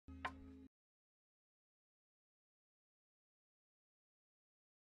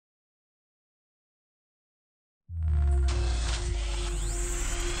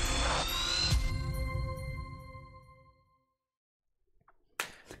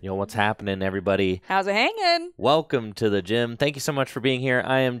Yo, what's happening, everybody? How's it hanging? Welcome to the gym. Thank you so much for being here.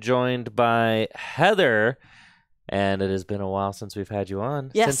 I am joined by Heather, and it has been a while since we've had you on.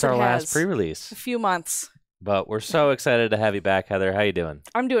 Yes, since our it last has. pre-release. A few months. But we're so excited to have you back, Heather. How you doing?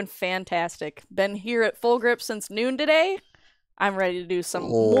 I'm doing fantastic. Been here at Full Grip since noon today. I'm ready to do some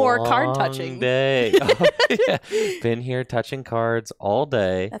more card touching. Day. Oh, yeah. Been here touching cards all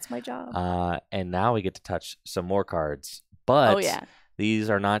day. That's my job. And now we get to touch some more cards. But Oh, yeah. these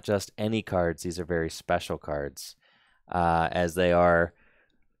are not just any cards. These are very special cards, as they are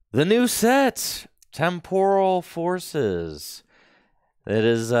the new set, Temporal Forces. It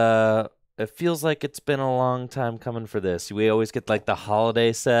is, it feels like it's been a long time coming for this. We always get like the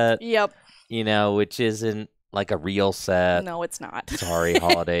holiday set, Yep. you know, which isn't like a real set. No, it's not. Sorry,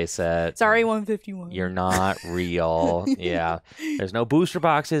 holiday set. Sorry, 151. You're not real. Yeah. There's no booster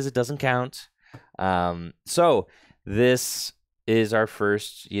boxes. It doesn't count. So this is our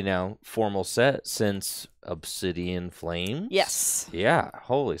first, formal set since Obsidian Flames. Yes. Yeah.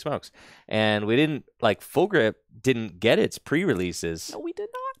 Holy smokes. And we didn't, Full Grip didn't get its pre-releases. No, we did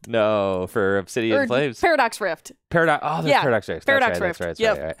not. No, for Obsidian Flames. Paradox Rift. Paradox. Oh, there's Yeah. Paradox Rift. Paradox That's right. Rift.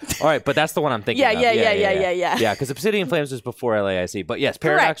 That's right. All right, but that's the one I'm thinking Yeah, of. yeah. Yeah, because Obsidian Flames was before LAIC. But yes,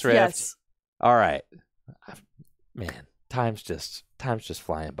 Paradox Correct, Rift. yes. All right. Man, time's just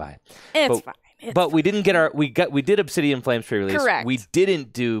flying by. It's fine. But we didn't get we did Obsidian Flames pre-release. Correct. We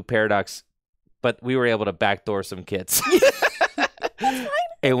didn't do Paradox, but we were able to backdoor some kits. That's fine.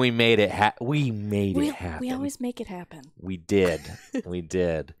 And we made it happen. We always make it happen. We did. We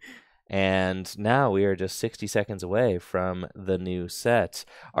did. And now we are just 60 seconds away from the new set.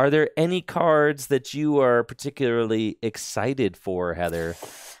 Are there any cards that you are particularly excited for, Heather?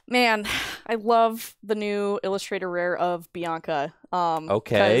 Man, I love the new Illustrator Rare of Bianca.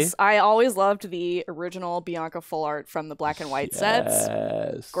 Okay. Because I always loved the original Bianca full art from the black and white sets.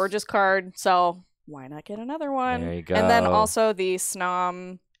 Yes. Gorgeous card. So why not get another one? There you go. And then also the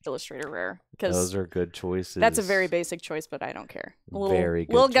Snom Illustrator Rare. Those are good choices. That's a very basic choice, but I don't care. Very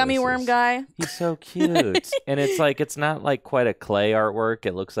good little gummy choices. worm guy. He's so cute. And it's not like quite a clay artwork.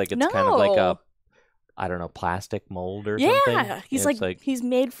 It looks like it's kind of like a, I don't know, plastic mold or something. Yeah, he's he's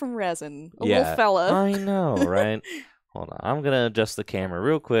made from resin. A little fella. I know, right? Hold on. I'm going to adjust the camera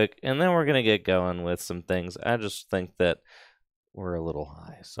real quick, and then we're going to get going with some things. I just think that we're a little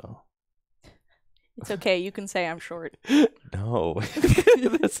high, so. It's okay. You can say I'm short. No.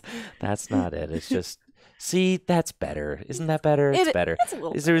 that's not it. It's just, see, that's better. Isn't that better? It's better. It's a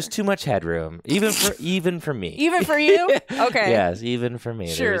little better. There's too much headroom, even for me. Even for you? Okay. Yes, even for me.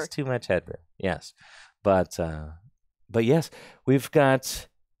 Sure. There's too much headroom. Yes. But yes, we've got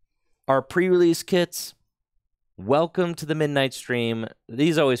our pre-release kits. Welcome to the Midnight Stream.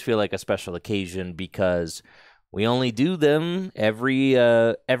 These always feel like a special occasion because we only do them every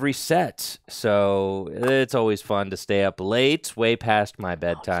set. So it's always fun to stay up late, way past my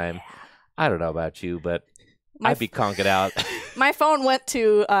bedtime. Oh, yeah. I don't know about you, but I'd be conking out. My phone went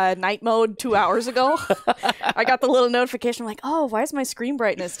to night mode 2 hours ago. I got the little notification like, oh, why is my screen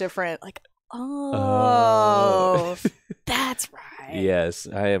brightness different? Like, oh, that's right. Yes,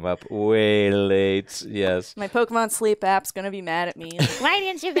 I am up way late. Yes. My Pokemon Sleep app's going to be mad at me. Like, why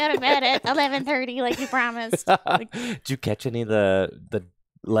didn't you go to bed at 11:30 like you promised? Did you catch any of the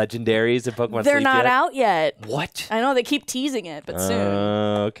legendaries in Pokemon They're Sleep not yet? out yet. What? I know they keep teasing it, but soon.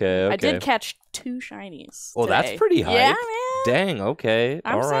 Okay. I did catch 2 shinies. Well, today. that's pretty hype. Yeah, man. Dang, okay.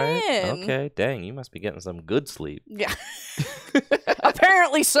 I'm all right. saying. Okay, dang, you must be getting some good sleep. Yeah.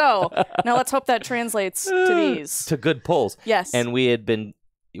 Apparently so. Now let's hope that translates to these. To good pulls. Yes. And we had been,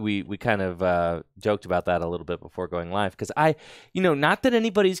 we kind of joked about that a little bit before going live. Because not that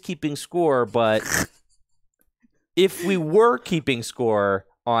anybody's keeping score, but if we were keeping score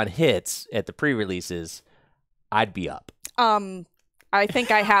on hits at the pre-releases, I'd be up. I think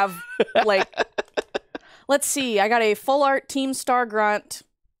I have, let's see. I got a full art Team Star Grunt,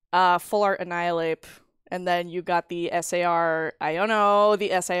 full art Annihilate, and then you got the SAR Iono, the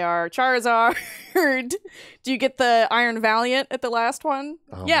SAR Charizard. Do you get the Iron Valiant at the last one?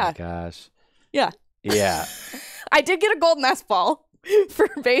 Oh yeah. my gosh. Yeah. Yeah. I did get a Golden S-Ball for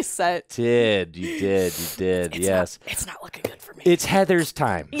base set. You did. Yes. It's not looking good for me. It's Heather's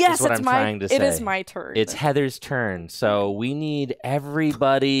time. Yes, is what I'm trying to say. It is my turn. It's Heather's turn. So we need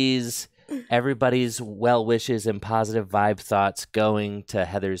everybody's well wishes and positive vibe thoughts going to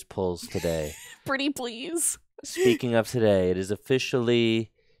Heather's pulls today. Pretty please. Speaking of today, it is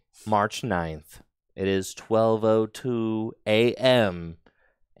officially March 9th. It is 12:02 a.m.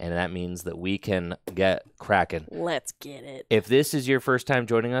 and that means that we can get cracking. Let's get it. If this is your first time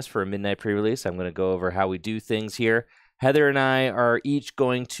joining us for a midnight pre-release, I'm going to go over how we do things here, Heather and I are each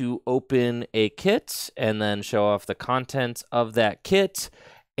going to open a kit and then show off the contents of that kit.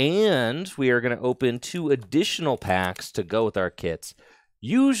 And we are going to open 2 additional packs to go with our kits.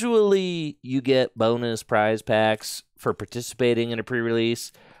 Usually you get bonus prize packs for participating in a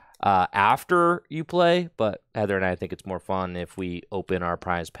pre-release after you play, but Heather and I think it's more fun if we open our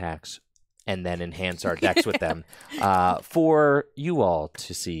prize packs and then enhance our decks with them for you all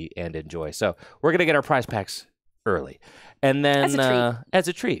to see and enjoy. So we're going to get our prize packs early. And then as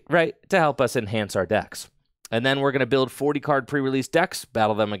a treat, right, to help us enhance our decks. And then we're going to build 40-card pre-release decks,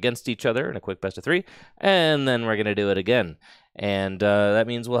 battle them against each other in a quick best of 3, and then we're going to do it again. And that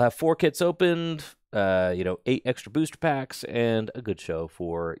means we'll have 4 kits opened, 8 extra booster packs, and a good show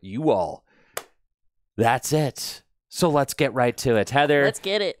for you all. That's it. So let's get right to it. Heather. Let's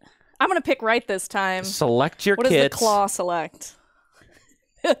get it. I'm going to pick right this time. Select your kits. What does the claw select?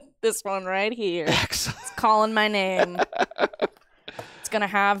 This one right here. Excellent. It's calling my name. It's going to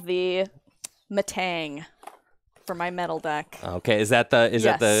have the Metang for my metal deck. Okay, is that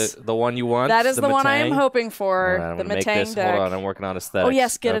the one you want? That is the one Metang? I am hoping for. Right, the Metang deck. Hold on, I'm working on aesthetics. Oh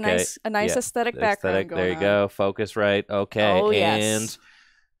yes, get okay. a nice aesthetic background going on. There you go. Focus right. Okay. Oh yes.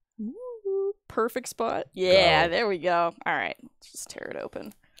 And ooh, perfect spot. Yeah, there we go. All right, let's just tear it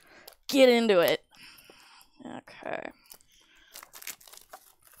open. Get into it. Okay.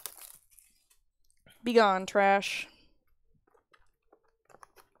 Be gone, trash.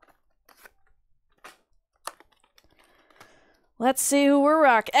 Let's see who we're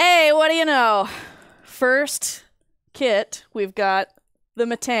rocking. Hey, what do you know? First kit, we've got the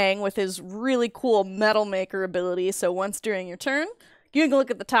Metang with his really cool Metal Maker ability. So once during your turn, you can look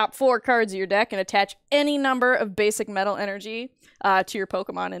at the top 4 cards of your deck and attach any number of basic metal energy to your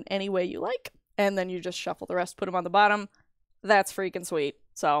Pokemon in any way you like. And then you just shuffle the rest, put them on the bottom. That's freaking sweet.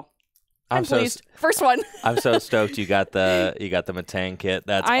 So I'm pleased. First one. I'm so stoked you got the Metang kit.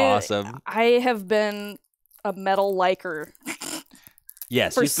 That's awesome. I have been a metal liker.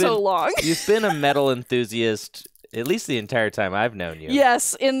 Yes, for so long. You've been a metal enthusiast at least the entire time I've known you.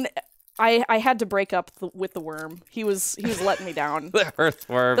 Yes, I had to break up with the worm. He was letting me down. The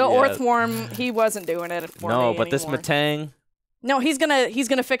earthworm. The earthworm. He wasn't doing it for me No, but anymore. this Metang. No, he's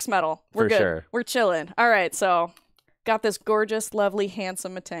gonna fix metal. We're good. Sure. We're chilling. All right, so got this gorgeous, lovely,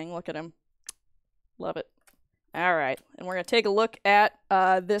 handsome Metang. Look at him. Love it. All right, and we're gonna take a look at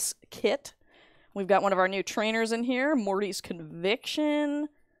this kit. We've got one of our new trainers in here, Morty's Conviction.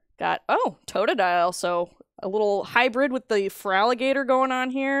 Got, Totodile, so a little hybrid with the Feraligatr going on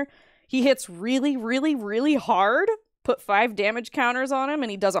here. He hits really, really, really hard. Put 5 damage counters on him, and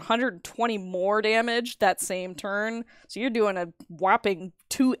he does 120 more damage that same turn. So you're doing a whopping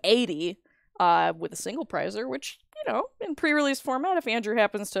 280 with a single prizer, which, in pre-release format, if Andrew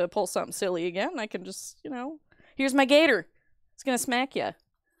happens to pull something silly again, I can just, here's my Gator. It's going to smack you.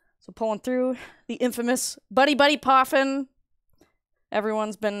 So pulling through the infamous Buddy Poffin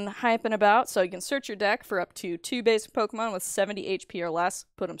everyone's been hyping about. So you can search your deck for up to 2 basic Pokemon with 70 HP or less.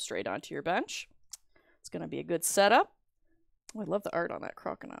 Put them straight onto your bench. It's going to be a good setup. Oh, I love the art on that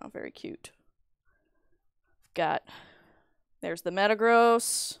crocodile. Very cute. There's the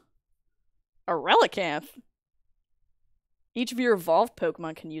Metagross. A Relicanth. Each of your evolved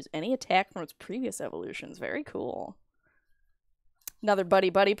Pokemon can use any attack from its previous evolutions. Very cool. Another Buddy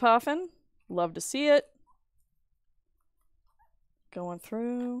Poffin. Love to see it. Going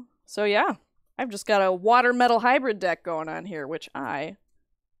through. So yeah, I've just got a water metal hybrid deck going on here, which I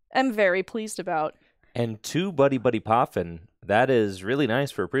am very pleased about. And 2 Buddy Poffin. That is really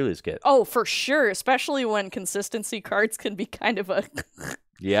nice for a pre-release kit. Oh, for sure. Especially when consistency cards can be kind of a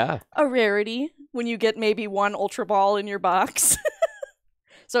a rarity when you get maybe 1 Ultra Ball in your box.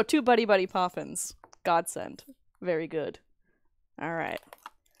 So 2 Buddy Poffins. Godsend. Very good. All right.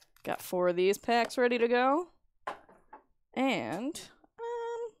 Got 4 of these packs ready to go. And,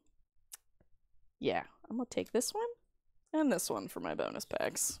 I'm going to take this one and this one for my bonus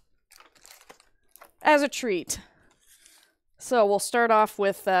packs. As a treat. So we'll start off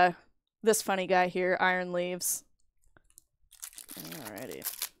with this funny guy here, Iron Leaves. Alrighty.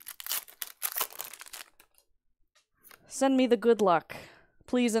 Send me the good luck.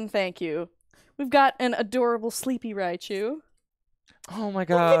 Please and thank you. We've got an adorable Sleepy Raichu. Oh my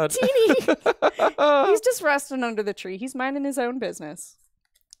god. He's just resting under the tree. He's minding his own business.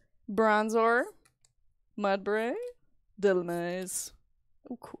 Bronzor. Mudbray. Dilmaze.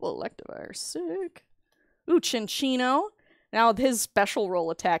 Oh, cool. Electivire. Sick. Ooh, Chinchino. Now, his special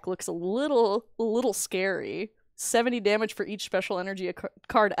roll attack looks a little scary. 70 damage for each special energy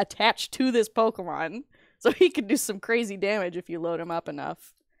card attached to this Pokemon. So he can do some crazy damage if you load him up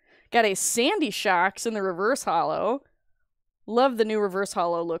enough. Got a Sandy Shocks in the reverse holo. Love the new reverse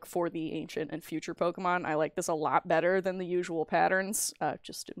holo look for the ancient and future Pokemon. I like this a lot better than the usual patterns,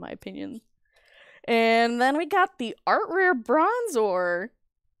 just in my opinion. And then we got the art rare Bronzor.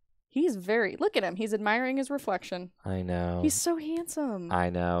 He's look at him. He's admiring his reflection. I know. He's so handsome. I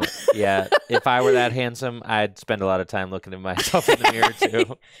know. Yeah, if I were that handsome, I'd spend a lot of time looking at myself in the mirror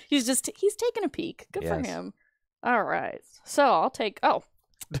too. he's taking a peek. Good for him. All right. So I'll take,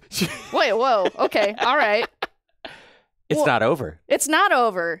 wait, whoa. Okay. All right. It's not over. It's not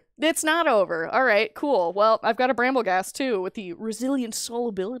over. It's not over. All right, cool. Well, I've got a Brambleghast too with the resilient soul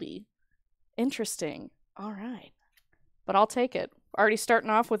ability. Interesting. All right. But I'll take it. Already starting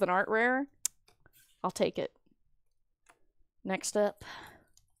off with an art rare. I'll take it. Next up,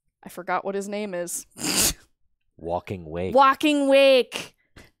 I forgot what his name is. Walking Wake. Walking Wake.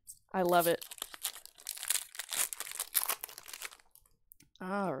 I love it.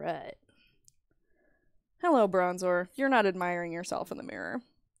 All right. Hello, Bronzor. You're not admiring yourself in the mirror.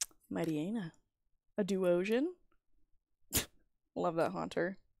 Mightyena. A Duosian. Love that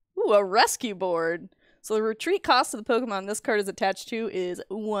Haunter. Ooh, a rescue board. So the retreat cost of the Pokemon this card is attached to is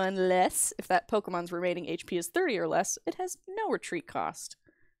 1 less. If that Pokemon's remaining HP is 30 or less, it has no retreat cost.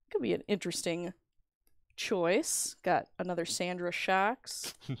 Could be an interesting choice. Got another Sandra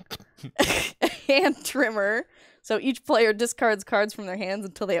Shocks. A hand trimmer. So each player discards cards from their hands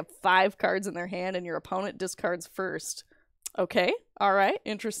until they have 5 cards in their hand, and your opponent discards first. Okay, all right,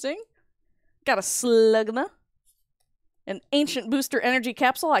 interesting. Got a Slugma. An Ancient Booster Energy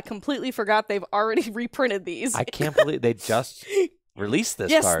Capsule. I completely forgot they've already reprinted these. I can't believe they just released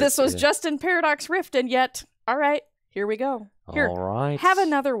this card. Yes, this was just in Paradox Rift, and yet, all right, here we go. Here, all right. have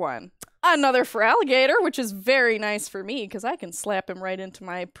another one. Another Feraligatr, which is very nice for me, because I can slap him right into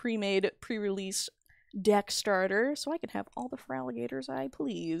my pre-made, pre-release deck starter, so I can have all the Feraligatrs I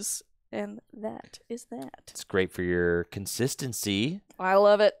please. And that is that. It's great for your consistency. I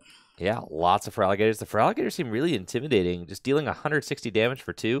love it. Yeah, lots of Feraligatrs. The Feraligatrs seem really intimidating. Just dealing 160 damage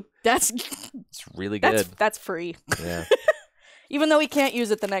for 2. It's really good. That's free. Yeah. Even though we can't use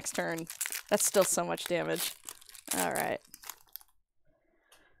it the next turn, that's still so much damage. All right.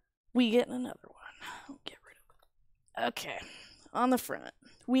 We get another one. I'll get rid of it. Okay. On the front,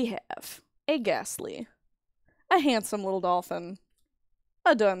 we have a Ghastly, a handsome little dolphin,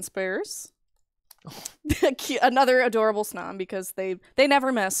 a Dunsparce, another adorable Snom, because they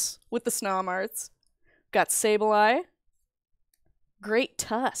never mess with the Snom arts. Got Sableye, Great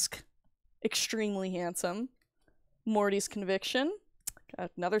Tusk, extremely handsome, Morty's Conviction,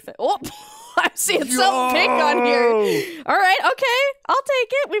 got another thing. Oh, I'm seeing something pink on here. All right, okay, I'll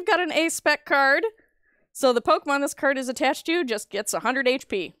take it. We've got an A-Spec card. So the Pokemon this card is attached to just gets 100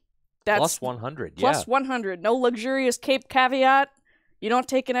 HP. That's plus 100, plus 100. No luxurious cape caveat. You don't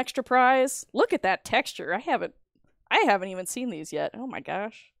take an extra prize. Look at that texture. I haven't even seen these yet. Oh my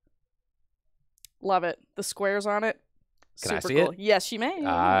gosh. Love it. The squares on it. Can I super see cool. it? Yes, you may.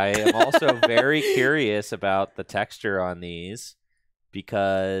 I am also very curious about the texture on these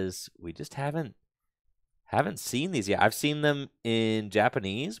because we just haven't seen these yet. I've seen them in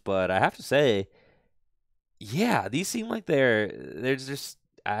Japanese, but I have to say, yeah, these seem like they're just,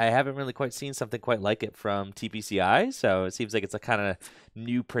 I haven't really quite seen something quite like it from TPCI, so it seems like it's a kind of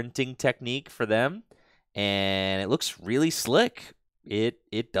new printing technique for them, and it looks really slick.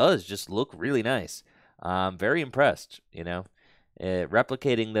 It does just look really nice. Very impressed, you know.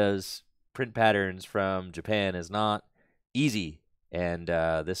 Replicating those print patterns from Japan is not easy, and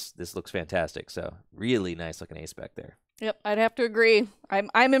this looks fantastic. So really nice looking A-Spec there. Yep, I'd have to agree.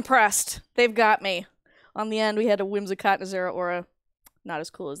 I'm impressed. They've got me. On the end, we had a Whimsicott and a Zeraora. Not as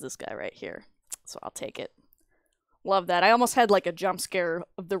cool as this guy right here. So I'll take it. Love that. I almost had like a jump scare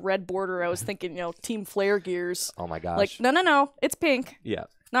of the red border. I was thinking, Team Flare Gears. Oh my gosh. Like, no. It's pink. Yeah.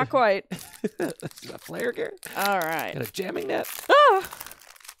 Not quite. Is that Flare Gear? All right. Got a jamming net? Ah!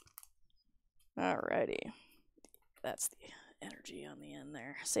 Alrighty. That's the energy on the end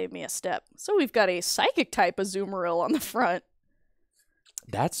there. Save me a step. So we've got a Psychic type Azumarill on the front.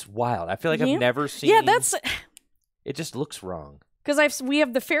 That's wild. I feel like I've never seen... Yeah, that's... It just looks wrong. Because we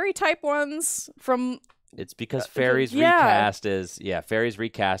have the fairy type ones from... It's because Fairy's recast as... Yeah, Fairy's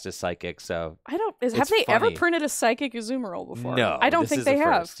recast as Psychic, so... Have they ever printed a Psychic Azumarill before? No, I don't think they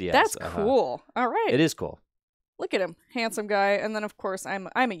have. First, yes, That's cool. All right. It is cool. Look at him. Handsome guy. And then, of course, I'm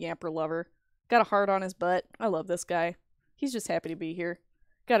a Yamper lover. Got a heart on his butt. I love this guy. He's just happy to be here.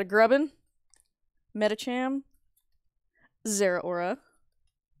 Got a Grubbin, Metacham, Zeraora,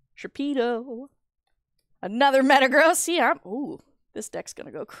 Sharpedo, another Metagross. Yeah, ooh, this deck's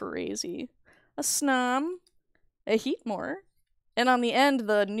gonna go crazy. A Snom, a Heatmore, And on the end,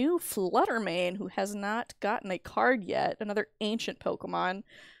 the new Fluttermane, who has not gotten a card yet, another ancient Pokemon,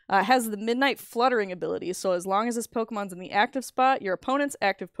 has the Midnight Fluttering ability. So as long as this Pokemon's in the active spot, your opponent's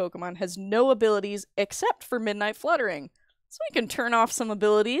active Pokemon has no abilities except for Midnight Fluttering. So we can turn off some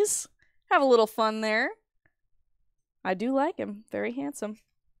abilities, have a little fun there. I do like him. Very handsome.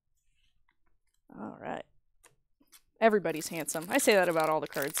 All right. Everybody's handsome. I say that about all the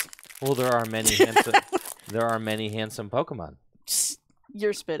cards. Well, there are many handsome. There are many handsome Pokemon.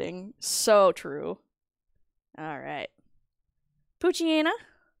 You're spitting. So true. All right. Poochyena.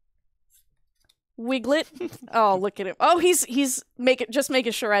 Wiglet. Oh, look at him. Oh, he's just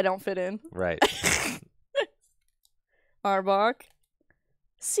making sure I don't fit in. Right. Arbok.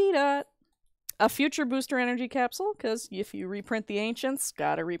 Seedot. A future booster energy capsule, because if you reprint the ancients,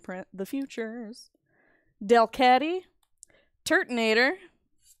 gotta reprint the futures. Delcatty. Turtonator.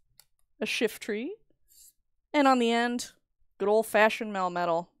 A Shiftry. And on the end, good old-fashioned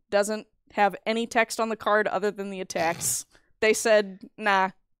Melmetal. Doesn't have any text on the card other than the attacks. They said, nah.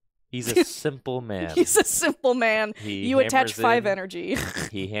 He's a simple man. He's a simple man. You attach 5 energy.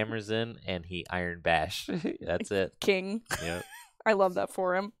 He hammers in and he Iron Bash. That's it. King. Yep. I love that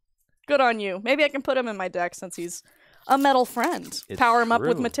for him. Good on you. Maybe I can put him in my deck since he's a metal friend. It's Power him true. up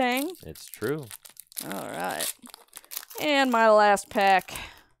with Matang. It's true. All right. And my last pack.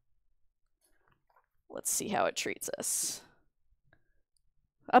 Let's see how it treats us.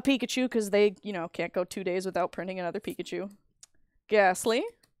 A Pikachu, because they, can't go 2 days without printing another Pikachu. Ghastly.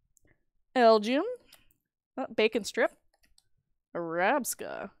 Elgyem. Bacon Strip.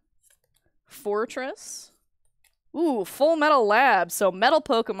 Arabska. Fortress. Ooh, Full Metal Lab. So metal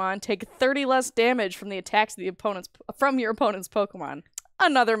Pokemon take 30 less damage from the attacks of your opponent's Pokemon.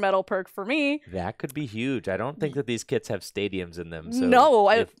 Another metal perk for me. That could be huge. I don't think that these kits have stadiums in them. So no,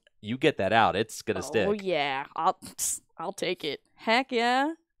 if you get that out, it's gonna stick. Oh yeah, I'll take it. Heck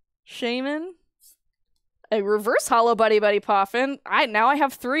yeah, Shaman. A reverse Hollow Buddy Poffin. Now I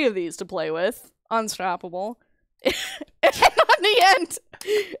have 3 of these to play with. Unstoppable. And on the end,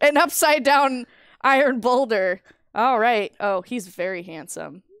 an upside down Iron Boulder. All right. Oh, he's very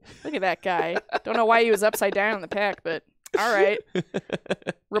handsome. Look at that guy. Don't know why he was upside down in the pack, but all right.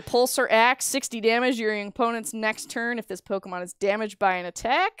 Repulsor Axe, 60 damage during opponent's next turn if this Pokemon is damaged by an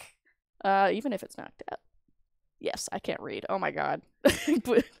attack, even if it's knocked out. Yes, I can't read. Oh my god.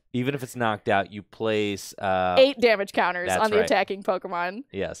 Even if it's knocked out, you place 8 damage counters on the attacking Pokemon.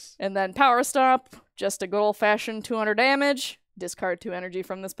 Yes. And then Power Stomp, just a good old-fashioned 200 damage. Discard 2 energy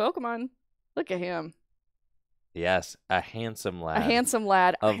from this Pokemon. Look at him. Yes, a handsome lad. A handsome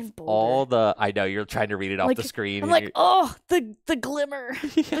lad. Of all the... I know, you're trying to read it off the screen. I'm like, oh, the glimmer.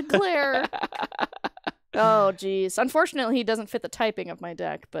 The glare. Oh, geez. Unfortunately, he doesn't fit the typing of my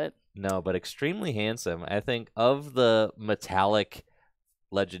deck, but... No, but extremely handsome. I think of the metallic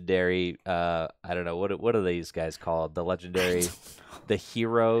legendary... I don't know, what are these guys called? The legendary... The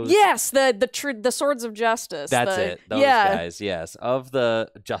heroes? Yes, the Swords of Justice. That's it. Those guys, yes. Of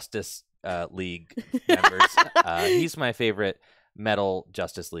the Justice... League members. He's my favorite Metal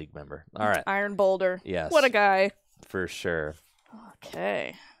Justice League member. All right. Iron Boulder. Yes. What a guy. For sure.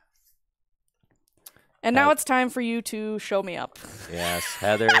 Okay. And now it's time for you to show me up. Yes,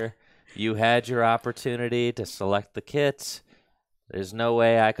 Heather, you had your opportunity to select the kit. There's no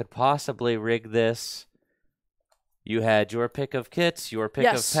way I could possibly rig this. You had your pick of kits, your pick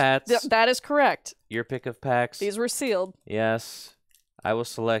of pets. That is correct. Your pick of packs. These were sealed. Yes. I will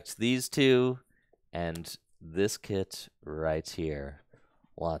select these 2 and this kit right here.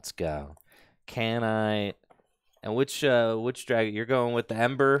 Let's go. Can I... And which dragon? You're going with the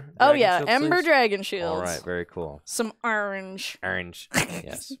Ember? Oh, yeah. Ember Dragon Shields. All right. Very cool. Some orange. Orange.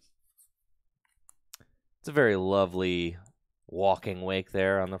 Yes. It's a very lovely walking wake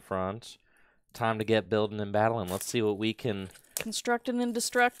there on the front. Time to get building and battling. Let's see what we can... Constructing and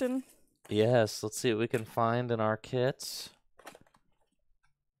destructing. Yes. Let's see what we can find in our kits.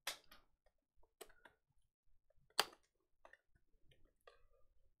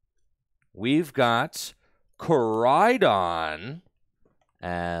 We've got Koraidon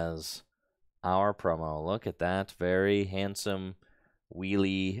as our promo. Look at that. Very handsome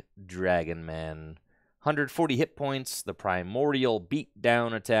wheelie dragon man. 140 hit points. The primordial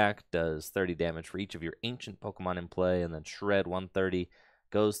beatdown attack does 30 damage for each of your ancient Pokemon in play. And then Shred 130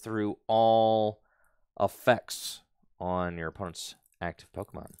 goes through all effects on your opponent's active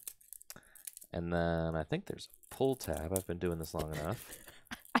Pokemon. And then I think there's a pull tab. I've been doing this long enough.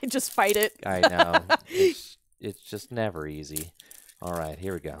 I just fight it. I know. It's just never easy. All right,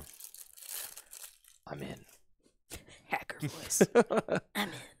 here we go. I'm in. Hacker voice. I'm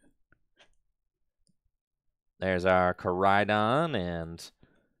in. There's our Koraidon, and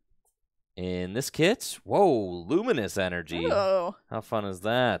in this kit, whoa, Luminous Energy. Oh. How fun is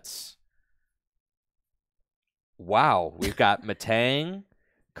that? Wow, we've got Metang,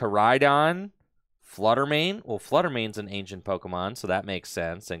 Koraidon, Fluttermane. Well, Fluttermane's an ancient Pokemon, so that makes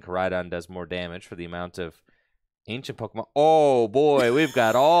sense, and Koraidon does more damage for the amount of ancient Pokemon. Oh, boy, we've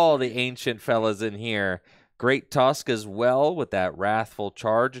got all the ancient fellas in here. Great Tusk as well with that Wrathful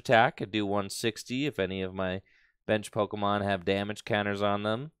Charge attack. Could do 160 if any of my bench Pokemon have damage counters on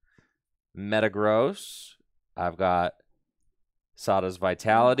them. Metagross. I've got Sada's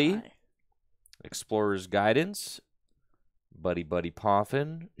Vitality. Oh, Explorer's Guidance. Buddy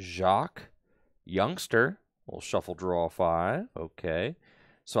Poffin. Jacques. Youngster. We'll shuffle draw 5. Okay.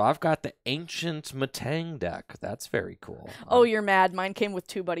 So I've got the Ancient Metang deck. That's very cool. Oh, you're mad. Mine came with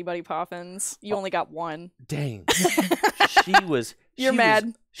 2 Buddy Poffins. You only got 1. Dang. You're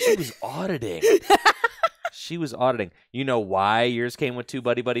mad. She was auditing. She was auditing. You know why yours came with 2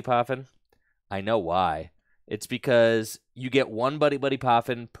 Buddy Poffin? I know why. It's because you get 1 Buddy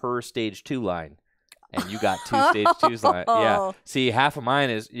Poffin per stage 2 line. And you got 2 stage 2s line. Yeah. See, half of mine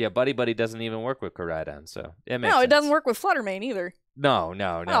is, Buddy doesn't even work with Koraidon, so it makes sense. It doesn't work with Fluttermane either. No.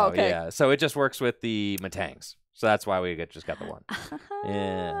 Oh, okay. Yeah. So it just works with the Metangs. So that's why we just got the 1.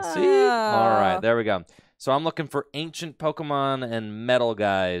 Yeah. See? All right. There we go. So I'm looking for ancient Pokemon and metal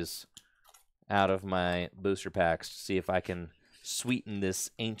guys out of my booster packs to see if I can sweeten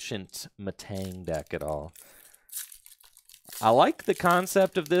this ancient Metang deck at all. I like the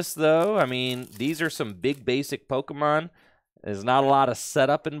concept of this, though. I mean, these are some big basic Pokemon. There's not a lot of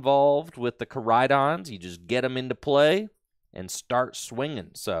setup involved with the Koraidons. You just get them into play and start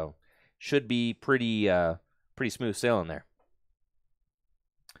swinging. So should be pretty smooth sailing there.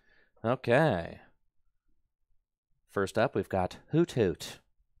 Okay. First up, we've got Hoot Hoot.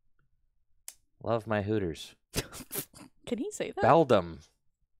 Love my Hooters. Can he say that? Beldum.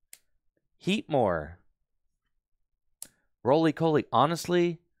 Heatmore. Roly-Coly.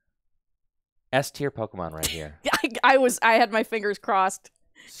 Honestly, S-tier Pokemon right here. I had my fingers crossed.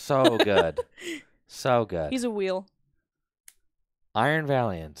 So good. So good. He's a wheel. Iron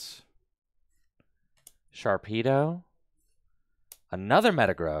Valiant. Sharpedo. Another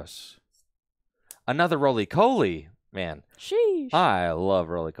Metagross. Another Roly-Coly. Man. Sheesh. I love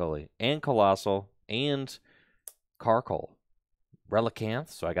Roly-Coly. And Colossal. And Carkol.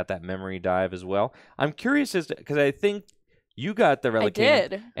 Relicanth. So I got that Memory Dive as well. I'm curious as to, because I think you got the Relicanth. I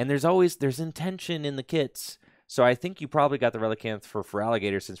did. And there's intention in the kits. So I think you probably got the Relicanth for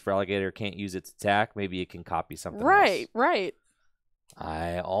Feraligatr, since Feraligatr can't use its attack. Maybe it can copy something else. Right.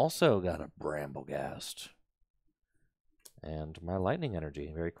 I also got a Bramblegast. And my Lightning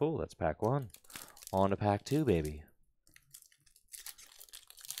Energy. Very cool. That's pack 1. On to pack 2, baby.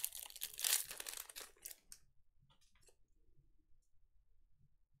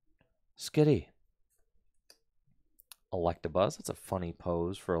 Skitty. Electabuzz. That's a funny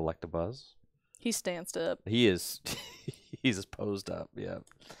pose for Electabuzz. He stands up. He is. He's posed up, yeah.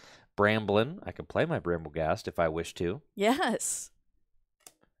 Bramblin. I can play my Bramblegast if I wish to. Yes.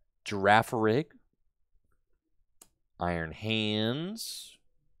 Girafarig. Iron Hands.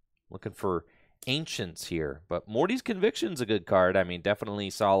 Looking for Ancients here. But Morty's Conviction's a good card. I mean, definitely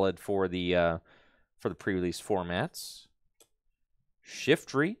solid for the pre-release formats.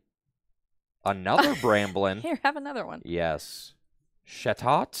 Shiftry. Another Bramblin. Here, have another one. Yes.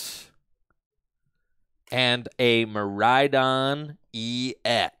 Chatot. And a Miraidon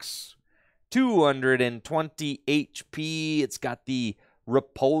EX. 220 HP. It's got the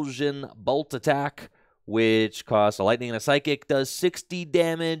Repulsion Bolt Attack, which costs a Lightning and a Psychic, does 60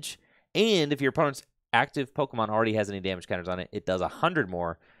 damage. And if your opponent's active Pokemon already has any damage counters on it, it does 100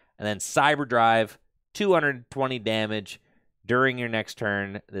 more. And then Cyber Drive, 220 damage. During your next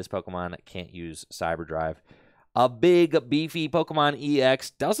turn, this Pokemon can't use Cyber Drive. A big, beefy Pokemon EX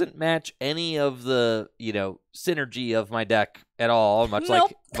doesn't match any of the, synergy of my deck at all, much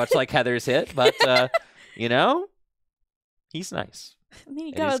like Heather's hit. But, he's nice. I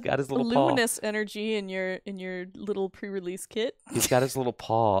mean, he's got his little luminous energy in your little pre-release kit. He's got his little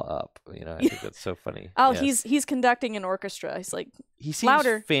paw up. I think that's so funny. Oh, yes. He's conducting an orchestra. He's like, he seems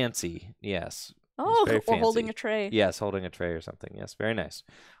louder. Fancy. Yes. Oh, or holding a tray. Yes, holding a tray or something. Yes, very nice.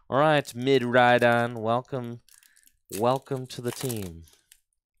 All right, Miraidon, welcome to the team.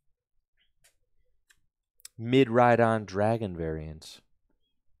 Miraidon Dragon variant.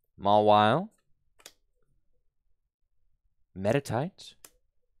 Mawile. Meditite.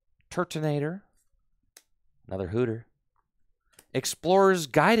 Turtonator. Another Hooter. Explorer's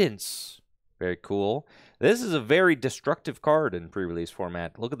Guidance. Very cool. This is a very destructive card in pre-release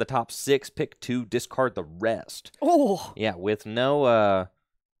format. Look at the top 6, pick 2, discard the rest. Oh. Yeah, with no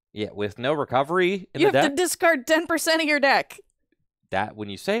recovery in You the have deck. to discard 10% of your deck. That when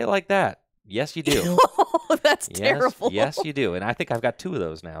you say it like that, yes, you do. Oh, that's terrible. Yes, you do. And I think I've got 2 of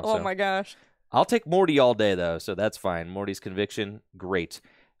those now. Oh so. my gosh. I'll take Morty all day, though, so that's fine. Morty's Conviction, great.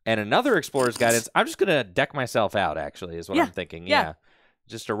 And another Explorer's Guidance, I'm just going to deck myself out, actually, is what I'm thinking. Yeah.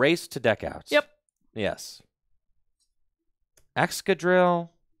 Just erase to deck out. Yep. Yes. Excadrill.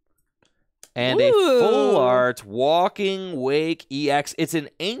 And a full art Walking Wake EX. It's an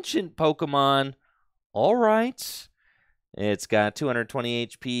ancient Pokemon. All right. It's got 220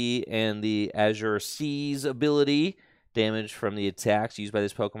 HP and the Azure Seas ability. Damage from the attacks used by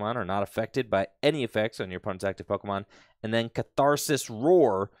this Pokemon are not affected by any effects on your opponent's active Pokemon. And then Catharsis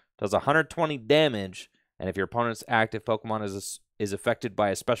Roar does 120 damage. And if your opponent's active Pokemon is affected by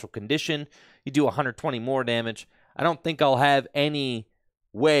a special condition, you do 120 more damage. I don't think I'll have any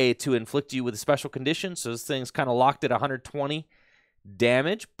way to inflict you with a special condition, so this thing's kind of locked at 120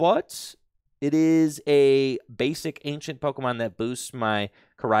 damage, but it is a basic ancient Pokemon that boosts my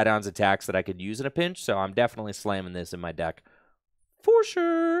Koraidon's attacks that I could use in a pinch, so I'm definitely slamming this in my deck for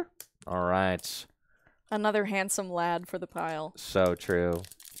sure. All right. Another handsome lad for the pile. So true.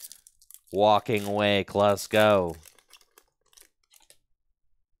 Walking Wake, let's go.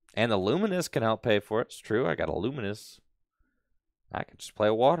 And the Luminous can help pay for it. It's true, I got a Luminous. I could just play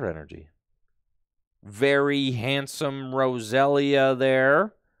a Water Energy. Very handsome Roselia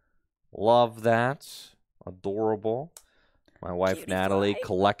there. Love that. Adorable. My wife, Cutie Natalie, pie.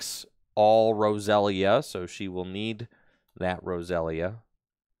 collects all Roselia, so she will need that Roselia.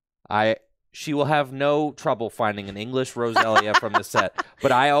 She will have no trouble finding an English Roselia from the set,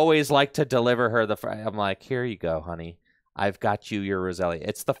 but I always like to deliver her I'm like, here you go, honey. I've got you your Roselia.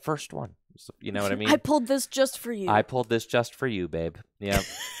 It's the first one. You know what I mean? I pulled this just for you. I pulled this just for you, babe. Yep.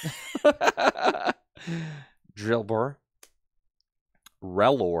 Drillbur.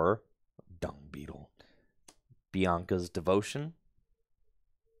 Relor. Dung Beetle. Bianca's Devotion.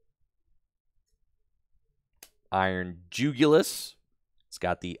 Iron Jugulus. It's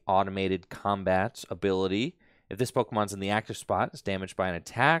got the automated combat ability. If this Pokemon's in the active spot, it's damaged by an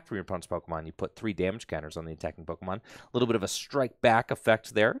attack from your opponent's Pokemon. You put 3 damage counters on the attacking Pokemon. A little bit of a strike back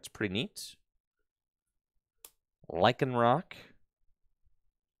effect there. It's pretty neat. Lycanroc.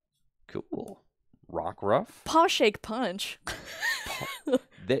 Cool. Rockruff. Paw Shake Punch.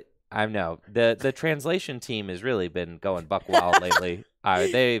 I know. The translation team has really been going buck wild lately.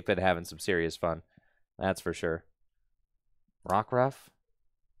 They've been having some serious fun. That's for sure. Rockruff.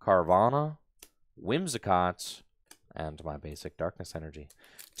 Carvana. Whimsicott, and my basic Darkness Energy.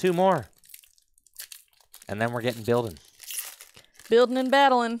 2 more. And then we're getting building. Building and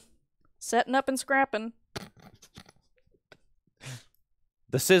battling. Setting up and scrapping.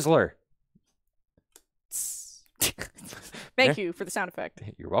 The Sizzler. Thank you for the sound effect.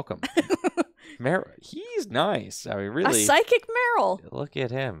 You're welcome. He's nice. I mean, really. A psychic Meryl. Look at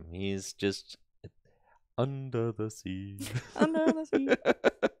him. He's just under the sea. Under the sea.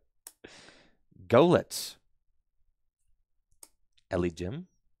 Golets. Eligim.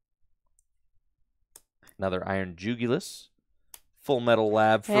 Another Iron Jugulus. Full Metal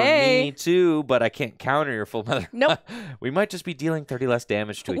Lab for me, too, but I can't counter your Full Metal. Nope. We might just be dealing 30 less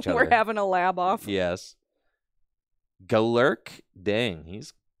damage to each other. We're having a lab off. Yes. Golurk. Dang,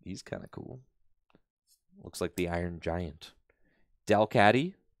 he's kind of cool. Looks like the Iron Giant.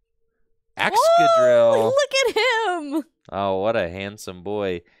 Delcatty. Excadrill. Oh, look at him. Oh, what a handsome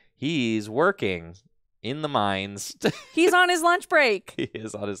boy. He's working in the mines. He's on his lunch break. He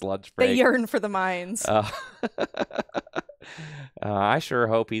is on his lunch break. They yearn for the mines. I sure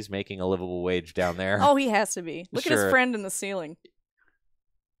hope he's making a livable wage down there. Oh, he has to be. Look at Sure. his friend in the ceiling.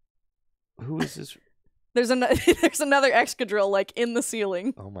 Who is this? There's another Excadrill like in the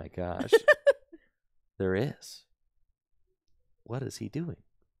ceiling. Oh my gosh. There is. What is he doing?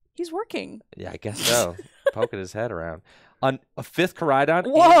 He's working. Yeah, I guess so. Poking his head around. On a 5th Koraidon.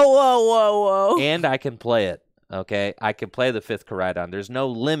 Whoa. And I can play it. Okay? I can play the 5th Koraidon. There's no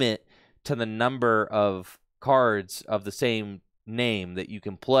limit to the number of cards of the same name that you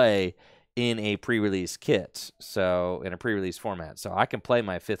can play in a pre-release kit. So, in a pre-release format. So, I can play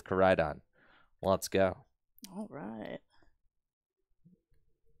my 5th Koraidon. Let's go. All right.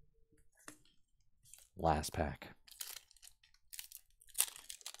 Last pack.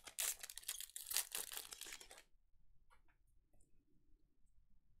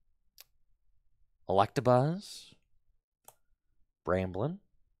 Electabuzz, Bramblin,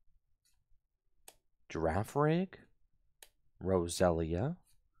 Giraffe Rig, Roselia,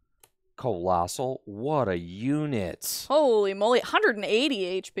 Colossal. What a unit. Holy moly,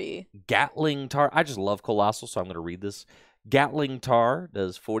 180 HP. Gatling Tar. I just love Colossal, so I'm going to read this. Gatling Tar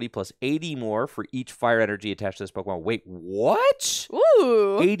does 40 plus 80 more for each fire energy attached to this Pokemon. Wait, what?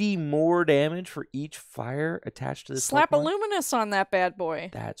 Ooh. 80 more damage for each fire attached to this Slap Pokemon? a Luminous on that bad boy.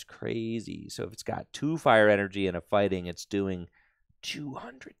 That's crazy. So if it's got 2 fire energy and a fighting, it's doing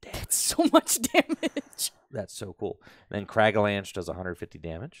 200 damage. That's so much damage. That's so cool. And then Cragalanche does 150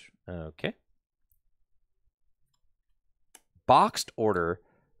 damage. Okay. Boxed Order,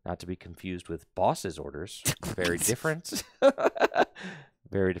 not to be confused with Boss's Orders. Very different.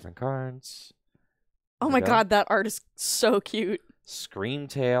 Very different cards. Oh my god, that art is so cute.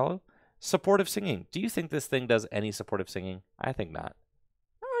 Screamtail. Supportive Singing. Do you think this thing does any supportive singing? I think not.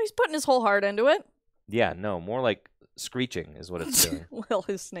 Oh, he's putting his whole heart into it. Yeah, no. More like screeching is what it's doing. Well,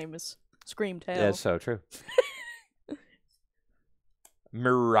 his name is Screamtail. That's so true.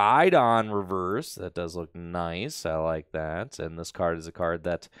 Miraidon Reverse. That does look nice. I like that. And this card is a card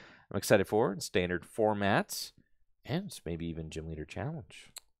that I'm excited for in standard formats. And it's maybe even Gym Leader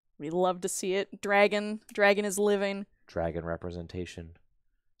Challenge. We love to see it. Dragon. Dragon is living. Dragon representation.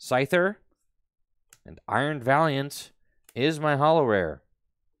 Scyther. And Iron Valiant is my holo rare.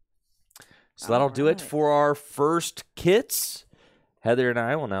 So that'll do it for our first kits. Heather and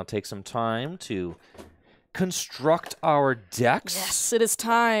I will now take some time to construct our decks. Yes, it is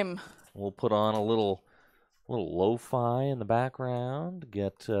time. We'll put on a little lo-fi in the background.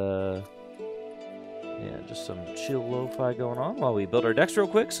 Get just some chill lo-fi going on while we build our decks real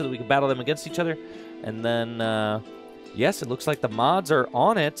quick so that we can battle them against each other. And then, yes, it looks like the mods are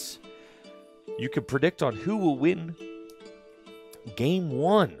on it. You can predict on who will win Game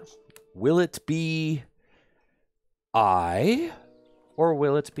 1. Will it be I or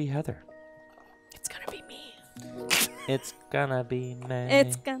will it be Heather? It's gonna be me. It's gonna be me.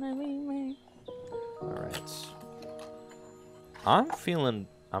 It's gonna be me. All right. I'm feeling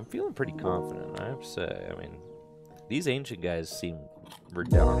pretty confident, I have to say. I mean, these ancient guys seem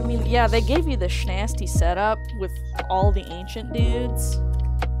redundant. I mean, yeah, they gave you the schnasty setup with all the ancient dudes.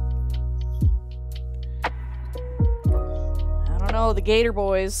 I don't know, the Gator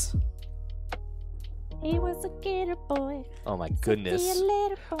Boys. He was a Gator boy. Oh my goodness.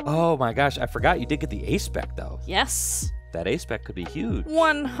 Oh my gosh, I forgot you did get the ace spec though. Yes. That ace spec could be huge.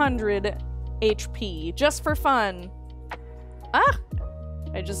 100 HP, just for fun. Ah!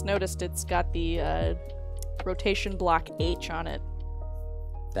 I just noticed it's got the rotation block H on it.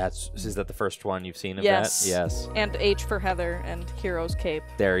 Is that the first one you've seen of Yes. that? Yes. And H for Heather and Hero's Cape.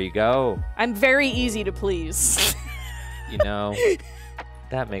 There you go. I'm very easy to please. You know,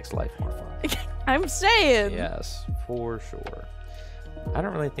 that makes life more fun. I'm saying. Yes, for sure. I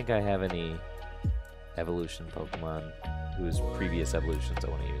don't really think I have any evolution Pokemon whose previous evolutions I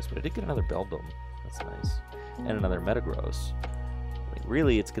want to use, but I did get another Beldum. That's nice. And another Metagross. I mean,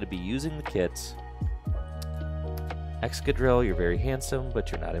 really, it's going to be using the kits. Excadrill, you're very handsome,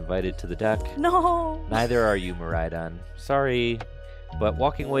 but you're not invited to the deck. No. Neither are you, Miraidon. Sorry, but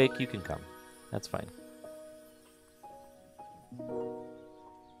Walking Wake, you can come. That's fine.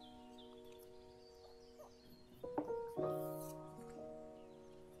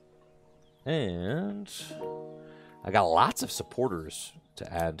 And I got lots of supporters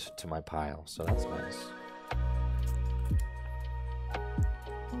to add to my pile, so that's nice.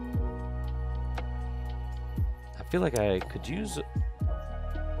 I feel like I could use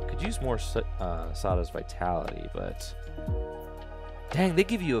more Sada's Vitality, but dang, they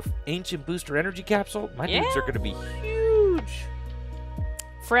give you an Ancient Booster Energy Capsule? My dudes are going to be huge.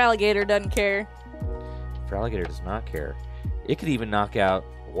 Feraligatr doesn't care. Feraligatr does not care. It could even knock out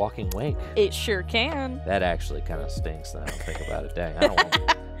Walking Wake. It sure can. That actually kind of stinks now. Think about it. Dang,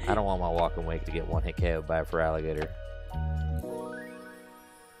 I don't want my Walking Wake to get one hit KO by a Feraligatr.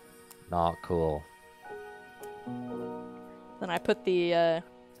 Not cool. Then I put the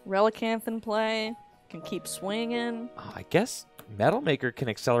Relicanth in play. Can keep swinging. Oh, I guess Metal Maker can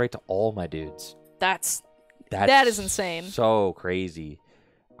accelerate to all my dudes. That is insane. So crazy.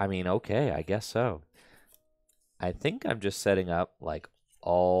 I mean, okay, I guess so. I think I'm just setting up like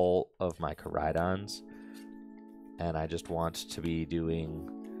all of my Koraidons, and I just want to be doing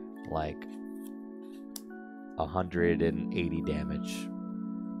like 180 damage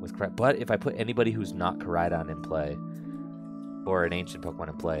with but if I put anybody who's not Koraidon in play or an ancient Pokemon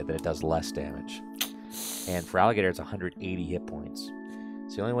in play, then it does less damage. And for Alligator, it's 180 hit points.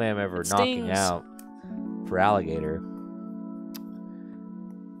 It's the only way I'm ever knocking out for Alligator.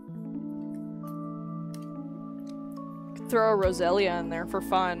 Throw a Roselia in there for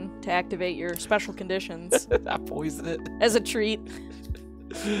fun to activate your special conditions. I poison it as a treat.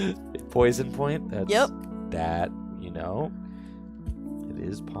 Poison point? That's, Yep. That, you know, it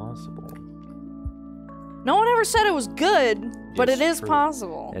is possible. No one ever said it was good, but It's it is true.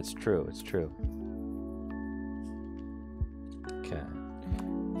 possible. It's true. It's true. Okay.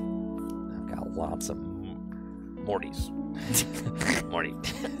 I've got lots of Mortys. Morty.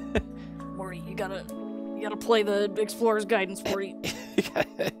 Morty, you gotta play the Explorer's Guidance, Morty.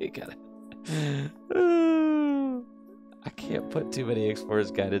 you gotta. I can't put too many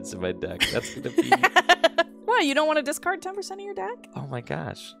Explorer's Guidance in my deck. That's gonna be. What? You don't want to discard 10% of your deck? Oh my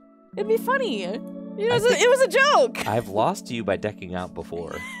gosh. It'd be funny. It was a joke. I've lost to you by decking out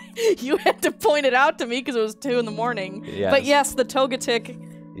before. You had to point it out to me because it was 2 in the morning. Yes. But yes, the Togetic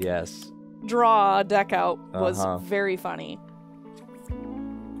Yes. draw deck out was Uh-huh. very funny.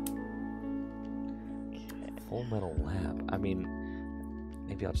 Full Metal Lab. I mean,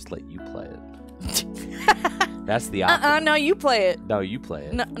 maybe I'll just let you play it. That's the option. No, you play it. No, you play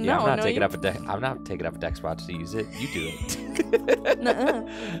it. No, yeah, I'm not no, taking you- up a deck. I'm not taking up a deck spot to use it. You do it. Nuh-uh.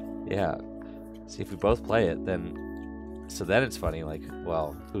 Yeah. See, if we both play it, then it's funny. Like,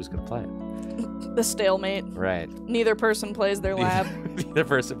 well, who's gonna play it? The stalemate. Right. Neither person plays their lab. Neither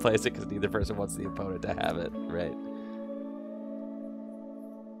person plays it because neither person wants the opponent to have it. Right.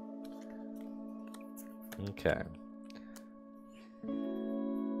 Okay.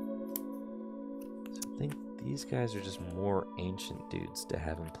 So I think these guys are just more ancient dudes to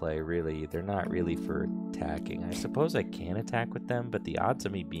have in play, really. They're not really for attacking. I suppose I can attack with them, but the odds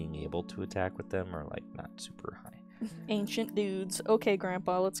of me being able to attack with them are, like, not super high. Ancient dudes. Okay,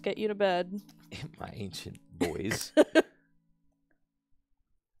 Grandpa, let's get you to bed. My ancient boys.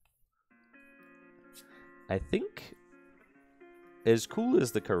 I think, as cool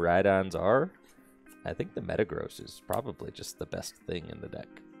as the Koraidons are, I think the Metagross is probably just the best thing in the deck.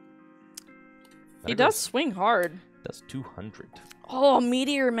 He Metagross does swing hard. does 200. Oh,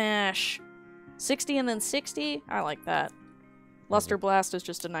 Meteor Mash. 60 and then 60? I like that. Luster Blast is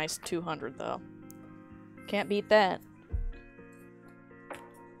just a nice 200, though. Can't beat that.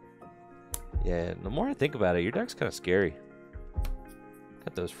 Yeah, the more I think about it, your deck's kind of scary.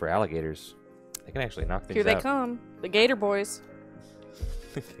 Got those for alligators. They can actually knock things Here they out. come. The Gator Boys.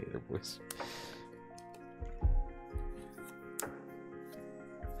 Gator boys.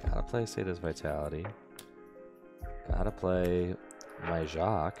 Gotta play Sata's Vitality. Gotta play my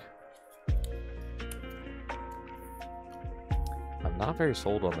Jacques. I'm not very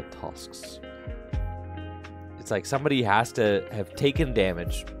sold on the Tusks. It's like somebody has to have taken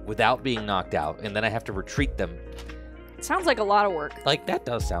damage without being knocked out, and then I have to retreat them. Sounds like a lot of work. Like, that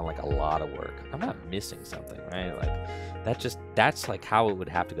does sound like a lot of work. I'm not missing something, right? Like, that's like how it would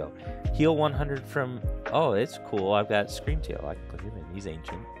have to go. Heal 100 from, oh, it's cool. I've got Screamtail. I can put him in. He's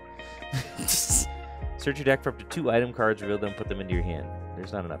ancient. Search your deck for up to 2 item cards, reveal them, put them into your hand.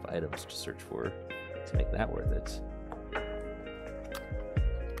 There's not enough items to search for to make that worth it.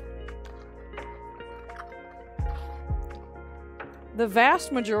 The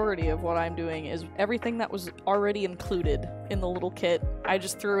vast majority of what I'm doing is everything that was already included in the little kit. I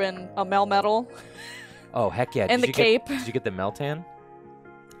just threw in a Melmetal. Oh, heck yeah. And the cape. Did you get the Meltan?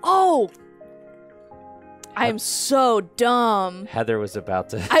 Oh! I am so dumb. Heather was about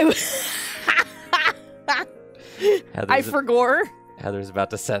to... I forgot. Heather's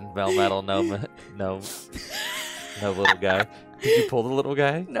about to send Melmetal. No little guy. Did you pull the little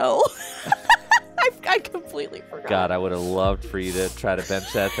guy? No. I completely forgot. God, I would have loved for you to try to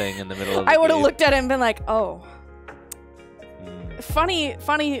bench that thing in the middle of the I would have game. looked at it and been like, oh. Mm.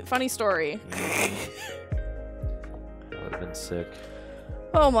 Funny story. That would have been sick.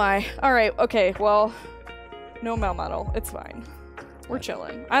 Oh my. Alright, okay, well, no Melmetal. It's fine. We're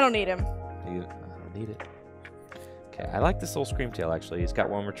chilling. I don't need him. I don't need it. Okay, I like this little Screamtail, actually. He's got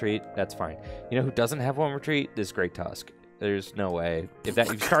 1 retreat. That's fine. You know who doesn't have 1 retreat? This Great Tusk. There's no way. If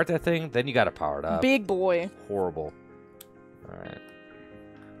you start that thing, then you got to power it up. Big boy. Horrible. All right.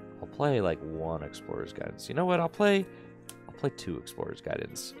 I'll play like 1 Explorer's Guidance. You know what? I'll play 2 Explorer's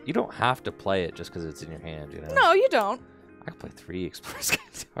Guidance. You don't have to play it just because it's in your hand, you know? No, you don't. I can play 3 Explorer's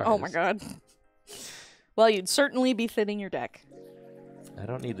Guidance. Oh my god. Well, you'd certainly be thinning your deck. I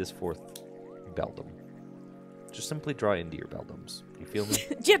don't need this 4th Beldum. Just simply draw into your Beldums. You feel me?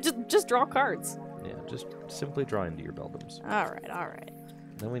 Yeah, just draw cards. Yeah, just simply draw into your Beldums. Alright.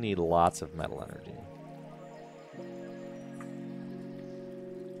 Then we need lots of metal energy.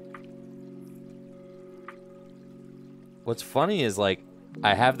 What's funny is, like,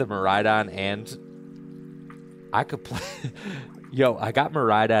 I have the Miraidon and I could play... Yo, I got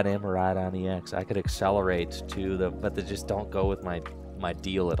Miraidon and Miraidon EX. I could accelerate to them, but they just don't go with my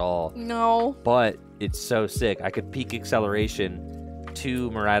deal at all. No. But it's so sick. I could peak acceleration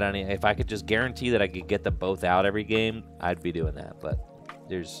 2 Miraidon. If I could just guarantee that I could get them both out every game, I'd be doing that. But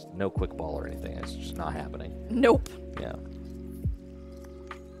there's no quick ball or anything. It's just not happening. Nope. Yeah.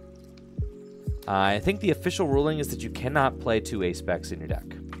 I think the official ruling is that you cannot play 2 ace-specs in your deck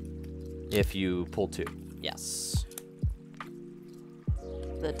if you pull 2. Yes.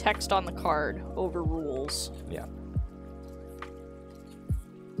 The text on the card overrules. Yeah.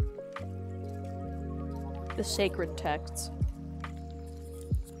 The sacred texts.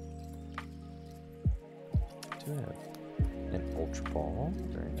 Do have an Ultra Ball.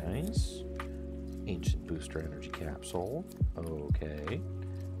 Very nice. Ancient Booster Energy Capsule. Okay.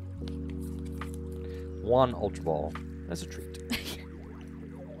 1 Ultra Ball. That's a treat.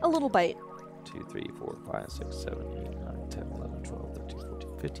 A little bite. 2, 3, 4, 5, 6, 7, 8, 9, 10, 11, 12, 13,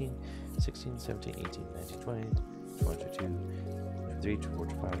 14, 15, 16, 17, 18, 19, 20, 21, 22, 23, 24,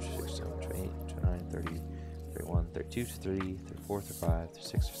 25, 26, 27, 28, 29, 30, 31, 32, 33, 34, 35,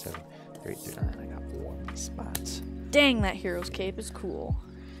 36, 37, 38, 39. I got 1 spot. Dang, that hero's cape is cool.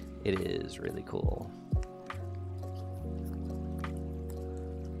 It is really cool.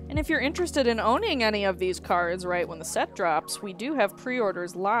 And if you're interested in owning any of these cards right when the set drops, we do have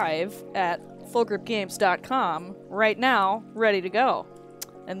pre-orders live at fullgripgames.com right now, ready to go.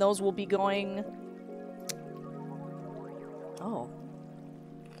 And those will be going... Oh.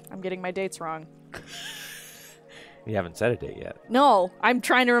 I'm getting my dates wrong. You haven't set a date yet. No, I'm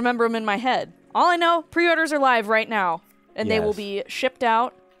trying to remember them in my head. All I know, pre-orders are live right now. And they will Yes. be shipped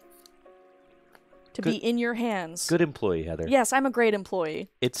out to be in your hands. Good employee, Heather. Yes, I'm a great employee.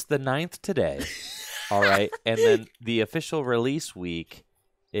 It's the 9th today. All right. And then the official release week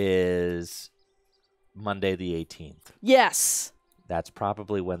is Monday the 18th. Yes. That's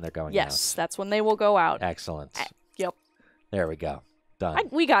probably when they're going Yes, that's when they will go out. out. Excellent. Yep. There we go. Done.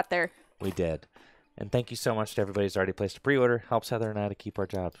 We got there. We did. And thank you so much to everybody who's already placed a pre-order. Helps Heather and I to keep our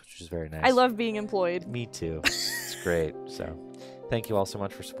jobs, which is very nice. I love being employed. Me too. It's great. So thank you all so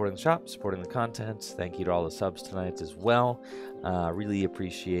much for supporting the shop, supporting the content. Thank you to all the subs tonight as well. Really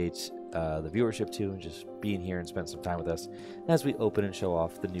appreciate the viewership too, and just being here and spend some time with us as we open and show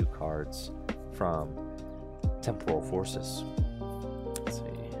off the new cards from Temporal Forces. Let's see.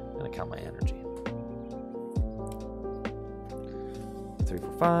 I'm going to count my energy. 3,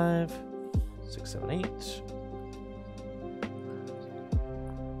 4, 5, 6, 7, 8.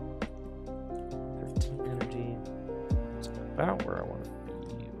 13 energy. That's about where I want to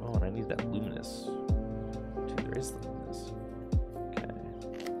be. Oh, and I need that luminous. Dude, there is the luminous. Okay.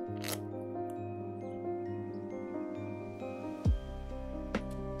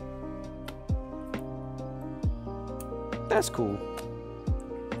 That's cool.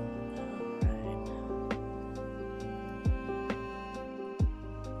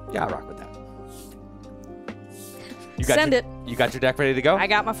 Yeah, I'll rock with that. Send it. You got your deck ready to go? I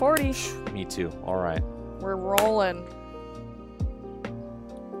got my 40. Me too. All right. We're rolling.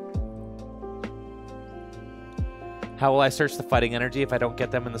 How will I search the fighting energy if I don't get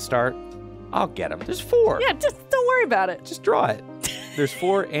them in the start? I'll get them. There's 4. Yeah, just don't worry about it. Just draw it. There's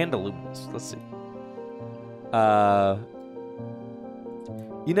 4 and a luminous. Let's see.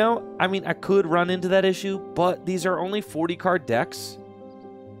 You know, I mean, I could run into that issue, but these are only 40-card decks.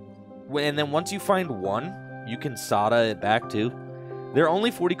 And then once you find one, you can SADA it back too. They're only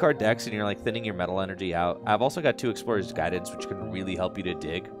 40-card decks, and you're like thinning your metal energy out. I've also got 2 Explorer's Guidance, which can really help you to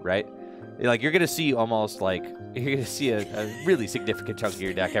dig, right? Like, you're going to see almost like, you're going to see a really significant chunk of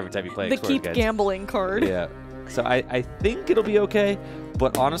your deck every time you play The Explorer's keep Guidance. gambling card. Yeah. So I think it'll be okay,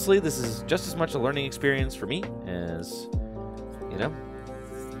 but honestly, this is just as much a learning experience for me as, you know,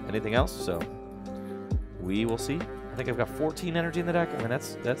 anything else. So we will see. I think I've got 14 energy in the deck. I mean,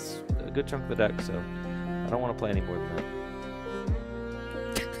 that's a good chunk of the deck, so I don't want to play any more than that.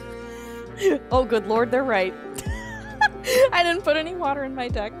 Oh, good lord, they're right. I didn't put any water in my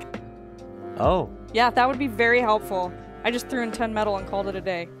deck. Oh. Yeah, that would be very helpful. I just threw in 10 metal and called it a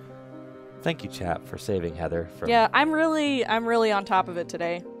day. Thank you, chat, for saving Heather. From Yeah, I'm really on top of it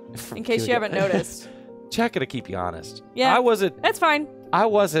today. In case you haven't noticed. Chat gonna keep you honest. Yeah. I wasn't That's fine. I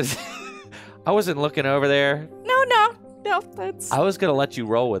wasn't looking over there. No, that's... I was gonna let you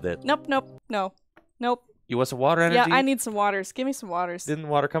roll with it. Nope. You want some water energy? Yeah, I need some waters. Give me some waters. Didn't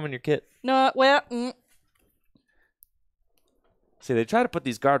water come in your kit? No, well... See, they try to put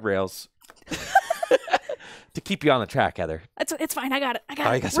these guardrails to keep you on the track, Heather. It's fine. I got it. Oh, you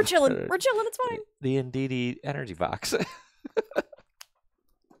got We're some- chilling. It's fine. The Indeedee energy box.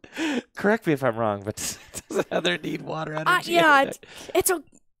 Correct me if I'm wrong, but does Heather need water energy? Yeah, it's a...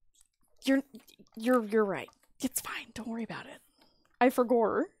 You're right. It's fine. Don't worry about it. I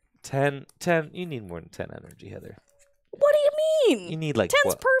forgot. 10. You need more than 10 energy, Heather. What do you mean? You need like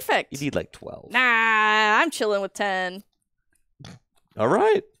 10's 12. perfect. You need like 12. Nah, I'm chilling with 10. All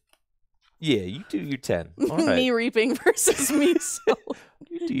right. Yeah, you do your 10. All right. Me reaping versus me sowing.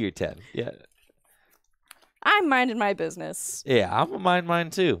 You do your 10. Yeah. I'm minding my business. Yeah, I'm gonna mind mine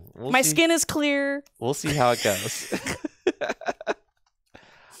too. My skin is clear. We'll see how it goes.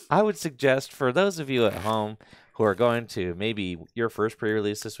 I would suggest for those of you at home who are going to maybe your first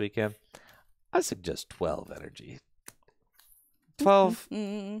pre-release this weekend, I suggest 12 energy. 12,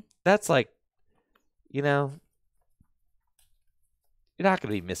 that's like, you know, you're not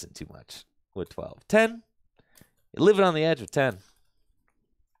going to be missing too much with 12. 10, you're living on the edge of 10.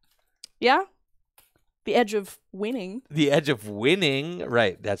 Yeah. The edge of winning. The edge of winning.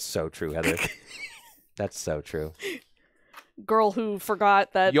 Right. That's so true, Heather. That's so true. Girl who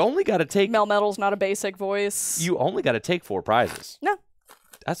forgot that You only got to take Melmetal's not a basic voice. You only got to take 4 prizes. No.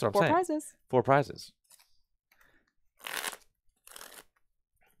 That's what I'm 4 saying. prizes. 4 prizes.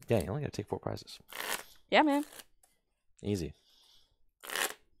 Yeah, you only got to take 4 prizes. Yeah, man. Easy.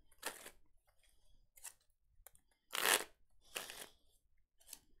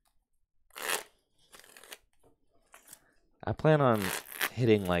 I plan on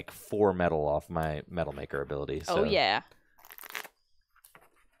hitting like 4 metal off my metal maker ability. So Oh, yeah.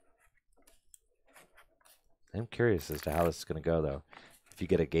 I'm curious as to how this is going to go, though. If you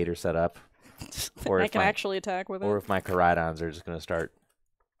get a gator set up, or I if can actually attack with or it. if my Koraidons are just going to start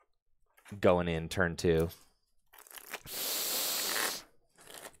going in turn 2.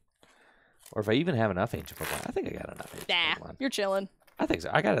 Or if I even have enough ancient Pokemon. I think I got enough ancient Pokemon. You're chilling. I think so.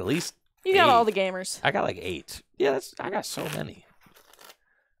 I got at least You got 8. all the gamers. I got like 8. Yeah, I got so many.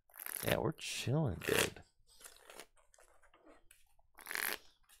 Yeah, we're chilling, dude.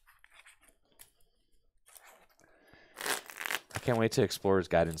 I can't wait to Explorer's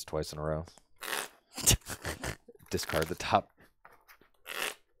Guidance twice in a row. Discard the top.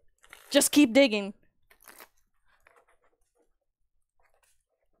 Just keep digging.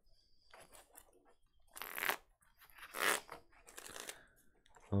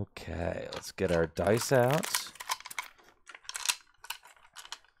 Okay, let's get our dice out.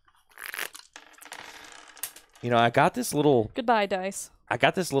 You know, I got this little Goodbye, dice.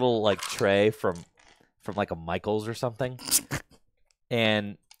 like tray from like a Michaels or something.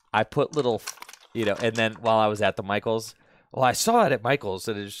 And I put little, you know, and then while I was at the Michaels, well, I saw it at Michaels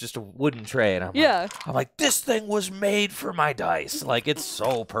and it was just a wooden tray, and I'm like, this thing was made for my dice. Like, it's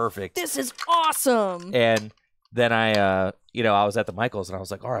so perfect. This is awesome. And then I was at the Michaels and I was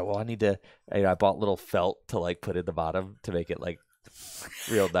like, all right, well, I need to, I bought little felt to like put in the bottom to make it like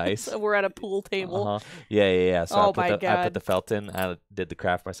real dice. So we're at a pool table. Yeah. So Oh, I God. put the felt in. I did the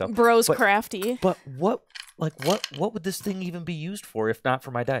craft myself. Bro's crafty. But what would this thing even be used for if not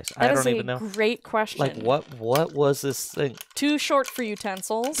for my dice? That I is don't even know. Great question. Like what was this thing? Too short for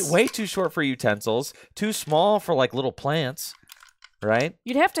utensils. Way too short for utensils. Too small for like little plants, right?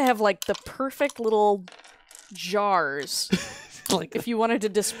 You'd have to have like the perfect little jars. Like if you wanted to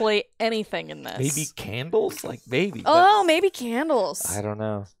display anything in this. maybe candles, like maybe. Oh, maybe candles. I don't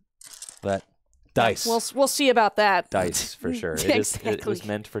know, but dice. We'll see about that. Dice for sure. Exactly. It was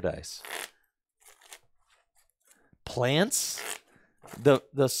meant for dice. Plants,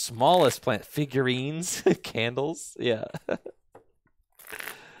 the smallest plant, figurines, candles. Yeah,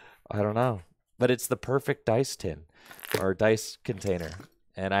 I don't know, but it's the perfect dice tin or dice container,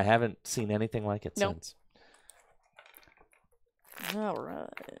 and I haven't seen anything like it since. All right.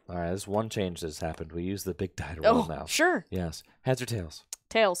 All right, there's one change that's happened. We use the big die to roll now. Sure. Yes. Heads or tails?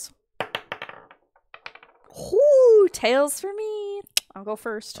 Tails. Whoo, tails for me. I'll go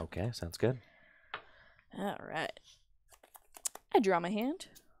first. Okay, sounds good. All right. I draw my hand.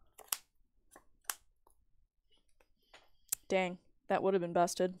 Dang, that would have been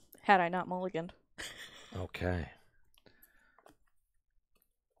busted had I not mulliganed. Okay.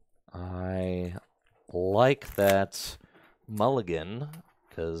 I like that mulligan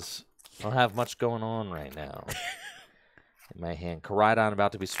because I don't have much going on right now in my hand. Koraidon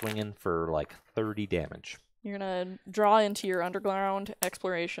about to be swinging for like 30 damage. You're going to draw into your underground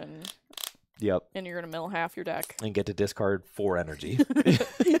exploration. Yep. And you're going to mill half your deck. And get to discard 4 energy.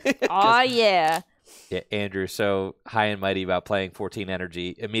 Aw, yeah. Yeah, Andrew, so high and mighty about playing 14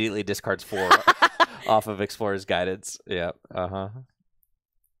 energy, immediately discards 4 off of Explorer's Guidance. Yep. Uh-huh. All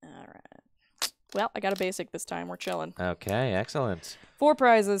right. Well, I got a basic this time. We're chilling. Okay, excellent. 4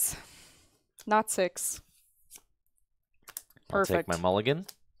 prizes. Not 6. Perfect. I'll take my mulligan.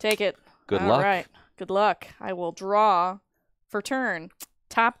 Take it. Good luck. All right. Good luck. I will draw for turn.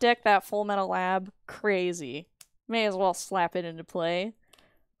 Top deck that Full Metal Lab. Crazy. May as well slap it into play.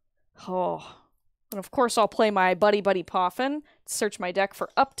 Oh. And of course, I'll play my Buddy Poffin, search my deck for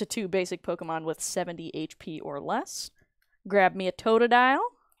up to 2 basic Pokemon with 70 HP or less. Grab me a Totodile.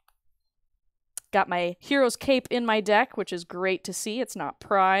 Got my Hero's Cape in my deck, which is great to see. It's not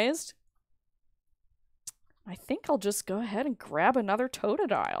prized. I think I'll just go ahead and grab another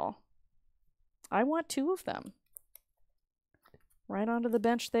Totodile. I want 2 of them. Right onto the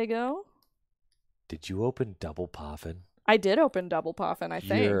bench they go. Did you open Double Poffin? I did open Double Poffin, I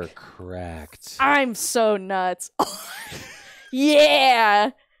think. You're cracked. I'm so nuts.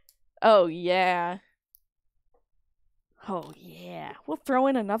 Yeah. Oh, yeah. Oh, yeah. We'll throw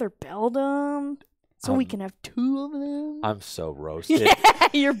in another Beldum so we can have 2 of them. I'm so roasted.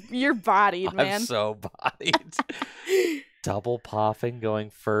 Yeah, you're bodied, man. I'm so bodied. Double Poffin going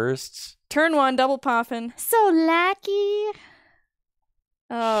first. Turn 1, Double Poffin. So lucky.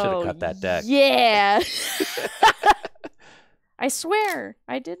 Oh, should have cut that deck. Yeah. I swear,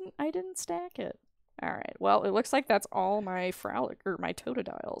 I didn't stack it. All right. Well, it looks like that's all my my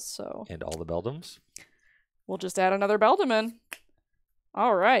Totodiles. So. And all the Beldums. We'll just add another Beldum in.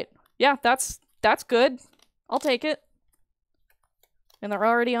 All right. Yeah, that's good. I'll take it. And they're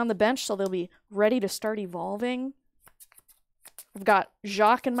already on the bench, so they'll be ready to start evolving. I've got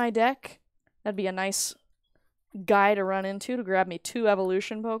Jacques in my deck. That'd be a nice guy to run into to grab me 2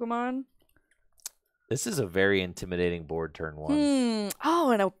 evolution Pokemon. This is a very intimidating board turn 1.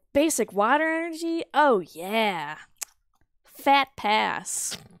 Oh, and a basic water energy? Oh, yeah. Fat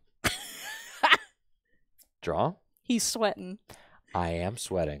pass. Draw? He's sweating. I am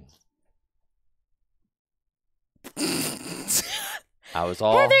sweating. I was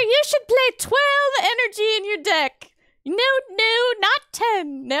all... Heather, you should play 12 energy in your deck. No, not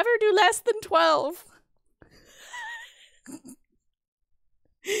 10. Never do less than 12.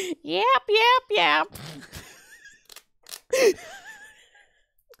 Yep.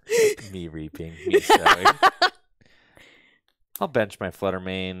 Me reaping, me sowing. I'll bench my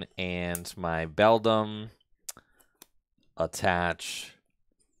Fluttermane and my Beldum. Attach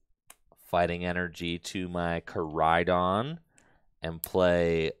Fighting Energy to my Koraidon and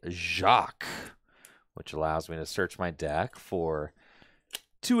play Jacques, which allows me to search my deck for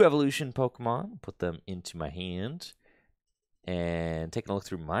 2 evolution Pokemon, put them into my hand, and taking a look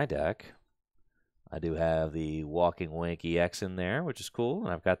through my deck, I do have the Walking Wink EX in there, which is cool,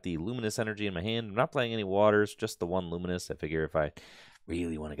 and I've got the Luminous Energy in my hand. I'm not playing any Waters, just the 1 Luminous. I figure if I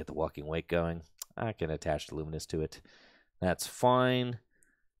really want to get the Walking Wake going, I can attach the Luminous to it. That's fine.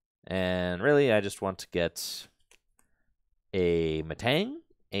 And really, I just want to get a Metang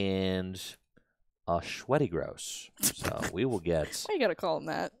and a Schwettigross. So we will get... Why you gotta call him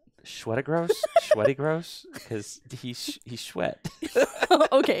that? Schwettigross? Schwettigross? Because he's sweat.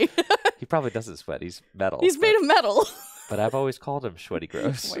 Okay. He probably doesn't sweat. He's metal. He's made of metal. But I've always called him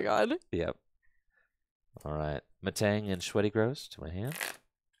Schwettigross. Oh my god. Yep. All right. Metang and Schwettigross to my hand.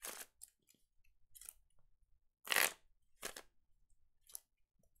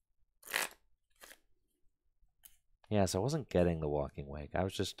 Yeah, so I wasn't getting the Walking Wake. I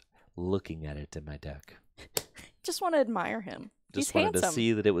was just looking at it in my deck. Just want to admire him. Just He's wanted handsome. to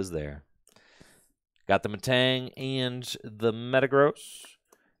see that it was there. Got the Metang and the Metagross.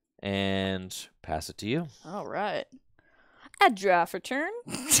 And pass it to you. All right. I draw for turn.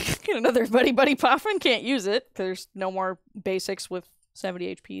 Get another Buddy Poffin. Can't use it. There's no more basics with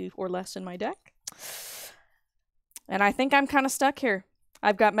 70 HP or less in my deck. And I think I'm kind of stuck here.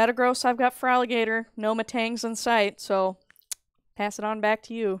 I've got Metagross, I've got Feraligatr, no Metangs in sight, so pass it on back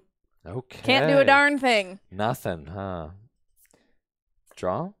to you. Okay. Can't do a darn thing. Nothing, huh?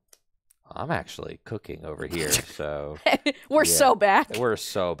 Draw? I'm actually cooking over here, so... We're so back. We're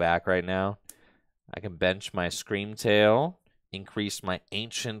so back right now. I can bench my Screamtail, increase my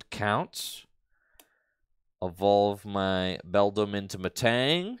Ancient count, evolve my Beldum into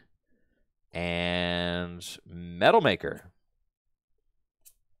Metang, and Metal Maker.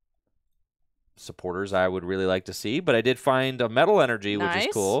 Supporters I would really like to see, but I did find a Metal Energy, Nice. which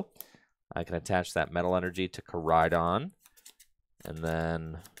is cool. I can attach that Metal Energy to Koraidon, and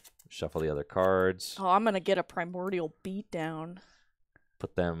then shuffle the other cards. Oh, I'm going to get a Primordial Beatdown.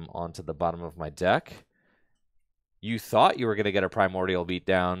 Put them onto the bottom of my deck. You thought you were going to get a Primordial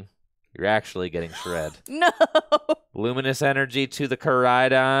Beatdown. You're actually getting Shred. No! Luminous Energy to the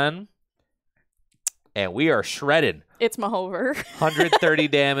Koraidon. And we are shredded. It's Mahover. 130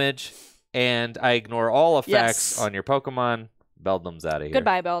 damage. And I ignore all effects Yes. on your Pokemon. Beldum's out of here.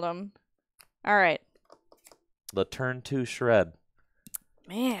 Goodbye, Beldum. All right. The turn 2 Shred.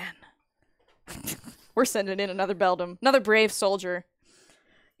 Man. We're sending in another Beldum. Another brave soldier.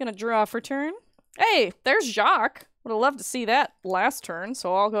 Gonna draw for turn. Hey, there's Jacques. Would have loved to see that last turn,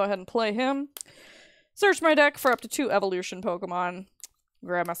 so I'll go ahead and play him. Search my deck for up to 2 evolution Pokemon.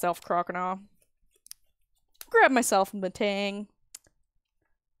 Grab myself Croconaw. Grab myself Matang.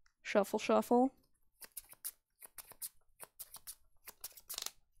 Shuffle, shuffle.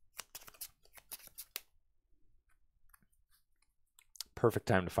 Perfect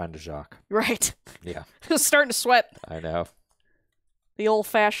time to find a Jacques. Right. Yeah. Starting to sweat. I know. The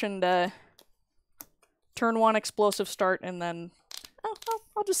old-fashioned turn 1 explosive start, and then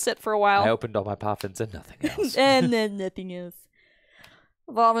I'll just sit for a while. I opened all my poppins and nothing else. And then nothing else.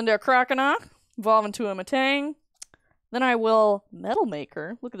 Evolve into a Croconaw. Evolve into a Matang. Then I will Metal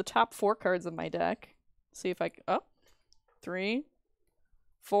Maker. Look at the top 4 cards of my deck. See if I can... Oh. 3.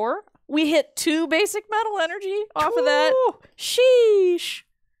 4. We hit 2 basic metal energy off of that. Sheesh.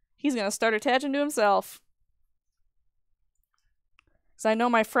 He's going to start attaching to himself. Because I know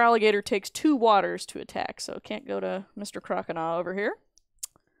my Fraligator takes 2 waters to attack, so can't go to Mr. Croconaw over here.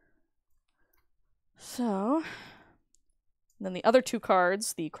 So, then the other 2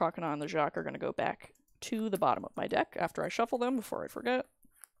 cards, the Croconaw and the Jacques, are going to go back to the bottom of my deck after I shuffle them before I forget.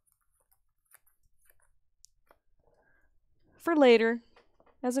 For later,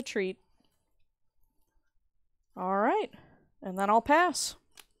 as a treat. All right, and then I'll pass.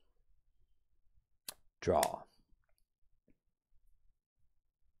 Draw.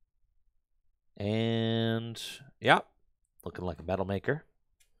 And, yeah, looking like a Metal Maker.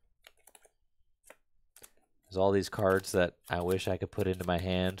 There's all these cards that I wish I could put into my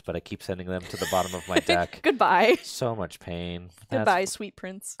hand, but I keep sending them to the bottom of my deck. Goodbye. So much pain. Goodbye, sweet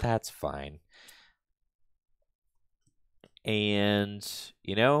prince. That's fine. And,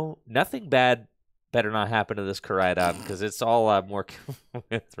 you know, nothing bad better not happen to this Koraidon, because it's all I'm working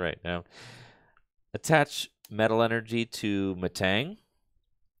with right now. Attach Metal Energy to Matang.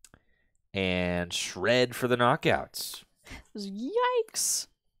 And Shred for the knockouts. Yikes.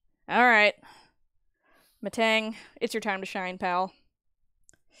 All right. Matang, it's your time to shine, pal.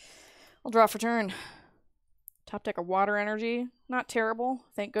 I'll draw for turn. Top deck of Water Energy. Not terrible.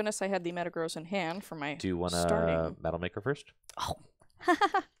 Thank goodness I had the Metagross in hand for my Do you want starting. a Metal Maker first? Oh.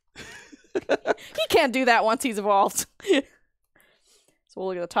 He can't do that once he's evolved. So we'll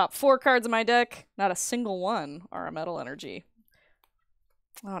look at the top 4 cards of my deck. Not a single one are a Metal Energy.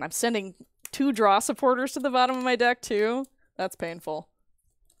 Oh, and I'm sending 2 draw supporters to the bottom of my deck, too. That's painful.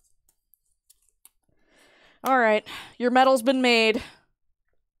 All right. Your metal's been made.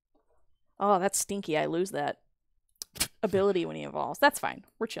 Oh, that's stinky. I lose that ability when he evolves. That's fine.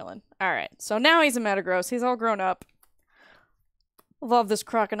 We're chilling. All right. So now he's a Metagross. He's all grown up. Evolve this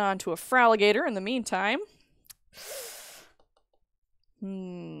Croconaw into a Fraligator in the meantime.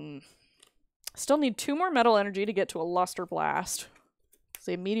 Still need 2 more Metal Energy to get to a Luster Blast.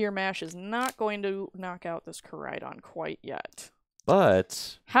 So Meteor Mash is not going to knock out this Koraidon quite yet.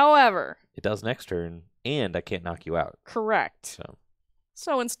 But however, it does next turn, and I can't knock you out. Correct.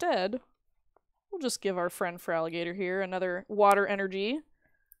 So instead, we'll just give our friend Fraligator here another Water Energy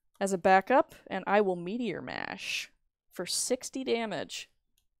as a backup, and I will Meteor Mash for 60 damage.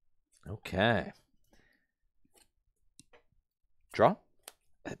 Okay. Draw?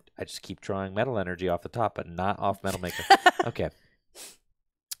 I just keep drawing Metal Energy off the top, but not off Metal Maker. Okay.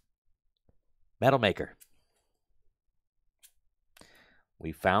 Metal Maker.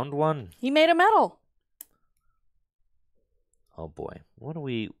 We found one. He made a metal. Oh boy. What do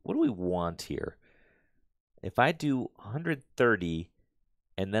we want here? If I do 130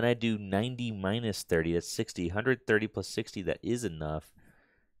 and then I do 90 minus 30, that's 60. 130 plus 60, that is enough.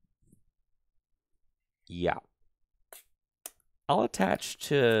 Yeah. I'll attach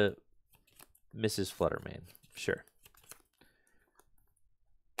to Mrs. Fluttermane. Sure.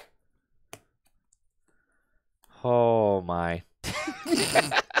 Oh my.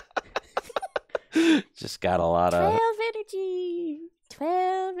 Just got a lot of 12 energy.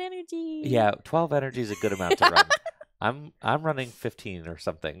 12 energy. Yeah, 12 energy is a good amount to run. I'm running 15 or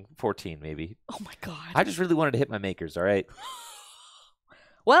something, 14 maybe. Oh my god. I just really wanted to hit my makers, all right?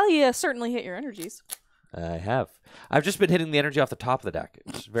 Well, you certainly hit your energies. I have. I've just been hitting the energy off the top of the deck.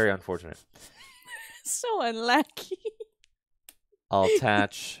 It's very unfortunate. So unlucky. I'll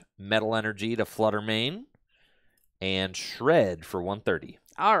attach Metal Energy to Fluttermane and Shred for 130.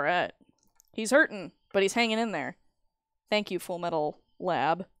 All right. He's hurting, but he's hanging in there. Thank you, Full Metal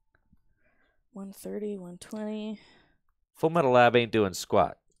Lab. 130, 120. Full Metal Lab ain't doing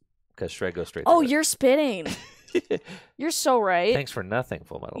squat because Shred goes straight Oh, through it. you're spitting. You're so right. Thanks for nothing,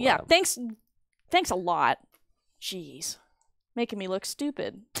 Full Metal Yeah, Lab. thanks a lot. Jeez. Making me look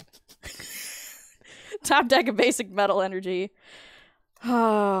stupid. Top deck of basic Metal Energy.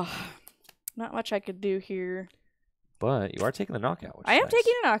 Oh, not much I could do here. But you are taking the knockout. Which I is am nice.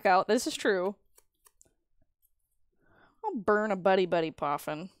 taking a knockout. This is true. I'll burn a Buddy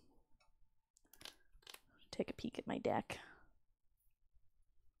Poffin. Take a peek at my deck.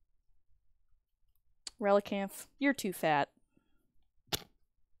 Relicanth, you're too fat.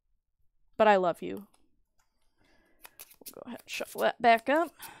 But I love you. We'll go ahead and shuffle that back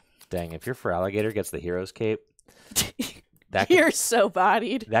up. Dang, if your Feraligatr gets the Hero's Cape, you're so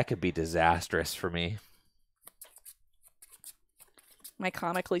bodied. That could be disastrous for me. My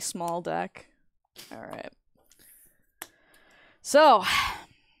comically small deck. All right. So,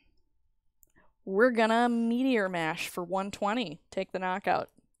 we're gonna Meteor Mash for 120. Take the knockout.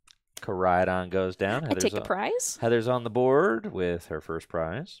 Koraidon goes down. I take the prize. Heather's on the board with her first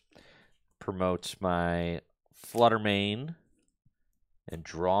prize. Promote my Fluttermane and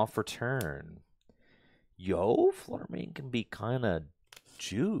draw for turn. Yo, Fluttermane can be kind of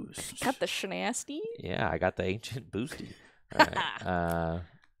juiced. Got the Shenasty? Yeah, I got the Ancient Boosty. All right.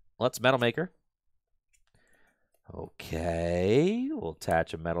 Let's Metal Maker. Okay, we'll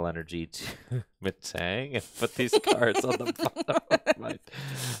attach a Metal Energy to Metang and put these cards on the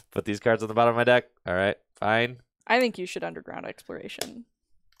bottom of my deck. All right, fine. I think you should Underground Exploration.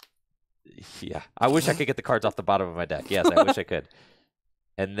 Yeah, I wish I could get the cards off the bottom of my deck. Yes, I wish I could.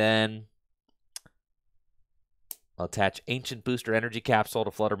 And then I'll attach Ancient Booster Energy Capsule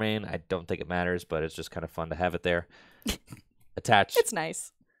to Fluttermane. I don't think it matters, but it's just kind of fun to have it there. Attach. It's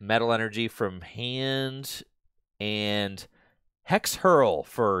nice. Metal Energy from hand and Hex Hurl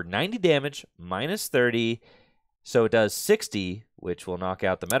for 90 damage, minus 30. So it does 60, which will knock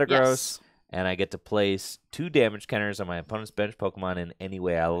out the Metagross. Yes. And I get to place 2 damage counters on my opponent's bench Pokemon in any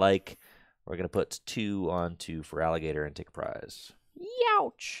way I like. We're going to put 2 onto Feraligatr and take a prize.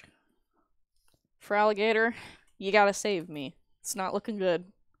 Youch. Feraligatr, you got to save me. It's not looking good.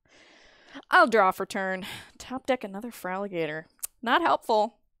 I'll draw for turn. Top deck another Feraligatr. Not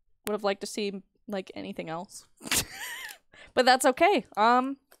helpful. Would have liked to see like anything else. But that's okay.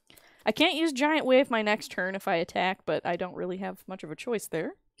 I can't use Giant Wave my next turn if I attack, but I don't really have much of a choice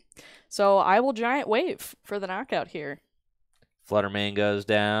there. So I will Giant Wave for the knockout here. Fluttermane goes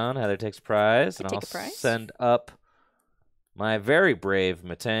down. Heather takes a prize. And I'll send up my very brave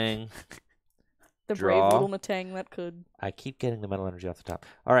Metang. The brave little Metang that could. I keep getting the Metal Energy off the top.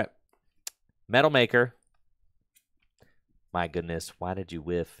 All right. Metal Maker. My goodness, why did you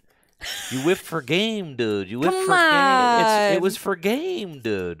whiff? You whiffed for game, dude. You whiffed for game. It was for game,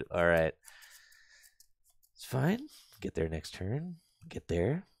 dude. All right. It's fine. Get there next turn. Get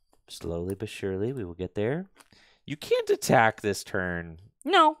there. Slowly but surely, we will get there. You can't attack this turn.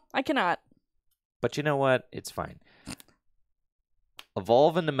 No, I cannot. But you know what? It's fine.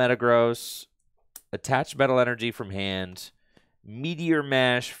 Evolve into Metagross. Attach Metal Energy from hand. Meteor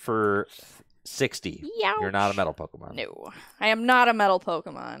Mash for 60. Youch. You're not a metal Pokemon. No, I am not a metal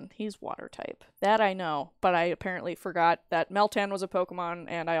Pokemon. He's water type. That I know, but I apparently forgot that Meltan was a Pokemon,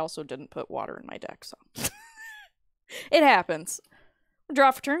 and I also didn't put water in my deck, so. It happens.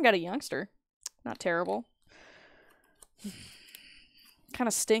 Draw for turn, got a youngster. Not terrible. Kind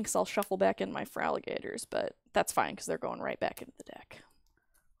of stinks. I'll shuffle back in my Feraligatrs, but that's fine because they're going right back into the deck.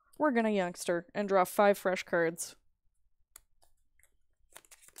 We're going to youngster and draw 5 fresh cards.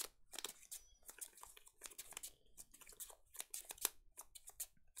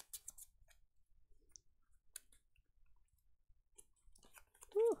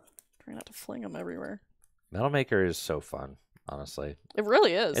 Ooh, try not to fling them everywhere. Metal Maker is so fun, honestly. It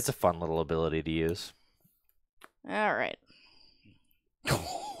really is. It's a fun little ability to use. All right.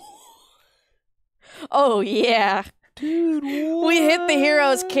 Oh, yeah. Dude, what? We hit the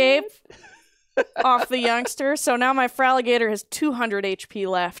Hero's Cape off the youngster, so now my Feraligatr has 200 HP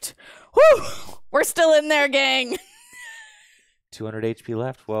left. Whew! We're still in there, gang. 200 HP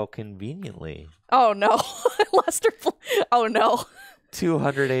left? Well, conveniently. Oh, no. Oh, no.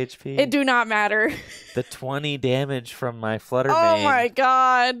 200 HP. It do not matter. The 20 damage from my Fluttermane. Oh, my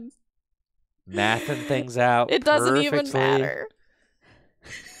God. Mathing things out. It doesn't even matter.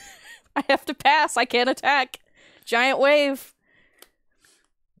 I have to pass. I can't attack. Giant Wave.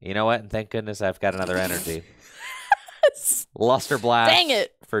 You know what? And thank goodness I've got another energy. Luster Blast. Dang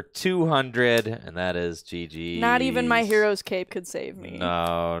it. For 200, and that is GG's. Not even my Hero's Cape could save me.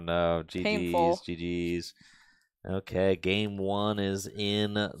 No. GG's. Painful. GG's. Okay, game 1 is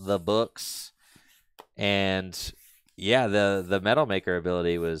in the books. And yeah, the Metal Maker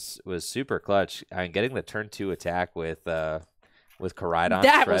ability was super clutch. I'm getting the turn 2 attack with Koraidon.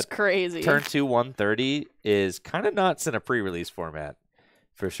 That was crazy. Turn 2 130 is kind of nuts in a pre-release format,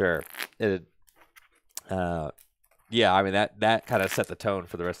 for sure. Yeah, I mean that kind of set the tone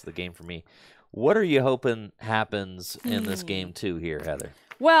for the rest of the game for me. What are you hoping happens in this game 2 here, Heather?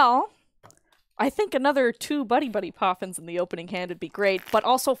 Well, I think another 2 Buddy Poffins in the opening hand would be great, but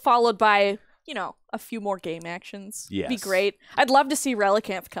also followed by, you know, a few more game actions. Yes. Be great. I'd love to see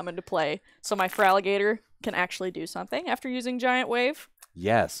Relicanth come into play so my Feraligatr can actually do something after using Giant Wave.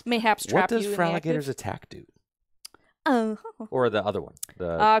 Yes. Mayhaps trap you in the What does active. Feraligator's attack do? Oh. Or the other one?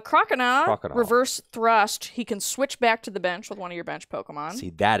 Croconaw, reverse thrust. He can switch back to the bench with one of your bench Pokemon.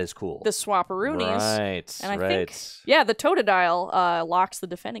 See, that is cool. The Swapperoonies. Right, And I think, yeah, the Totodile locks the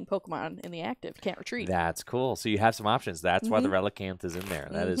defending Pokemon in the active. Can't retreat. That's cool. So you have some options. That's why the Relicanth is in there.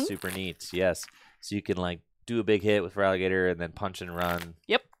 That is super neat. Yes. So you can, like, do a big hit with Feraligatr and then punch and run.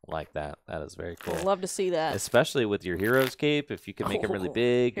 Yep. Like that. That is very cool. I'd love to see that. Especially with your Hero's Cape. If you can make him really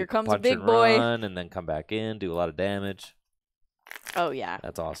big. Here you can comes a punch big and boy. run and then come back in, do a lot of damage. Oh, yeah.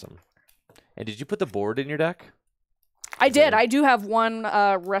 That's awesome. And did you put the board in your deck? I did. I do have one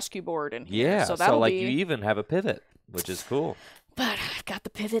rescue board in here. Yeah. So that'll like be... you even have a pivot, which is cool. But I've got the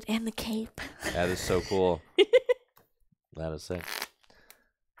pivot and the cape. That is so cool. That is sick.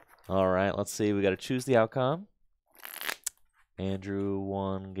 All right. Let's see. We got to choose the outcome. Andrew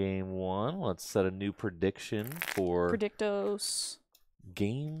won game 1. Let's set a new prediction for Predictos.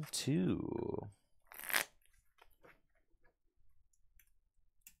 game 2.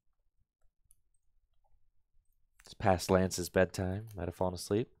 It's past Lance's bedtime. Might have fallen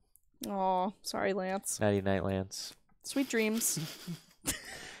asleep. Oh, sorry, Lance. Nighty night, Lance. Sweet dreams.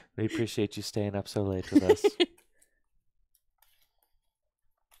 We appreciate you staying up so late with us.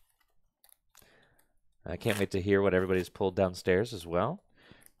 I can't wait to hear what everybody's pulled downstairs as well.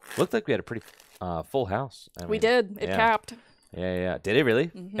 Looked like we had a pretty full house. We did. It capped. Yeah. Did it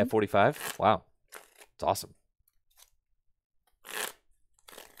really? At 45? Wow. It's awesome.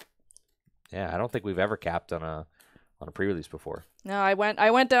 Yeah, I don't think we've ever capped on a pre-release before. No, I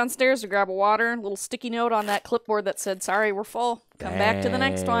went downstairs to grab a water, little sticky note on that clipboard that said, "Sorry, we're full. Come back to the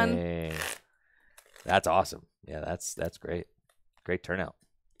next one." That's awesome. Yeah, that's great. Great turnout.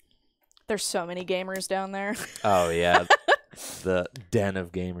 There's so many gamers down there. Oh, yeah. The den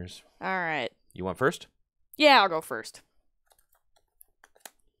of gamers. All right. You want first? Yeah, I'll go first.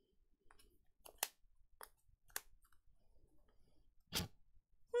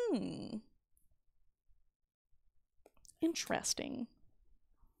 Interesting.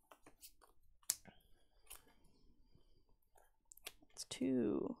 That's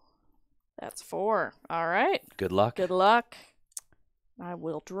 2. That's 4. All right. Good luck. Good luck. I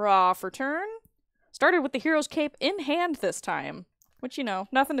will draw for turn. Started with the Hero's Cape in hand this time, which, you know,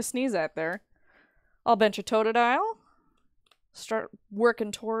 nothing to sneeze at there. I'll bench a Totodile. Start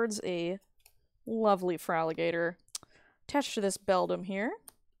working towards a lovely Feraligatr attached to this Beldum here.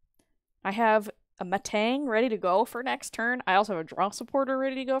 I have a Matang ready to go for next turn. I also have a Draw Supporter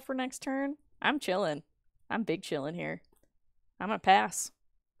ready to go for next turn. I'm chilling. I'm big chilling here. I'm going to pass.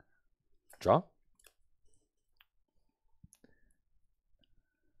 Draw.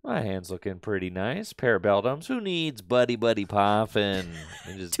 My hand's looking pretty nice. Pair of Beldums. Who needs Buddy Poffin?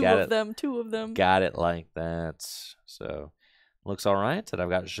 Just two of them. Got it like that. So, looks all right. And I've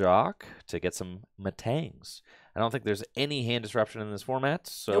got Jacques to get some Matangs. I don't think there's any hand disruption in this format,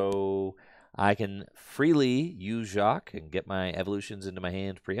 so nope. I can freely use Jacques and get my evolutions into my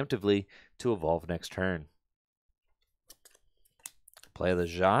hand preemptively to evolve next turn. Play the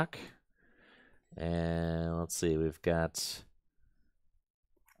Jacques. And let's see, we've got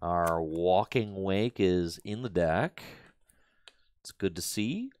our Walking Wake is in the deck. It's good to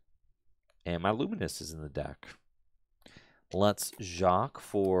see. And my Luminous is in the deck. Let's Jacques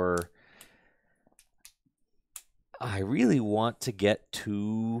for... I really want to get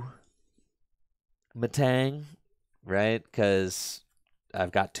to Matang, right? Because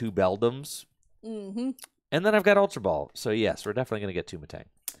I've got 2 Beldums. And then I've got Ultra Ball. So yes, we're definitely going to get 2 Matang.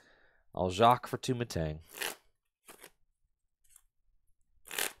 I'll Jacques for 2 Matang.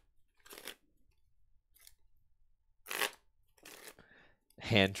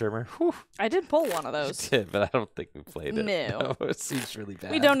 Hand trimmer. Whew. I did pull one of those. You did, but I don't think we played it. No. It seems really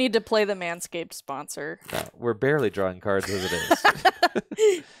bad. We don't need to play the Manscaped sponsor. No, we're barely drawing cards as it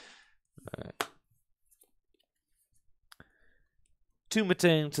is. All right. 2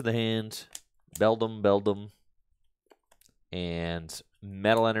 Matang to the hand. Beldum. And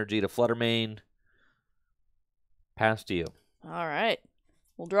Metal Energy to Fluttermane. Pass to you. All right.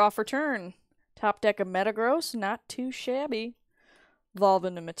 We'll draw for turn. Top deck of Metagross. Not too shabby. Evolve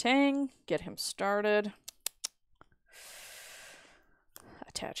into Matang. Get him started.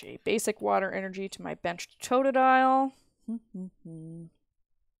 Attach a basic water energy to my benched Totodile. We're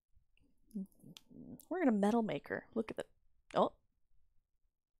going to Metal Maker. Look at that.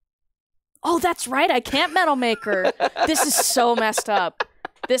 Oh, that's right. I can't Metal Maker. This is so messed up.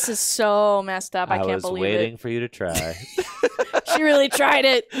 This is so messed up. I can't was believe waiting it. for you to try. She really tried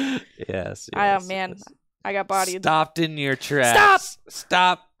it. Yes. Oh, man. I got bodied. Stopped in your tracks. Stop!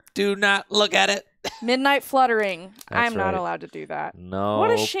 Stop. Do not look at it. Midnight fluttering. I'm not right. allowed to do that. No.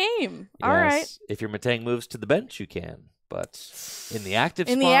 What a shame. Yes. All right. If your Matang moves to the bench, you can. But in the active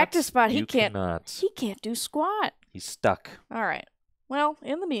spot, he can't. Cannot. He can't do squat. He's stuck. All right. Well,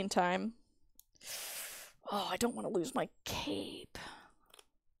 in the meantime, I don't want to lose my cape.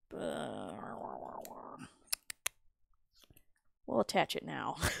 We'll attach it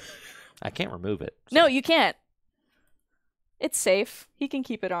now. I can't remove it. So. No, you can't. It's safe. He can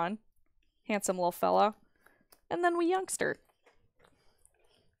keep it on. Handsome little fella. And then we youngster.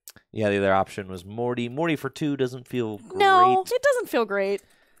 Yeah, the other option was Morty. Morty for 2 doesn't feel great. No, it doesn't feel great.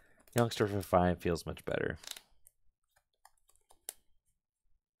 Youngster for 5 feels much better.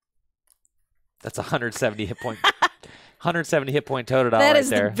 That's 170 hit point. 170 hit point Totodile That right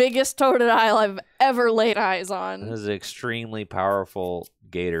is there. the biggest Totodile I've ever laid eyes on. That is an extremely powerful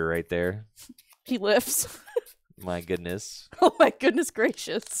gator right there. He lifts. My goodness. Oh my goodness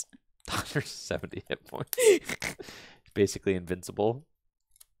gracious. 170 hit points. Basically invincible.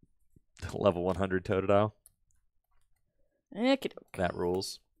 Level 100 Totodile. That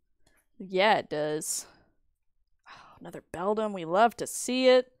rules. Yeah, it does. Oh, another Beldum. We love to see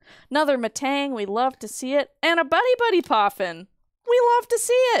it. Another Matang. We love to see it. And a Buddy Poffin. We love to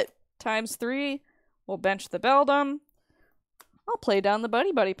see it. Times 3. We'll bench the Beldum. I'll play down the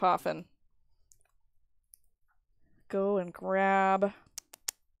Buddy Poffin. Go and grab.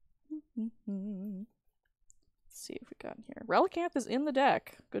 Let's see if we got in here. Relicanth is in the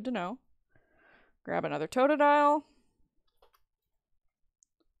deck. Good to know. Grab another Totodile.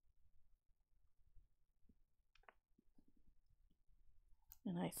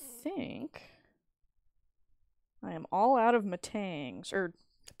 And I think I am all out of Matangs, or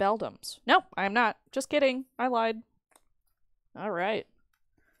Beldums. Nope, I am not. Just kidding. I lied. All right.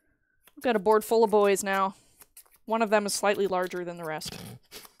 We've got a board full of boys now. One of them is slightly larger than the rest.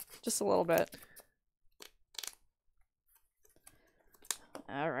 Just a little bit.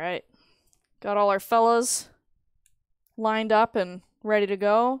 All right. Got all our fellas lined up and ready to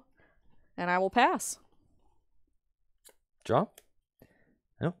go. And I will pass. Draw.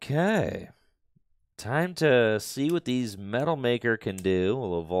 Okay. Time to see what these Metal Maker can do.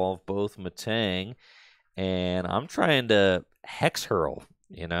 We'll evolve both Matang. And I'm trying to Hex Hurl,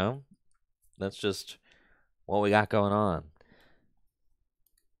 you know? That's just what we got going on.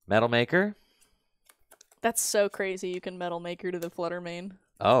 Metal Maker. That's so crazy you can Metal Maker to the Fluttermane.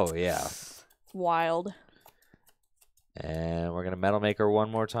 Oh, yeah. Wild. And we're going to Metal Maker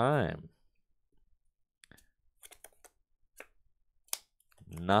one more time.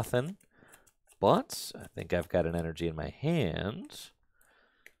 Nothing. But I think I've got an energy in my hand.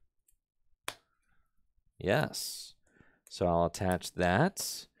 Yes. So I'll attach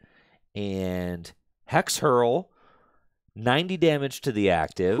that. And Hex Hurl. 90 damage to the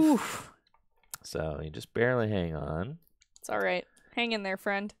active. Oof. So you just barely hang on. It's all right. Hang in there,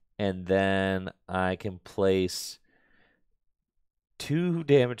 friend. And then I can place 2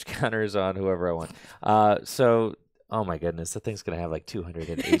 damage counters on whoever I want. So, oh my goodness, the thing's gonna have like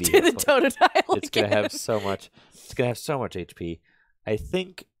 280. To the Totodile. It's gonna have so much. It's gonna have so much HP. I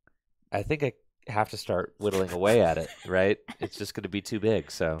think I have to start whittling away at it. Right? It's just gonna be too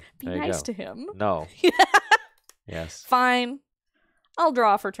big. So Be there you nice go. to him. No. Yes. Fine. I'll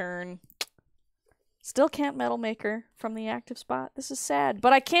draw for turn. Still can't Metal Maker from the active spot. This is sad.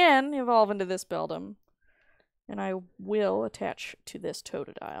 But I can evolve into this Beldum. And I will attach to this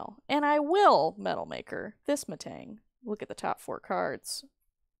Totodile. And I will Metal Maker this Matang. Look at the top 4 cards.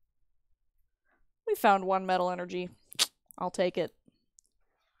 We found 1 Metal Energy. I'll take it.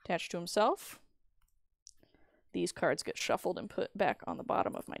 Attached to himself. These cards get shuffled and put back on the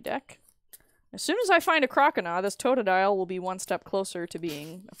bottom of my deck. As soon as I find a Croconaw, this Totodile will be 1 step closer to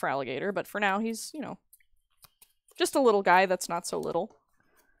being a Fraligator, but for now he's, just a little guy that's not so little.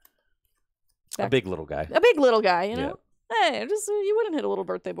 A big little guy. A big little guy, you know? Yeah. Hey, you wouldn't hit a little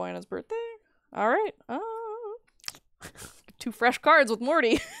birthday boy on his birthday. All right. 2 fresh cards with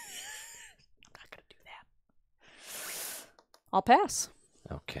Morty. I'm not going to do that. I'll pass.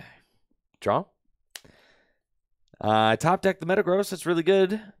 Okay. Draw. I top deck the Metagross. It's really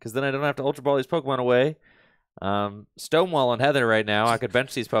good because then I don't have to Ultra Ball these Pokemon away. Stonewall and Heather right now. I could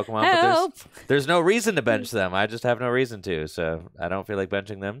bench these Pokemon, Help! but there's no reason to bench them. I just have no reason to, so I don't feel like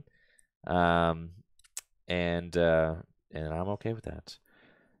benching them. And I'm okay with that.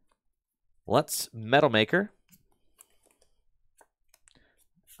 Let's Metal Maker.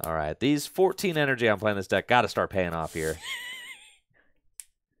 All right, these 14 energy I'm playing this deck got to start paying off here.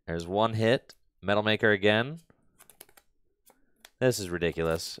 There's one hit. Metal Maker again. This is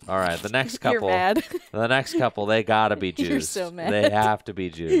ridiculous. All right, the next couple. You're mad. The next couple, they gotta be juiced. You're so mad. They have to be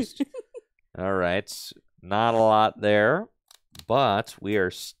juiced. All right, not a lot there, but we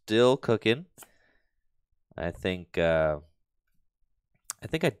are still cooking. I think I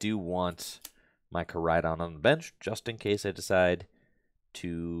do want my Koraidon on the bench just in case I decide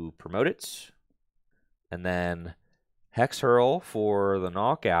to promote it, and then Hex Hurl for the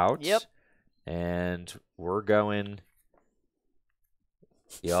knockout. Yep. And we're going.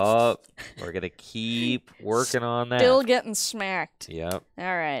 Yup. We're going to keep working on that. Still getting smacked. Yep.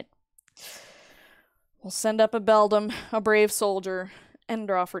 All right. We'll send up a Beldum, a Brave Soldier, and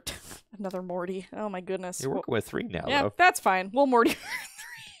draw for another Morty. Oh, my goodness. You're working with 3 now, Yeah, though. that's fine. We'll Morty for 3.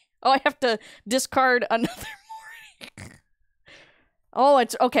 Oh, I have to discard another Morty. Oh,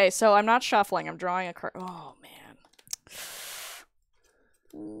 it's okay. So I'm not shuffling. I'm drawing a card. Oh, man.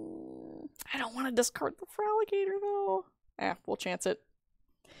 I don't want to discard the Feraligatr, though. We'll chance it.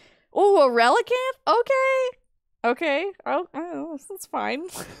 Oh, a Relicanth? Okay. Oh, that's fine.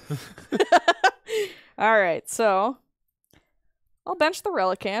 All right, so I'll bench the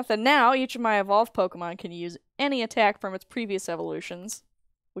Relicanth, and now each of my evolved Pokemon can use any attack from its previous evolutions,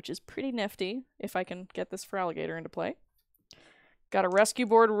 which is pretty nifty if I can get this Feraligatr into play. Got a rescue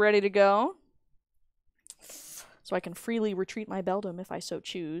board ready to go, so I can freely retreat my Beldum if I so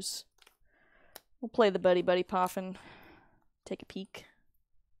choose. We'll play the Buddy Poffin. Take a peek.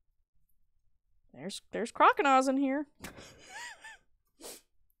 There's Croconaws in here.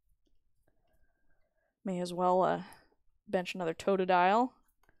 May as well bench another Totodile.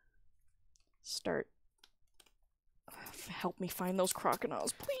 Start. Help me find those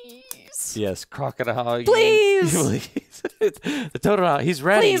Croconaws, please. Yes, Crocodile. Please! Please. The Totodile, he's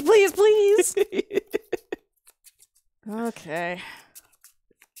ready. Please. Okay.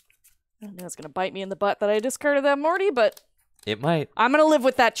 I know it's going to bite me in the butt that I discarded that Morty, but It might. I'm going to live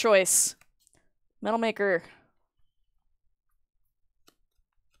with that choice. Metal Maker.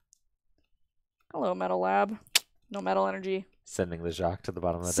 Hello, Metal Lab. No metal energy. Sending the Jacques to the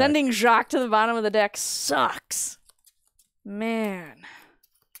bottom of the deck. Sending Jacques to the bottom of the deck sucks. Man.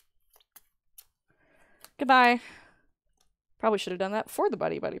 Goodbye. Probably should have done that before the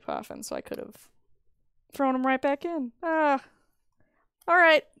Buddy Poffin, so I could have thrown him right back in. All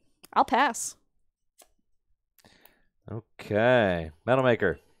right. I'll pass. Okay. Metal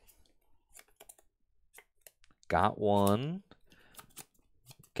Maker. Got one.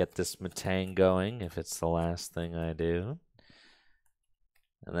 Get this Metang going if it's the last thing I do.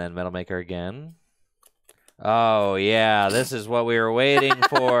 And then Metal Maker again. Oh, yeah. This is what we were waiting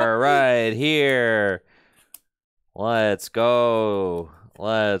for right here. Let's go.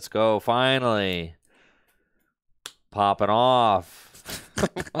 Let's go. Finally. Popping off.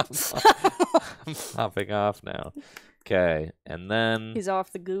 I'm popping off now. Okay. And then He's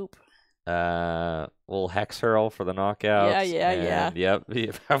off the goop. we'll Hex Hurl for the knockout. Yeah. Yep.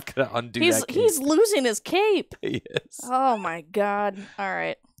 I'm gonna undo that. He's losing his cape. Yes. Oh my god. All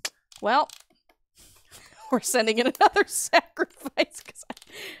right. Well, we're sending in another sacrifice because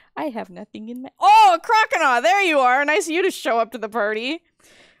I have nothing in my. Oh, Croconaw! There you are. Nice of you to show up to the party.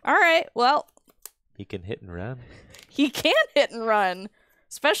 All right. Well, He can hit and run. he can hit and run,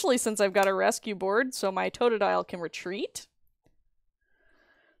 especially since I've got a rescue board, so my Totodile can retreat.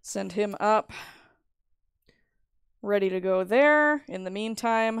 Send him up. Ready to go there. In the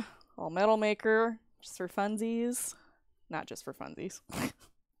meantime, I'll Metal Maker just for funsies. Not just for funsies.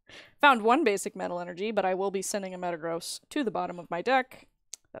 Found one basic metal energy, but I will be sending a Metagross to the bottom of my deck.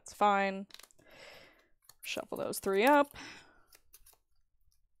 That's fine. Shuffle those three up.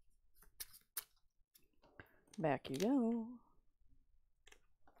 Back you go.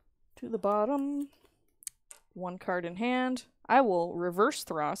 To the bottom. One card in hand. I will reverse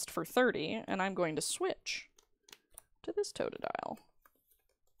thrust for 30, and I'm going to switch to this Totodile.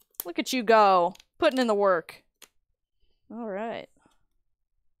 Look at you go. Putting in the work. All right.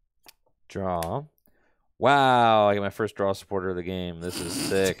 Draw. Wow, I get my first draw supporter of the game. This is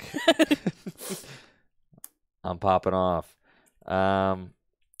sick. I'm popping off. Metal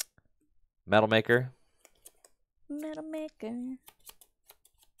Maker. Metal Maker.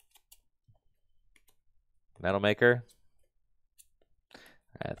 Metal Maker.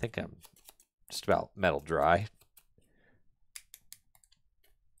 I think I'm just about metal dry.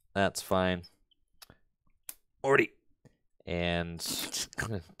 That's fine. Already. And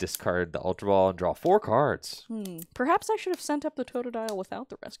discard the Ultra Ball and draw 4 cards. Perhaps I should have sent up the Totodile without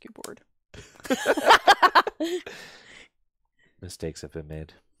the rescue board. Mistakes have been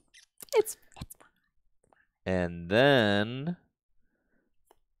made. It's And then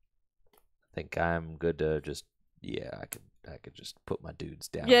think I'm good to just, yeah, I could just put my dudes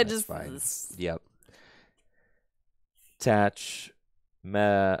down. Yeah, That's just fine. Yep.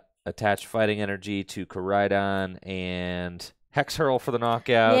 Attach fighting energy to Koraidon and Hex Hurl for the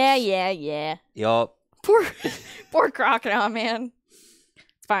knockout. Yeah. Yup. Poor Crocodile, man.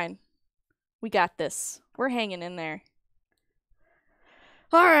 It's fine. We got this. We're hanging in there.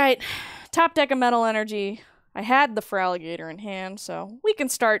 All right. Top deck of Metal Energy. I had the Feraligatr in hand, so we can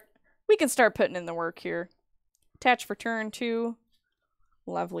start putting in the work here. Attach for turn 2.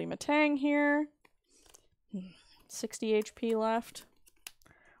 Lovely Metang here. 60 HP left.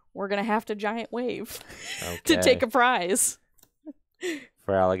 We're going to have to Giant Wave to take a prize.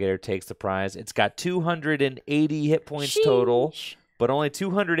 Feraligatr takes the prize. It's got 280 hit points total, but only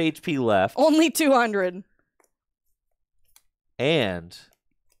 200 HP left. Only 200. And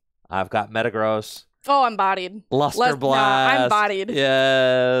I've got Metagross. Oh, I'm bodied. Luster Blast. Nah, I'm bodied.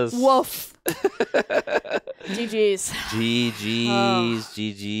 Yes. Woof. GG's.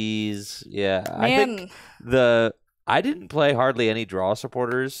 GG's. Yeah. Man. I didn't play hardly any draw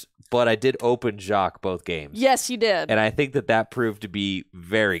supporters, but I did open Jacques both games. Yes, you did. And I think that proved to be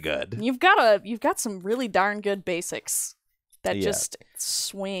very good. You've got some really darn good basics that just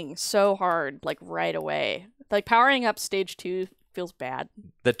swing so hard, like right away. Like powering up stage 2 feels bad.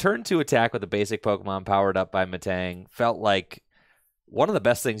 The turn 2 attack with the basic Pokemon powered up by Metang felt like one of the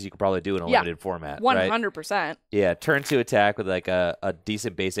best things you could probably do in a limited format. 100%. Right? Yeah, turn 2 attack with like a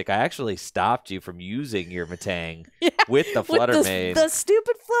decent basic. I actually stopped you from using your Metang with the Flutter Mane. The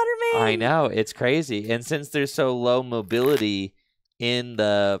stupid Flutter Mane. I know, it's crazy. And since there's so low mobility in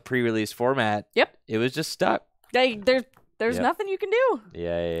the pre-release format, it was just stuck. There's nothing you can do.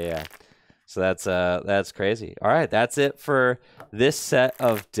 Yeah. So that's crazy. All right, that's it for this set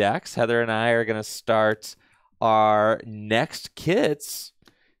of decks. Heather and I are going to start our next kits.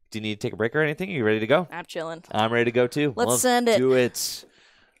 Do you need to take a break or anything? Are you ready to go? I'm chilling. I'm ready to go too. Let's send it. Do it.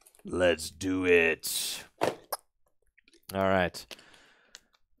 Let's do it. All right.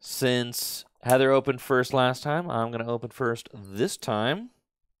 Since Heather opened first last time, I'm going to open first this time.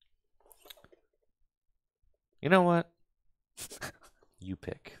 You know what? You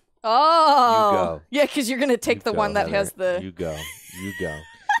pick. Oh. You go. Yeah, because you're going to take the one that Heather. has the... You go.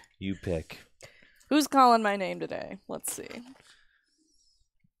 You pick. Who's calling my name today? Let's see.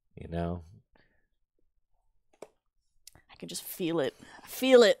 You know. I can just feel it.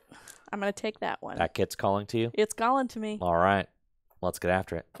 Feel it. I'm going to take that one. That kit's calling to you? It's calling to me. All right. Let's get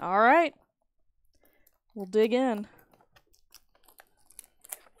after it. All right. We'll dig in.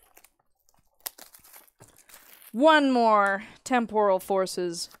 One more Temporal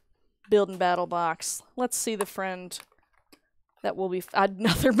Forces build and battle box. Let's see the friend that will be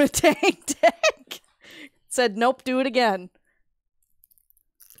another Metang deck. Said nope, do it again.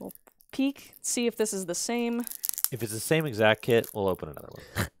 We'll peek, see if this is the same. If it's the same exact kit, we'll open another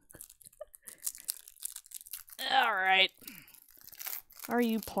one. All right. Are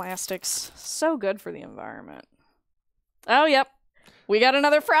you plastics so good for the environment? Oh, yep. We got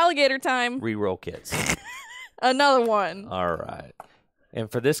another Feraligatr time. Reroll kits. Another one. All right. And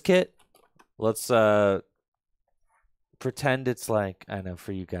for this kit, let's pretend it's like, I know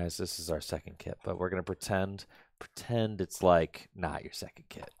for you guys this is our second kit, but we're going to pretend it's like not your second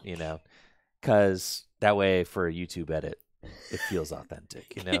kit, you know? Cuz that way for a YouTube edit, it feels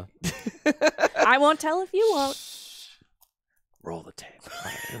authentic, you know? I won't tell if you won't. Roll the tape. All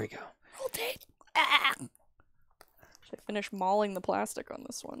right, here we go. Roll tape. Ah. Should I finish mauling the plastic on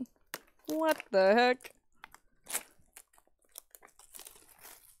this one? What the heck?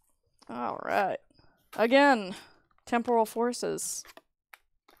 All right. Again, Temporal Forces.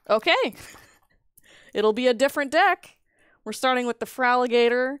 Okay. It'll be a different deck. We're starting with the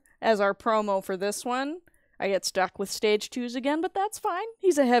Feraligatr as our promo for this one. I get stuck with stage 2s again, but that's fine.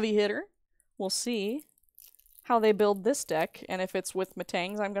 He's a heavy hitter. We'll see how they build this deck, and if it's with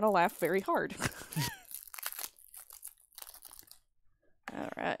Metangs, I'm going to laugh very hard. All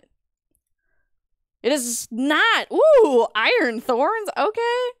right. It is not. Ooh, Iron Thorns.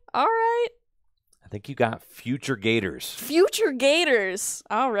 Okay. All right. I think you got Future Gators. Future Gators.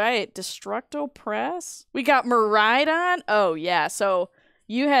 All right. Destructo Press. We got Miraidon. Oh, yeah. So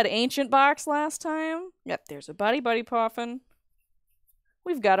you had Ancient Box last time. Yep, there's a Buddy Puffin.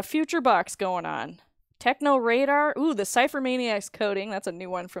 We've got a Future Box going on. Techno Radar. Ooh, the Cypher Maniac's Coding. That's a new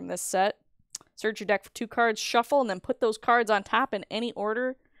one from this set. Search your deck for 2 cards, shuffle, and then put those cards on top in any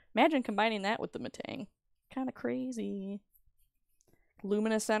order. Imagine combining that with the Metang. Kind of crazy.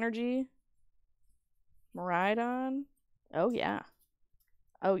 Luminous Energy. Miraidon. Oh, yeah.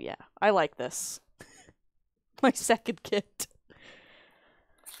 Oh, yeah. I like this. My second kit.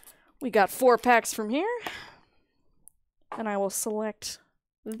 We got 4 packs from here. And I will select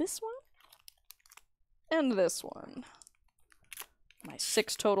this one and this one. My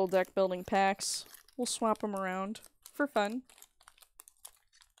 6 total deck building packs. We'll swap them around for fun.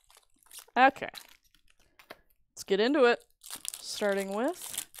 Okay. Let's get into it. Starting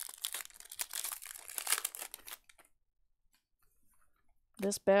with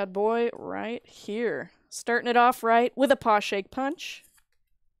this bad boy right here. Starting it off right with a Paw Shake Punch,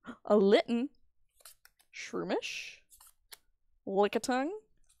 a Litten, Shroomish, Lickitung,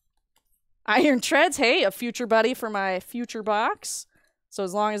 Iron Treads. Hey, a future buddy for my future box. So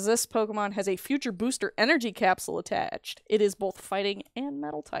as long as this Pokemon has a future booster energy capsule attached, it is both fighting and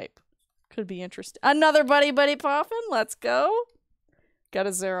metal type. Could be interesting. Another Buddy Poffin. Let's go. Got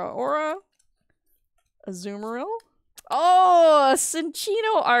a Zeraora, a Azumarill. Oh, a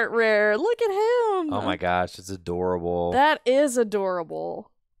Cinccino art rare. Look at him. Oh my gosh, it's adorable. That is adorable.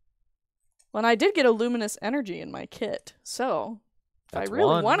 Well, and I did get a Luminous Energy in my kit, so if I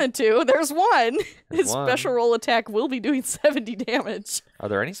really wanted to, there's one. His special roll attack will be doing 70 damage. Are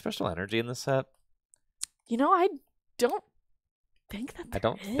there any special energy in this set? You know, I don't think that I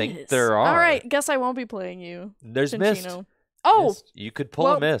don't think there are. All right, guess I won't be playing you. There's Cinccino. Mist. Oh! Mist. You could pull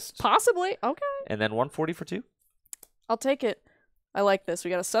a Mist. Possibly. Okay. And then 140 for 2? I'll take it. I like this. We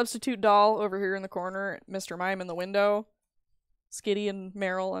got a substitute doll over here in the corner, Mr. Mime in the window, Skitty and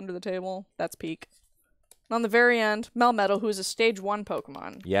Meryl under the table. That's peak. And on the very end, Melmetal, who is a stage 1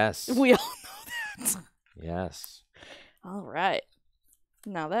 Pokemon. Yes. We all know that. Yes. All right.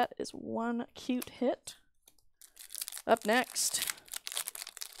 Now that is one cute hit. Up next.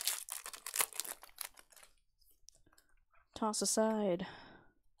 Toss aside.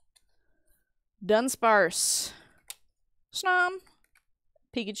 Dunsparce. Snom.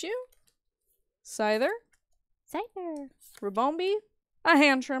 Pikachu. Scyther. Rabombi. A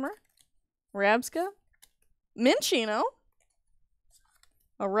Hand Trimmer. Rabska. Minccino.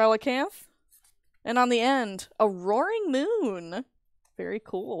 A Relicanth. And on the end, a Roaring Moon. Very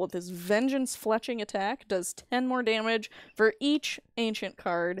cool. With his Vengeance Fletching attack, does 10 more damage for each ancient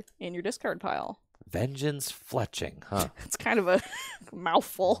card in your discard pile. Vengeance Fletching, huh? It's kind of a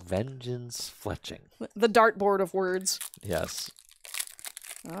mouthful. Vengeance Fletching. The dartboard of words. Yes.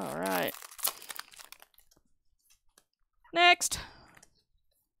 All right. Next.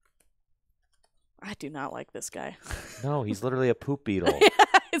 I do not like this guy. No, he's literally a poop beetle.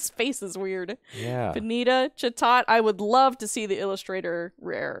 His face is weird. Yeah. Benita Chatot. I would love to see the illustrator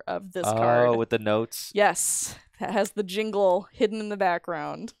rare of this card. Oh, with the notes? Yes. That has the jingle hidden in the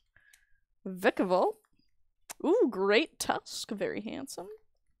background. Vikavolt. Ooh, Great Tusk. Very handsome.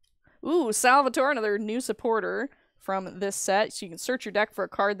 Ooh, Salvatore, another new supporter from this set. So you can search your deck for a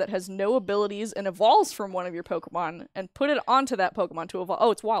card that has no abilities and evolves from one of your Pokemon and put it onto that Pokemon to evolve.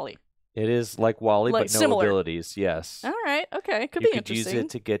 Oh, it's Wally. It is like Wally, like but no similar. abilities. Yes. All right. Okay. Could you be could interesting. use it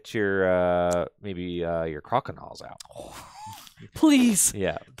to get your maybe your Crocodiles out. Please.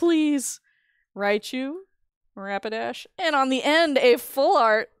 Yeah. Please. Raichu, Rapidash, and on the end, a full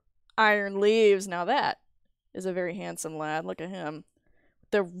art Iron Leaves. Now that is a very handsome lad. Look at him.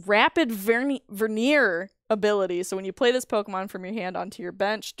 The Rapid Vernier ability. So when you play this Pokemon from your hand onto your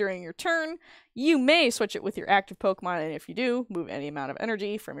bench during your turn, you may switch it with your active Pokemon, and if you do, move any amount of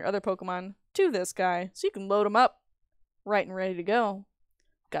energy from your other Pokemon to this guy. So you can load him up right and ready to go.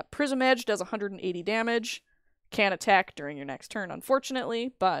 Got Prism Edge, does 180 damage. Can't attack during your next turn,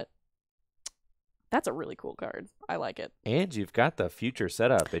 unfortunately, but that's a really cool card. I like it. And you've got the future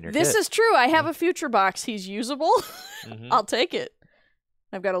setup in your This kit. is true. I have a future box. He's usable. Mhm. I'll take it.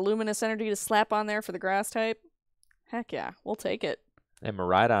 I've got a Luminous Energy to slap on there for the grass type. Heck yeah, we'll take it. And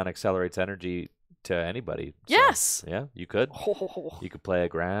Miraidon accelerates energy to anybody. So, Yes! yeah, you could. You could play a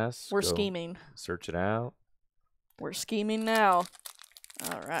grass. We're go scheming. Search it out. We're scheming now.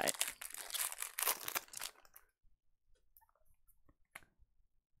 All right.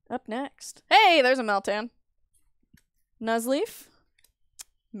 Up next. Hey, there's a Meltan. Nuzleaf.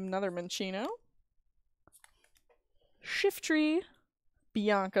 Another Minccino. Shiftry.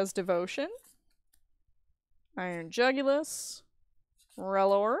 Bianca's Devotion. Iron Jugulus.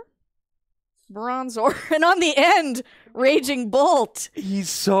 Rellor. Bronzor. And on the end, Raging Bolt. He's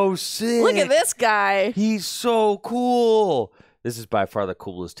so sick. Look at this guy. He's so cool. This is by far the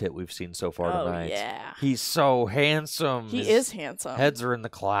coolest hit we've seen so far Oh, tonight. yeah. He's so handsome. He His is handsome. Heads are in the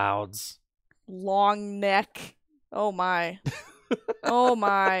clouds. Long neck. Oh my. Oh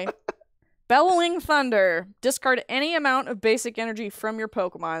my. Bellowing Thunder. Discard any amount of basic energy from your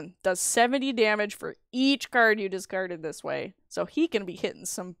Pokemon. Does 70 damage for each card you discarded this way. So he can be hitting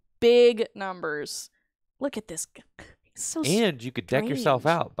some big numbers. Look at this guy. He's So And you could deck yourself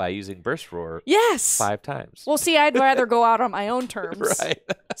strange. out by using Burst Roar Yes. 5 times. Well, see, I'd rather go out on my own terms. Right.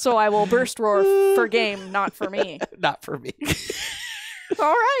 So I will burst roar for game, not for me. Not for me.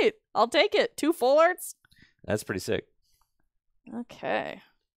 All right. I'll take it. 2 full arts. That's pretty sick. Okay.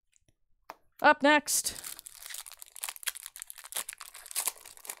 Up next.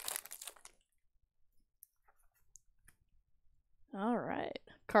 All right.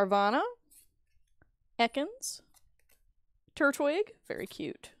 Carvana. Ekans. Turtwig. Very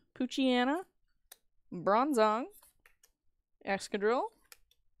cute. Poochyena. Bronzong. Excadrill.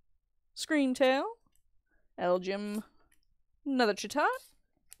 Screamtail. Elgyem. Another Chitot.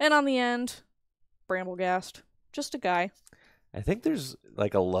 And on the end, Bramblegast. Just a guy. I think there's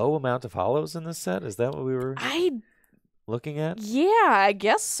like a low amount of hollows in this set. Is that what we were looking at? Yeah, I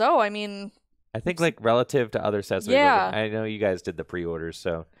guess so. I mean, I think like relative to other sets. Yeah. I know you guys did the pre-orders,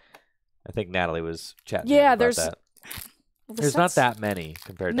 so I think Natalie was chatting Yeah, about there's- that. the There's not sets- that many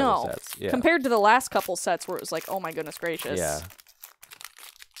compared to No. other sets. Yeah. Compared to the last couple sets where it was like, oh my goodness gracious. Yeah.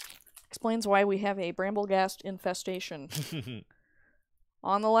 Explains why we have a Bramblegast infestation.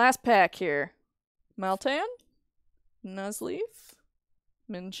 On the last pack here, Meltan, Nuzleaf,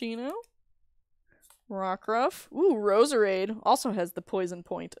 Minchino, Rockruff. Ooh, Roserade also has the Poison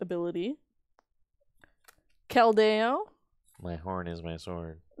Point ability. Keldeo. My horn is my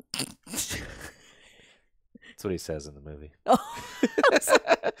sword. That's what he says in the movie. Oh.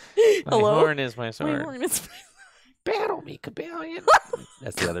 My Hello? horn is my My sword. horn is- Battle me, Cabellion.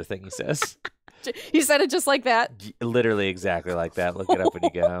 That's the other thing he says. He said it just like that. Literally exactly like that. Look it up when you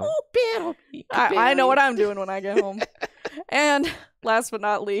get home. Battle me, I know what I'm doing when I get home. And last but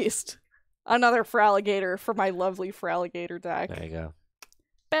not least, another Fraligator for my lovely Fraligator deck. There you go.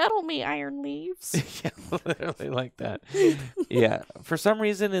 Battle me, Iron Leaves. Yeah, literally like that. Yeah. For some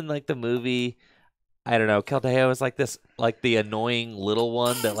reason in like the movie, I don't know, Keldeo is like this, like the annoying little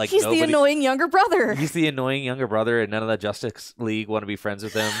one that like He's nobody. the annoying younger brother. He's the annoying younger brother, and none of the Justice League want to be friends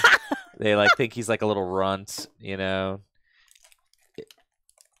with him. They like think he's like a little runt, you know.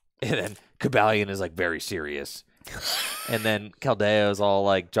 And then Cabellion is like very serious, and then Keldeo is all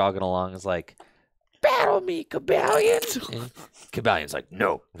like jogging along, is like, "Battle me, Cabellion." And Cabellion's like,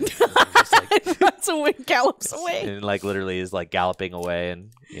 "No," just like, Runs away, gallops away. and like literally is like galloping away,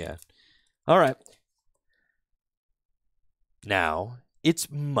 and yeah. All right. Now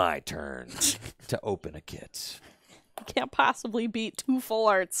it's my turn to open a kit. Can't possibly beat 2 full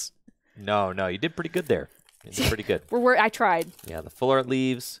arts. No, you did pretty good there. You did pretty good. I tried. Yeah, the full art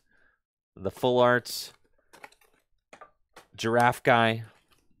leaves, the full arts, giraffe guy.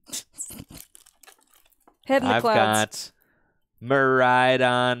 Head in the I've clouds. got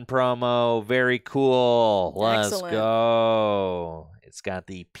Miraidon promo. Very cool. Let's Excellent. go. It's got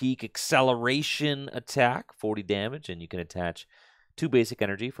the peak acceleration attack, 40 damage, and you can attach 2 basic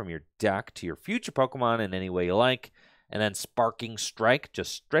energy from your deck to your future Pokemon in any way you like. And then Sparking Strike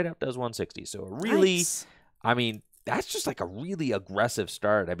just straight up does 160. So a really, Nice. I mean, that's just like a really aggressive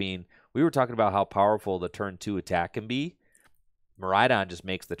start. I mean, we were talking about how powerful the turn 2 attack can be. Miraidon just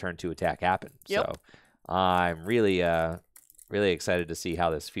makes the turn 2 attack happen. Yep. So I'm really, really excited to see how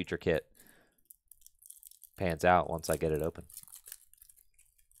this future kit pans out once I get it open.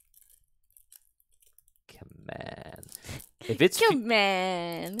 Come on. If it's Come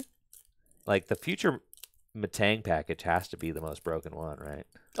on. like the future Metang package has to be the most broken one, right?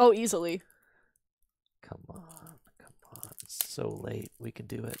 Oh, easily. Come on. It's so late. We can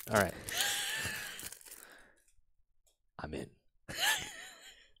do it. All right. I'm in.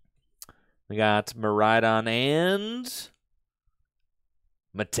 We got Miraidon and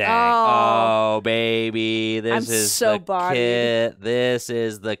Metang. Oh, baby. This I'm is so the bodied. kit. This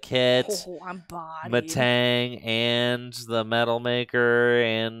is the kit. Oh, I'm bodied. Metang and the Metal Maker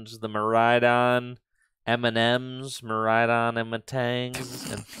and the Miraidon. M&M's, Miraidon and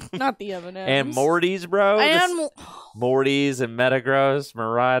Metangs. And Not the M&Ms. and Morty's, bro. And Morty's and Metagross,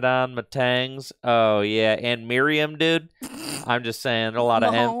 Miraidon, Metangs. Oh yeah, and Miriam, dude. I'm just saying, a lot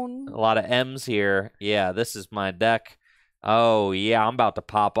of M's here. Yeah, this is my deck. Oh yeah, I'm about to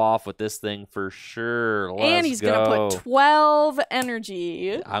pop off with this thing for sure. Let's and he's go. gonna put 12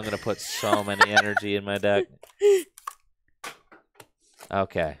 energy. I'm gonna put so many energy in my deck.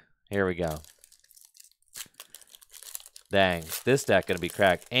 Okay, here we go. Dang, this deck gonna be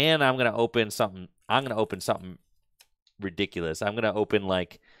cracked. And I'm gonna open something. I'm gonna open something ridiculous. I'm gonna open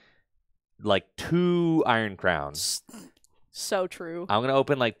like 2 Iron Crowns. So true. I'm gonna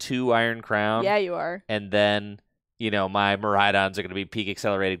open like 2 Iron Crown. Yeah, you are. And then my Miraidons are gonna be peak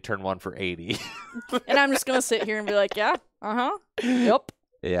accelerating turn 1 for 80. And I'm just gonna sit here and be like, yeah, yep.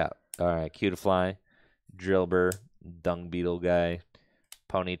 Yeah. All right. Cutiefly, Drillbur, dung beetle guy.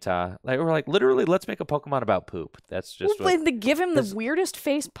 Ponyta. Like, we're like, literally, let's make a Pokemon about poop. That's just Well, they give him the weirdest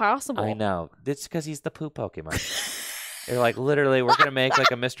face possible. I know. It's because he's the poop Pokemon. They're like, literally, we're going to make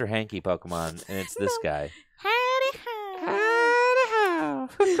like a Mr. Hanky Pokemon, and it's this guy.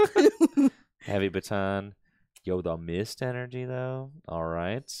 Heavy Baton. Yo, the Mist energy, though. All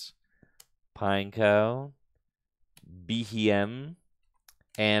right. Pineco. Behem.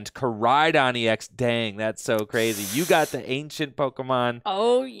 And Koraidon EX. Dang, that's so crazy. You got the ancient Pokemon.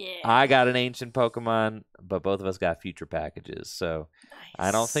 Oh, yeah. I got an ancient Pokemon, but both of us got future packages. So nice.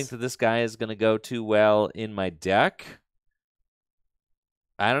 I don't think that this guy is going to go too well in my deck.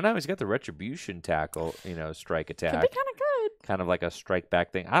 I don't know. He's got the Retribution Tackle, strike attack. Could be kind of good. Kind of like a strike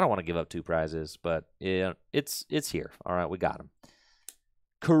back thing. I don't want to give up 2 prizes, but it's here. All right, we got him.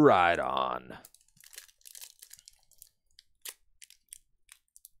 Koraidon.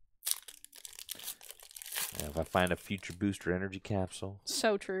 And if I find a future booster energy capsule.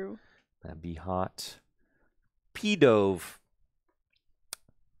 So true. That'd be hot. Pidove.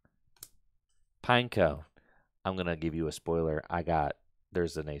 Pineco. I'm going to give you a spoiler.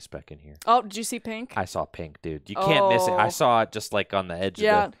 There's an A-Spec in here. Oh, did you see pink? I saw pink, dude. You can't miss it. I saw it just like on the edge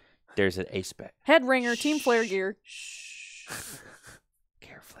of there's an A-Spec. Head ringer, Team Flare gear. Shh.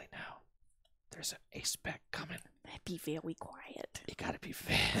 Carefully now. There's an A-Spec coming. Be very quiet. You gotta be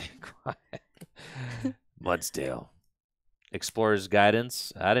very quiet. Mudsdale. Explorer's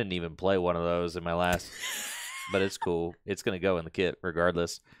Guidance. I didn't even play one of those in my last, but it's cool. It's going to go in the kit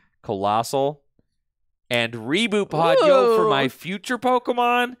regardless. Colossal. And Reboot Pod. Whoa. Yo, for my future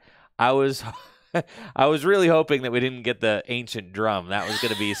Pokemon, I was really hoping that we didn't get the Ancient Drum. That was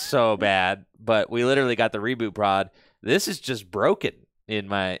going to be so bad, but we literally got the Reboot Pod. This is just broken in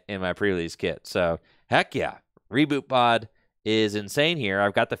my pre-release kit. So, heck yeah. Reboot Pod is insane here.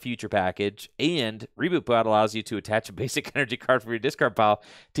 I've got the future package, and Reboot Pod allows you to attach a basic energy card from your discard pile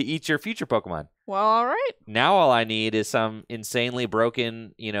to each your future Pokemon. Well, all right. Now all I need is some insanely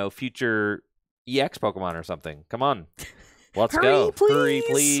broken, future EX Pokemon or something. Come on. Let's go. Please. Hurry,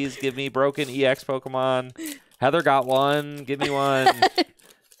 please. Give me broken EX Pokemon. Heather got one. Give me one.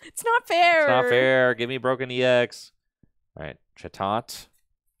 It's not fair. It's not fair. Give me broken EX. All right. Chatot.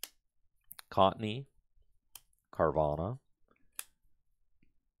 Cottony. Carvana.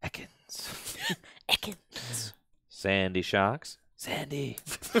 Ekans. Ekans. Sandy Shocks. Sandy.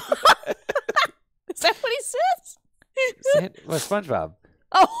 Is that what he says? SpongeBob.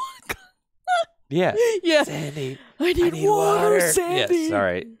 Oh. Yeah. Yeah. Sandy. I need water, Sandy. Yes,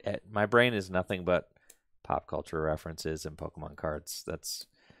 sorry. My brain is nothing but pop culture references and Pokemon cards. That's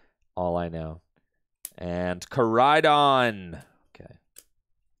all I know. And Koraidon. Okay.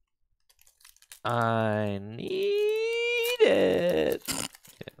 I need it.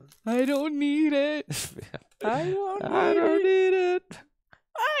 I don't need it. I don't need it.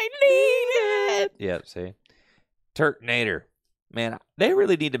 I need it. Yeah, see? Turtonator. Man, they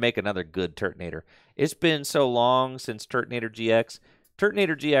really need to make another good Turtonator. It's been so long since Turtonator GX.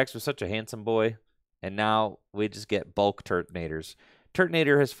 Turtonator GX was such a handsome boy, and now we just get bulk Turtonators.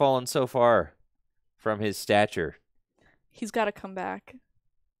 Turtonator has fallen so far from his stature. He's got to come back.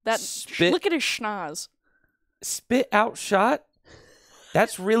 Look at his schnoz. Spit out shot?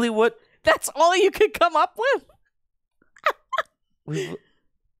 That's really what... That's all you could come up with?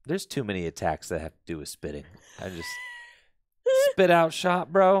 There's too many attacks that have to do with spitting. Spit out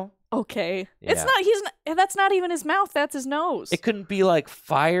shot, bro. Okay. Yeah. It's not, that's not even his mouth, that's his nose. It couldn't be like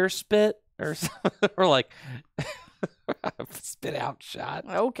fire spit or something, or like spit out shot.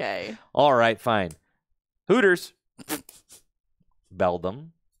 Okay. All right, fine. Hooters. Beldum.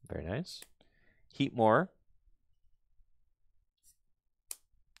 Very nice. Heatmore.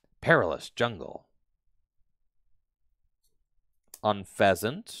 Perilous Jungle.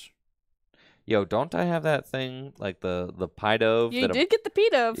 Unpheasant. Yo, don't I have that thing, like the Pidove? You did get the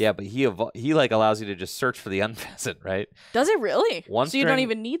Pidove. Yeah, but he like allows you to just search for the Unpheasant, right? Does it really? So you don't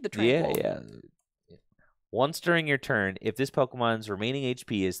even need the Tranquil. Yeah. Once during your turn, if this Pokemon's remaining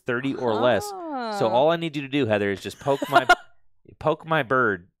HP is 30 or less, so all I need you to do, Heather, is just poke my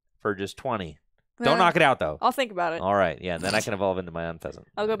bird for just 20. Don't knock it out, though. I'll think about it. All right, yeah, and then I can evolve into my Unpheasant.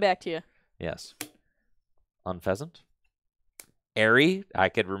 I'll go back to you. Yes. Unpheasant. Airy, I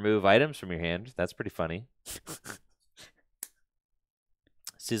could remove items from your hand. That's pretty funny.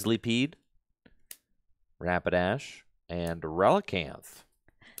 Sizzlypede. Rapidash. And Relicanth.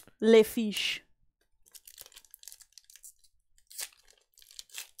 Le Fiche.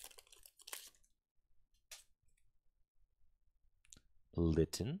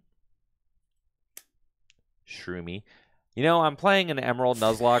 Litten. Shroomy. You know, I'm playing an Emerald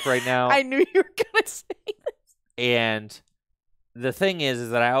Nuzlocke right now. I knew you were going to say this. And the thing is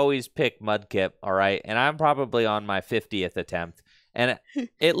that I always pick Mudkip, all right? And I'm probably on my 50th attempt. And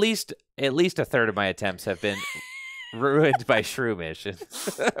at least a third of my attempts have been ruined by Shroomish.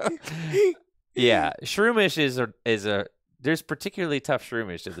 Yeah, Shroomish is a there's particularly tough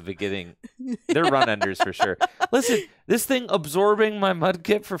Shroomish at the beginning. They're run-enders for sure. Listen, this thing absorbing my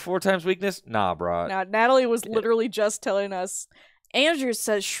Mudkip for 4 times weakness? Nah, bro. Now, Natalie was literally just telling us, Andrew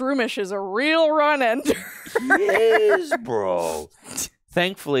says Shroomish is a real run-ender. Yes, bro.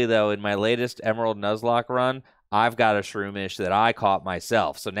 Thankfully, though, in my latest Emerald Nuzlocke run, I've got a Shroomish that I caught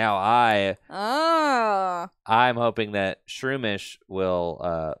myself. So now I'm hoping that Shroomish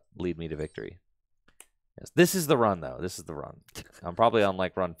will lead me to victory. Yes, this is the run, though. This is the run. I'm probably on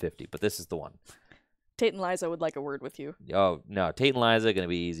like run 50, but this is the one. Tate and Liza would like a word with you. Oh, no. Tate and Liza going to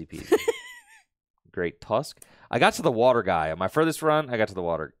be easy peasy. Great Tusk. I got to the water guy. On my furthest run, I got to the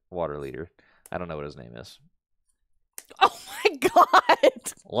water leader. I don't know what his name is. Oh my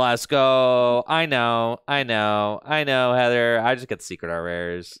god! Let's go. I know, Heather. I just get secret art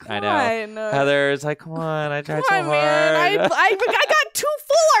rares. I know. Heather's like, come on, I tried so hard. Man. I got 2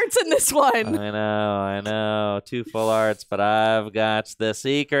 full arts in this one. I know. 2 full arts, but I've got the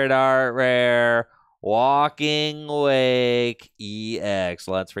secret art rare. Walking Wake EX.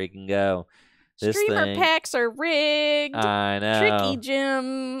 Let's freaking go. This Streamer thing, packs are rigged. I know. Tricky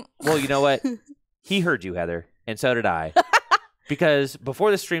Jim. Well, you know what? He heard you, Heather, and so did I. Because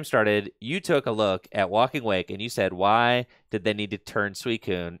before the stream started, you took a look at Walking Wake, and you said, why did they need to turn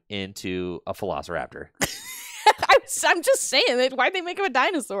Suicune into a Velociraptor? I'm just saying it. Why'd they make him a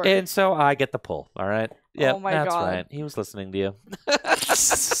dinosaur? And so I get the pull, all right? Yeah, oh my that's God. right. He was listening to you.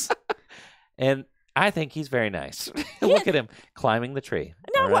 And I think he's very nice. Look at him climbing the tree.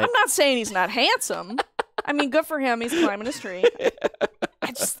 No, right? I'm not saying he's not handsome. I mean, good for him. He's climbing his tree.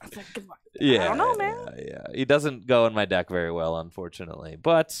 I don't know, man. Yeah. He doesn't go in my deck very well, unfortunately.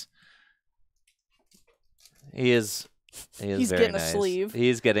 But he's very getting nice. A sleeve.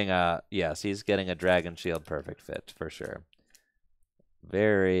 He's getting a Dragon Shield perfect fit for sure.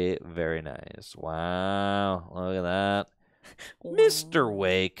 Very, very nice. Wow. Look at that. Wow. Mr.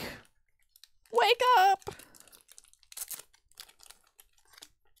 Wake. Wake up!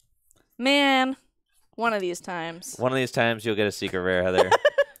 Man, one of these times. One of these times you'll get a secret rare, Heather.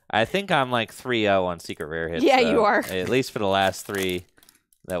 I think I'm like 3-0 on secret rare hits. Yeah, you are. At least for the last 3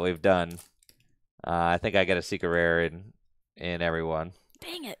 that we've done. I think I get a secret rare in every one.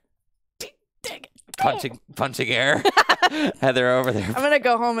 Dang it. Dang it. Punching air. Heather over there. I'm going to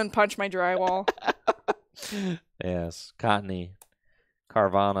go home and punch my drywall. Yes. Cottony.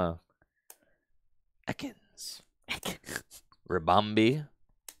 Carvana. Ekans. Rabambi.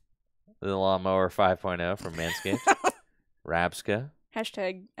 The Lawnmower 5.0 from Manscaped. Rabska.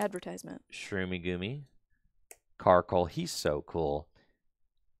 Hashtag advertisement. Shroomy Goomy. Carkol. He's so cool.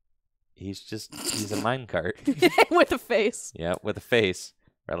 He's a minecart. With a face. Yeah, with a face.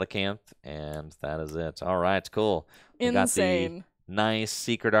 Relicanth, and that is it. All right, cool. We Insane. got the nice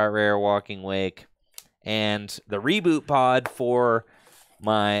secret art rare Walking Wake and the reboot pod for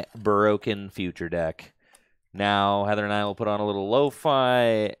my Broken Future deck. Now, Heather and I will put on a little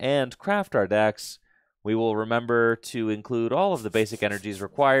lo-fi and craft our decks. We will remember to include all of the basic energies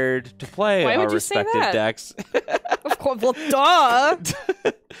required to play our respective decks. Of course, well, duh.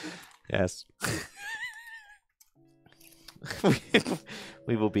 Yes.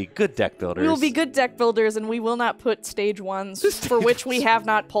 We will be good deck builders. We will be good deck builders, and we will not put stage 1s for which we have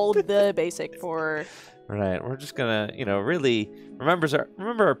not pulled the basic for. Right. We're just gonna, really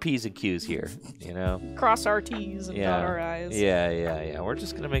remember our P's and Q's here. Cross our T's and dot our I's. Yeah. We're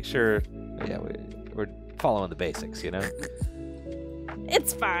just gonna make sure. Yeah, we're following the basics.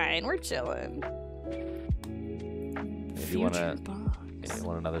 It's fine. We're chilling. If you want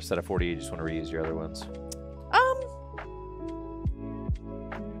another set of 40, you just want to reuse your other ones.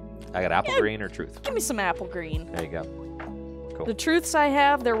 I got apple green or truth. Give me some apple green. There you go. Cool. The truths I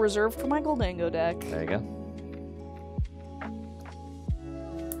have, they're reserved for my Goldango deck. There you go.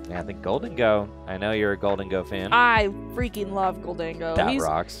 Yeah, I think Goldango. I know you're a Goldango fan. I freaking love Goldango. That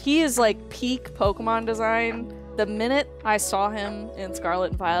rocks. He is like peak Pokemon design. The minute I saw him in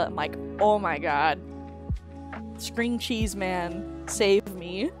Scarlet and Violet, I'm like, oh my god. String Cheese Man, save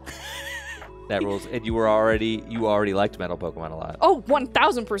me. That rules. And you already liked Metal Pokemon a lot. Oh,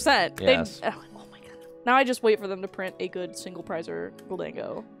 1000%. Yes. Oh my god. Now I just wait for them to print a good single prizer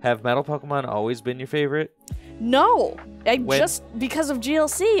Goldango. Have Metal Pokemon always been your favorite? No. Just because of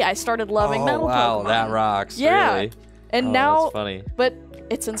GLC, I started loving Metal Pokemon. Wow, that rocks. Yeah. Really? And now, that's funny. But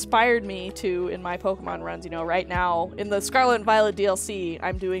it's inspired me to, in my Pokemon runs, you know, right now, in the Scarlet and Violet DLC,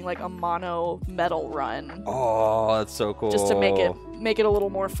 I'm doing like a mono metal run. Oh, that's so cool. Just to make it a little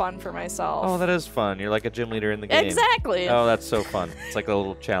more fun for myself. Oh, that is fun. You're like a gym leader in the game. Exactly. Oh, that's so fun. It's like a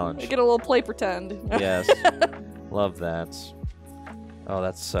little challenge. I get a little play pretend. Yes. Love that. Oh,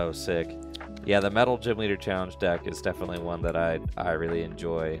 that's so sick. Yeah, the Metal Gym Leader Challenge deck is definitely one that I really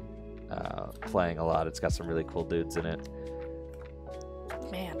enjoy playing a lot. It's got some really cool dudes in it.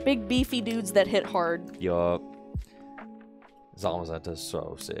 Man, big beefy dudes that hit hard. Yup. Zamazenta is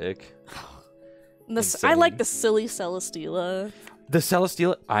so sick. I like the silly Celesteela. The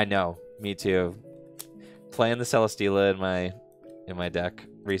Celesteela? I know. Me too. Playing the Celesteela in my deck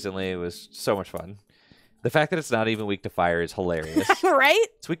recently was so much fun. The fact that it's not even weak to fire is hilarious. Right?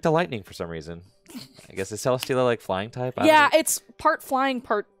 It's weak to lightning for some reason. I guess is Celesteela like flying type? Yeah, it's part flying,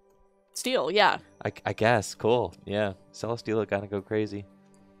 part steel. Yeah. I guess. Cool. Yeah. Celesteela gotta go crazy.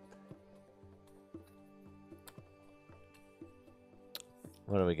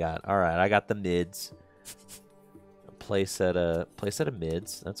 What do we got? All right, I got the mids. Play set of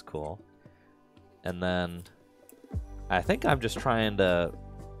mids. That's cool. And then I think I'm just trying to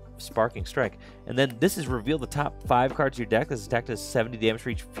Sparking Strike. And then this is reveal the top 5 cards of your deck. This attack does 70 damage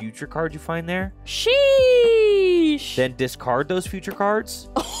for each future card you find there. Sheesh. Then discard those future cards.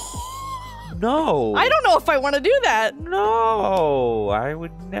 No. I don't know if I want to do that. No, I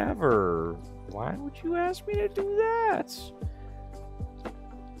would never. Why would you ask me to do that?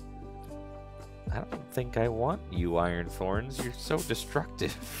 I don't think I want you, Iron Thorns. You're so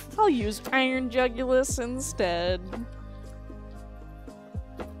destructive. I'll use Iron Jugulus instead.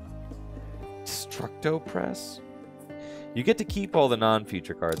 Destructo Press? You get to keep all the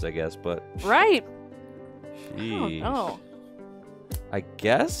non-future cards, I guess, but... Right. Jeez. Oh, no. I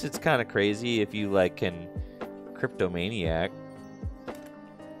guess it's kind of crazy if you, like, can Cryptomaniac.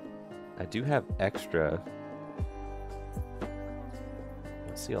 I do have extra...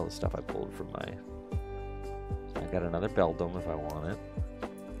 Let's see all the stuff I pulled from my... I got another Beldome if I want it.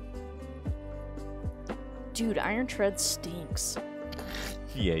 Dude, Iron Tread stinks.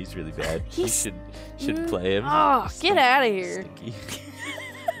 Yeah, he's really bad. You He's... should play him. Oh, get out of here. Stinky.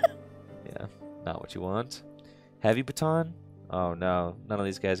 Yeah, not what you want. Heavy Baton? Oh no, none of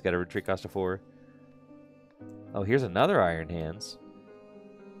these guys got a retreat cost of 4. Oh, here's another Iron Hands.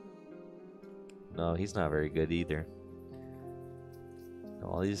 No, he's not very good either.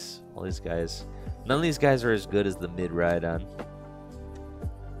 All these guys, none of these guys are as good as the mid Rhydon.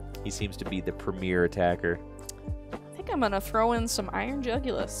 He seems to be the premier attacker. I think I'm gonna throw in some Iron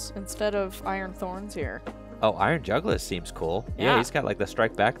Jugulus instead of Iron Thorns here. Oh, Iron Jugulus seems cool. Yeah, he's got like the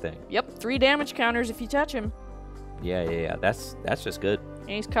strike back thing. Yep, 3 damage counters if you touch him. Yeah. That's just good. And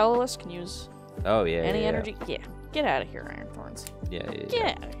he's colorless, can use any energy. Yeah, get out of here, Iron Thorns. Yeah.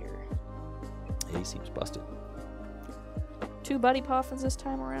 Get out of here. Yeah, he seems busted. 2 Buddy Poffins this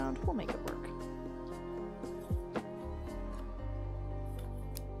time around. We'll make it work.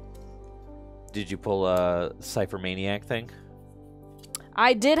 Did you pull a Cypher Maniac thing?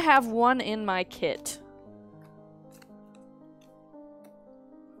 I did have one in my kit.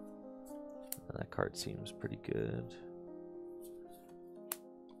 That card seems pretty good.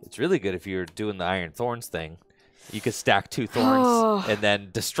 It's really good if you're doing the Iron Thorns thing. You could stack 2 thorns and then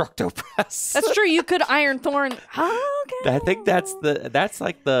Destructo Press. That's true. You could Iron Thorn. Oh, okay. I think that's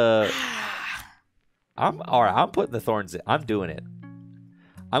like the. I'm putting the thorns in. I'm doing it.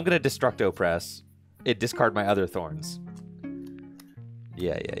 I'm gonna Destructo Press. Discard my other thorns.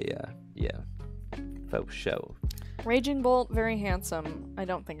 Yeah. Faux show. Raging Bolt, very handsome. I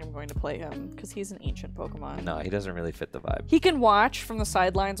don't think I'm going to play him because he's an ancient Pokemon. No, he doesn't really fit the vibe. He can watch from the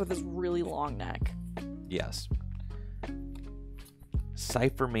sidelines with his really long neck. Yes.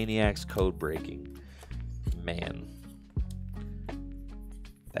 Cypher Maniac's Code Breaking. Man.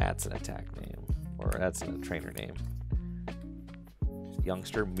 That's an attack name. Or that's a trainer name.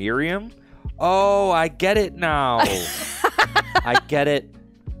 Youngster Miriam? Oh, I get it now. I get it.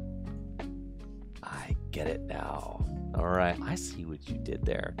 I get it now. All right. I see what you did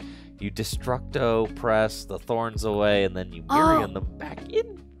there. You Destructo Press the thorns away, and then you Miriam them back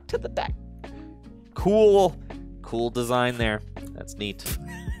into the deck. Cool. Cool design there. That's neat.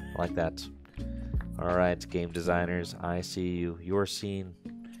 I like that. All right, game designers. I see you. Your scene.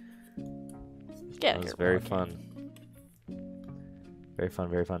 Get That was here, very Morgan. fun. Very fun,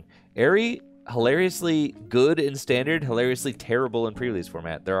 very fun. Airy, hilariously good in standard, hilariously terrible in pre-release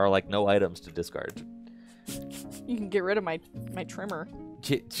format. There are like no items to discard. You can get rid of my trimmer.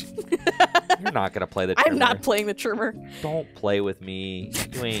 You're not gonna play the trimmer. I'm not playing the trimmer. Don't play with me.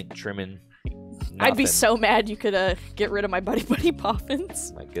 You ain't trimming. I'd be Nothing. so mad you could get rid of my Buddy Buddy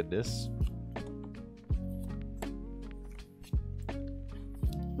Poffins. My goodness.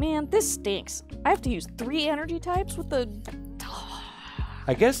 Man, this stinks. I have to use 3 energy types with the...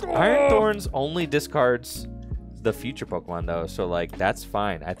 I guess Iron Thorns only discards the future Pokemon, though, so, like, that's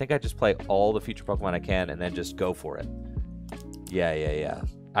fine. I think I just play all the future Pokemon I can and then just go for it. Yeah.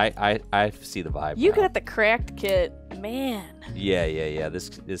 I see the vibe You now. got the cracked kit. Man. Yeah.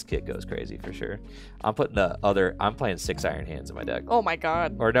 This kit goes crazy for sure. I'm playing 6 Iron Hands in my deck. Oh my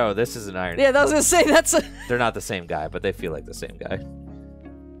god. Or no, this is an Iron. Yeah, I was gonna say that's a... They're not the same guy, but they feel like the same guy.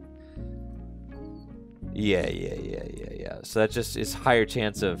 Yeah. So that just is higher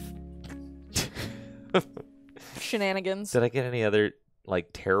chance of... shenanigans. Did I get any other, like,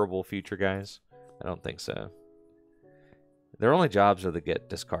 terrible future guys? I don't think so. Their only jobs are to get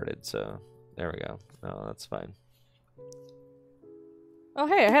discarded, so there we go. No, that's fine. Oh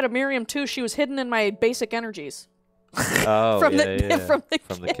hey, I had a Miriam too. She was hidden in my basic energies. Oh, from yeah. from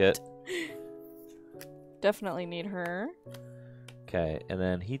the kit. Definitely need her. Okay, and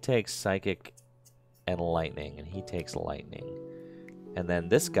then he takes Psychic and Lightning, and he takes Lightning. And then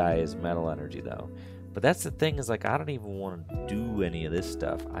this guy is Metal Energy, though. But that's the thing, is, like, I don't even want to do any of this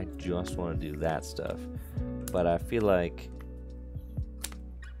stuff. I just want to do that stuff. But I feel like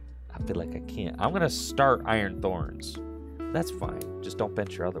I can't. I'm going to start Iron Thorns. That's fine. Just don't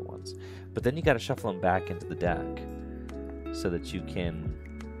bench your other ones. But then you got to shuffle them back into the deck so that you can...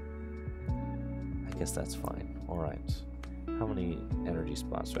 I guess that's fine. All right. How many energy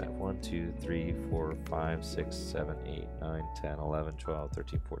spots do I have? 1, 2, 3, 4, 5, 6, 7, 8, 9, 10, 11, 12,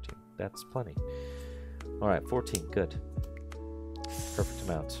 13, 14. That's plenty. All right, 14. Good. Perfect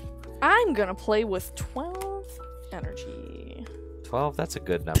amount. I'm gonna play with 12 energy. 12, that's a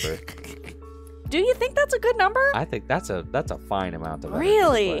good number. Do you think that's a good number? I think that's a fine amount of energy.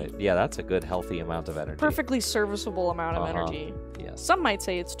 Really? Yeah, that's a good, healthy amount of energy. Perfectly serviceable amount of energy. Yes. Some might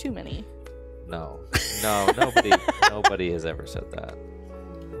say it's too many. No, nobody has ever said that.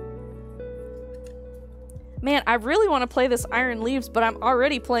 Man, I really want to play this Iron Leaves, but I'm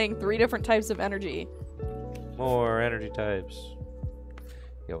already playing 3 different types of energy. More energy types.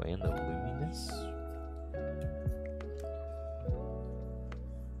 Yo, and the Luminous.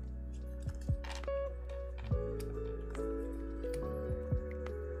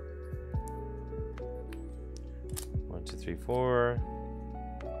 One, 2, 3, 4.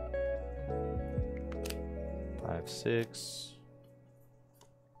 5, 6.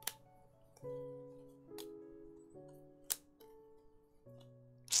 I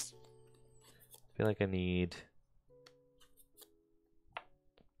feel like I need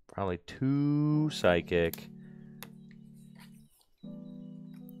probably 2 Psychic.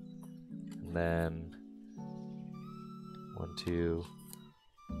 And then 1, 2,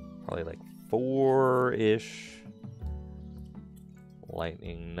 probably like 4-ish.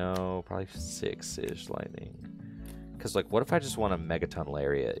 Lightning, no, probably 6-ish lightning. Because, like, what if I just want a Megaton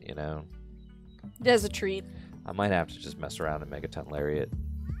Lariat, you know? As a treat. I might have to just mess around and Megaton Lariat.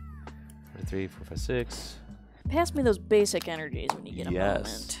 3, 4, 5, 6. Pass me those basic energies when you get a Yes.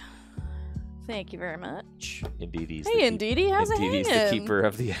 moment. Thank you very much. Indeedee's Hey, Indeedee, how's it Indeedee's the hanging? keeper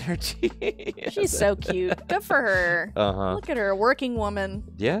of the energy. She's so cute. Good for her. Uh-huh. Look at her, a working woman.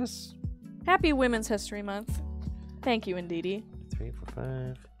 Yes. Happy Women's History Month. Thank you, Indeedee. 3, 4,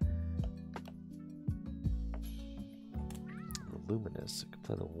 5. Luminous. I could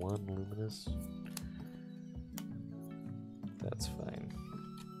play the 1 Luminous. That's fine.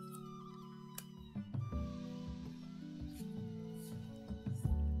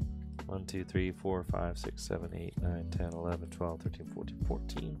 One, 2, 3, 4, 5, 6, 7, 8, 9, 10, 11, 12, 13, 14,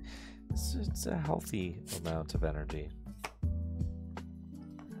 14. It's a healthy amount of energy.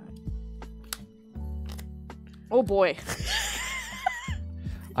 Oh boy.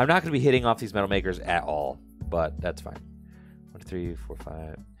 I'm not going to be hitting off these Metal Makers at all, but that's fine. 1, 2, 3, 4,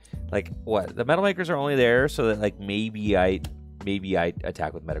 5. Like, what? The Metal Makers are only there so that, like, maybe I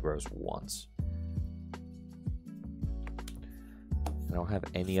attack with Metagross once. I don't have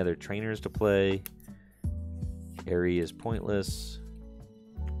any other trainers to play. Airy is pointless.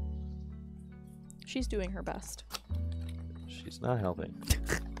 She's doing her best. She's not helping.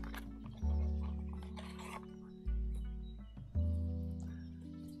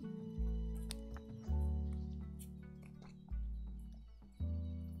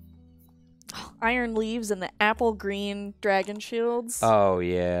 Iron Leaves and the apple green dragon shields. Oh,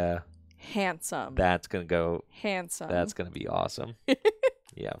 yeah. Handsome. That's going to go. Handsome. That's going to be awesome.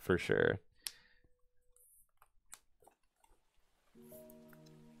 Yeah, for sure.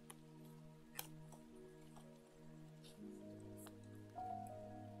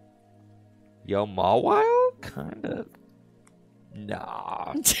 Yo, Mawile? Kind of.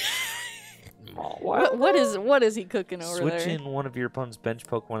 Nah. Mawile? What is he cooking over there? Switch in one of your opponent's bench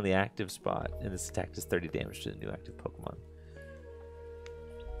Pokemon in the active spot, and this attack does 30 damage to the new active Pokemon.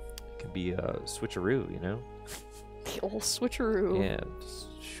 It can be a switcheroo, you know? The old switcheroo. Yeah,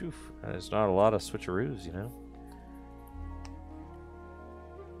 just, shoof. There's not a lot of switcheroos, you know?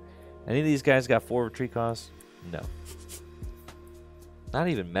 Any of these guys got 4 retreat costs? No. Not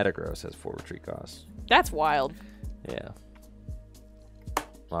even Metagross has 4 retreat costs. That's wild. Yeah.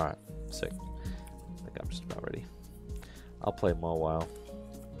 Alright, sick. I think I'm just about ready. I'll play Mawile.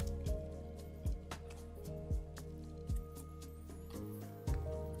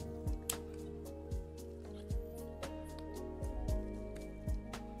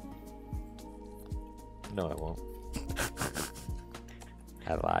 No, I won't.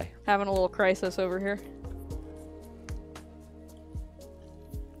 I lie. Having a little crisis over here.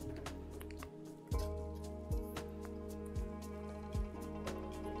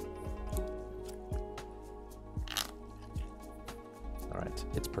 Alright,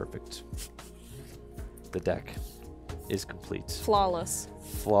 it's perfect. The deck is complete. Flawless.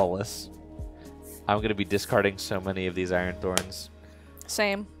 Flawless. I'm going to be discarding so many of these Iron Thorns.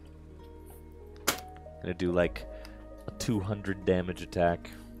 Same. I'm going to do like a 200 damage attack.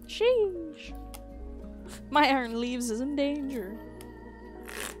 Sheesh. My Iron Leaves is in danger.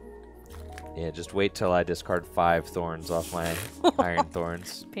 Yeah, just wait till I discard 5 thorns off my Iron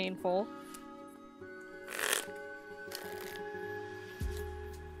Thorns. Painful.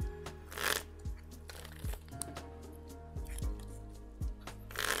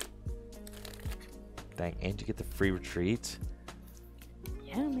 Dang, and you get the free retreat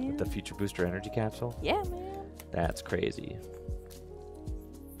Yeah, man. with the Future Booster Energy Capsule? Yeah, man. That's crazy.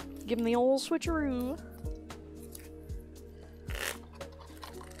 Give him the old switcheroo.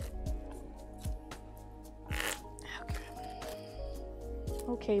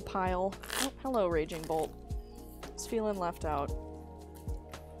 Okay, Pile. Oh, hello, Raging Bolt. It's feeling left out.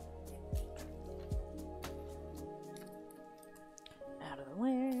 Out of the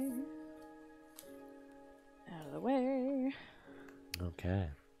way. Out of the way. Okay.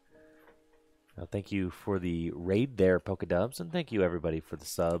 Well, thank you for the raid there, Pokedubs, and thank you everybody for the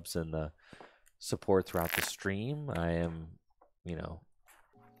subs and the support throughout the stream. I am, you know,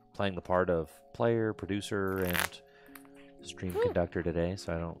 playing the part of player, producer, and stream conductor today,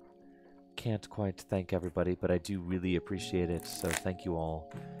 so can't quite thank everybody, but I do really appreciate it. So thank you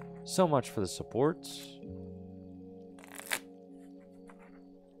all so much for the support.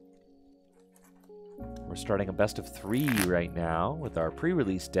 We're starting a best of 3 right now with our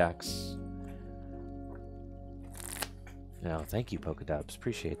pre-release decks. No, thank you, Pokedubs.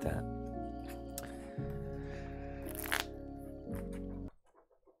 Appreciate that.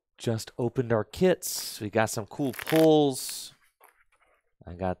 Just opened our kits. We got some cool pulls.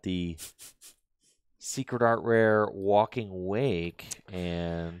 I got the Secret Art Rare Walking Wake,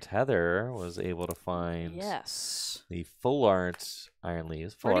 and Heather was able to find the Full Art Iron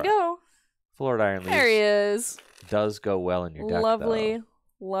Leaves. Where'd he go? Full Art Iron Leaves. There he is. Does go well in your deck, Lovely, though.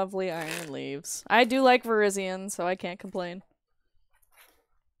 lovely Iron Leaves. I do like Virizion, so I can't complain.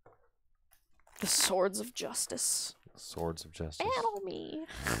 The Swords of Justice. Swords of Justice. Battle me.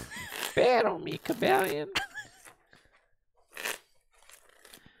 Battle me, Cavalion.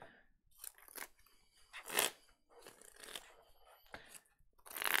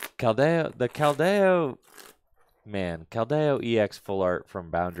 Caldeo, man, Caldeo EX Full Art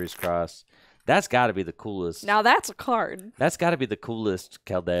from Boundaries Cross. That's got to be the coolest. Now that's a card. That's got to be the coolest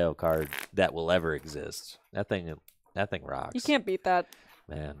Caldeo card that will ever exist. That thing rocks. You can't beat that.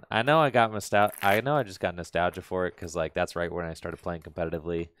 Man, I know I just got nostalgia for it because like that's right when I started playing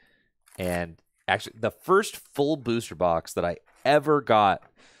competitively. And actually, the first full booster box that I ever got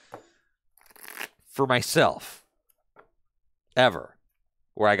for myself, ever,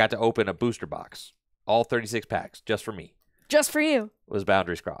 where I got to open a booster box, all 36 packs, just for me. Just for you. Was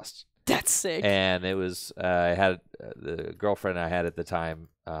Boundaries Crossed. That's sick. And it was, I had the girlfriend I had at the time,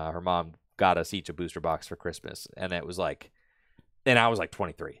 her mom got us each a booster box for Christmas. And it was like, and I was like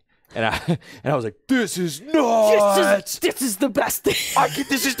 23. And I was like, this is nuts. This is the best thing.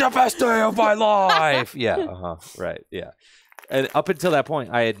 This is the best day of my life. Yeah. Right. Yeah. And up until that point,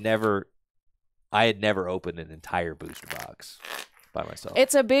 I had never opened an entire booster box by myself.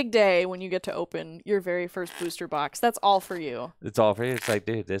 It's a big day when you get to open your very first booster box. That's all for you. It's all for you. It's like,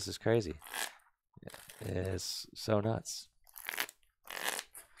 dude, this is crazy. It's so nuts.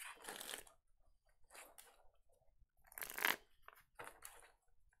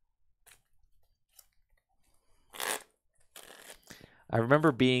 I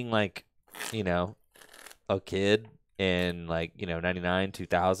remember being like you know, a kid in like, 99,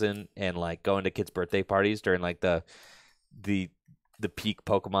 2000 and like going to kids' birthday parties during like the peak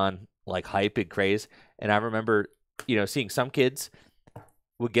Pokemon like hype and craze. And I remember, seeing some kids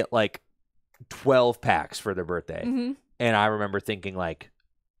would get like 12 packs for their birthday. Mm-hmm. And I remember thinking like,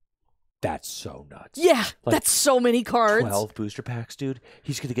 that's so nuts. Yeah, like, that's so many cards. 12 booster packs, dude.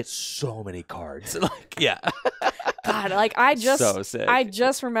 He's going to get so many cards. Like, yeah. God, like I So sick.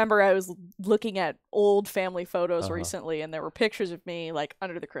 just remember I was looking at old family photos recently, and there were pictures of me like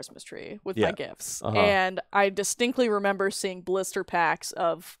under the Christmas tree with my gifts, and I distinctly remember seeing blister packs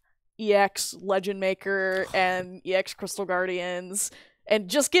of EX Legend Maker and EX Crystal Guardians, and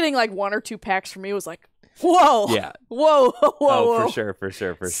just getting like 1 or 2 packs for me was like, whoa, Yeah, whoa. Oh, for sure.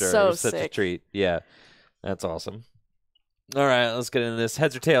 So It was such sick. a treat. Yeah, that's awesome. All right, let's get into this.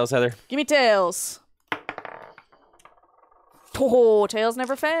 Heads or tails, Heather? Give me tails. Oh, tails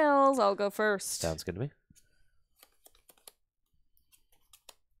never fails. I'll go first. Sounds good to me.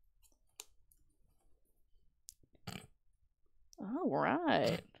 All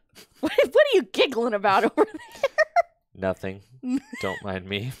right. What are you giggling about over there? Nothing. Don't mind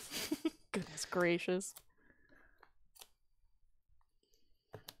me. Goodness gracious.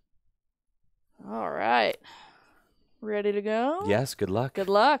 All right. Ready to go? Yes, good luck. Good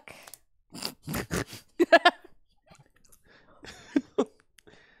luck.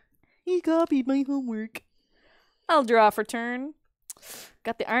 He copied my homework. I'll draw for turn.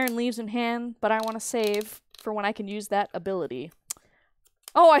 Got the iron leaves in hand, but I want to save for when I can use that ability.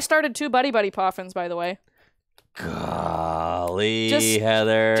 Oh, I started 2 Buddy Buddy Poffins, by the way. Golly,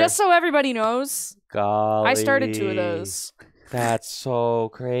 Heather. Just so everybody knows, Golly. I started 2 of those. That's so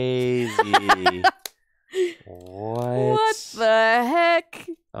crazy. What the heck?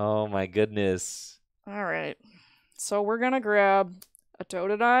 Oh, my goodness. All right. So we're going to grab a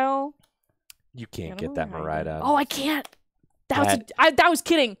Totodile. You can't get that Miraidon. Oh, I can't. That was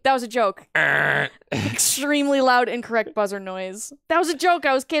kidding. That was a joke. Extremely loud, incorrect buzzer noise. That was a joke.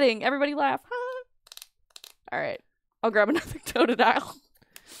 I was kidding. Everybody laugh. All right. I'll grab another Totodile. I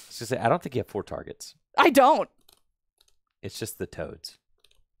was gonna say, I don't think you have 4 targets. I don't. It's just the toads.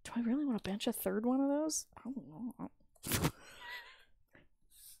 Do I really want to bench a 3rd one of those? I don't know.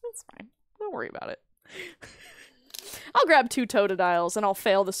 That's fine. Don't worry about it. I'll grab 2 Totodiles and I'll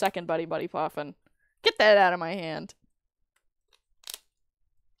fail the 2nd Buddy Buddy Poffin. Get that out of my hand.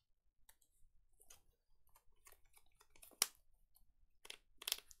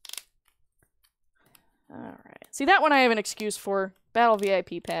 All right. See, that one I have an excuse for. Battle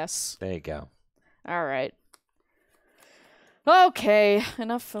VIP pass. There you go. All right. Okay,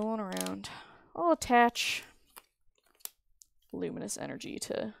 enough fooling around. I'll attach Luminous Energy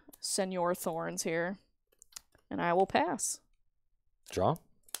to Senor Thorns here, and I will pass. Draw.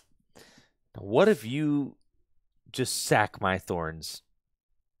 Now, what if you just sack my thorns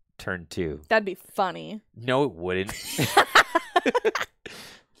turn 2? That'd be funny. No, it wouldn't.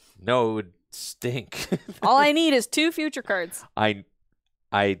 No, it would stink. All I need is 2 future cards.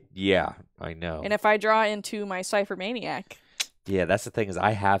 Yeah, I know. And if I draw into my Cypher Maniac. Yeah, that's the thing is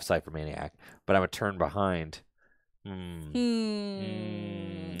I have Cypher Maniac, but I'm a turn behind.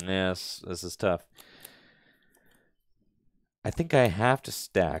 Yes, this is tough. I think I have to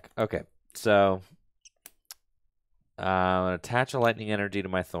stack. Okay, so I'm going to attach a Lightning Energy to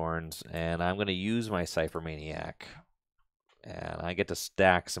my Thorns, and I'm going to use my Cypher Maniac. And I get to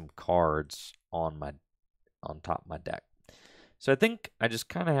stack some cards on top of my deck. So I think I just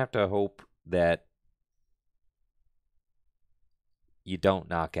kind of have to hope that you don't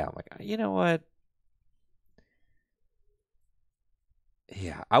knock out. Like, you know what?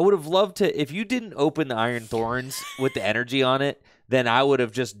 Yeah, I would have loved to. If you didn't open the Iron Thorns with the energy on it, then I would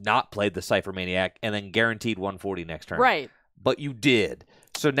have just not played the Cypher Maniac and then guaranteed 140 next turn. Right. But you did.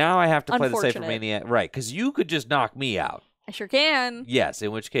 So now I have to play the Cypher Unfortunate. Maniac. Right, because you could just knock me out. I sure can. Yes,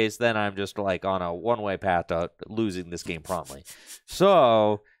 in which case then I'm just like on a one-way path to losing this game promptly.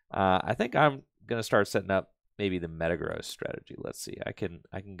 So I think I'm going to start setting up maybe the Metagross strategy. Let's see. I can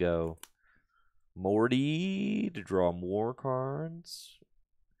go Morty to draw more cards.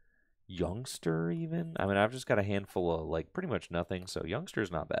 Youngster even. I mean, I've just got a handful of like pretty much nothing, so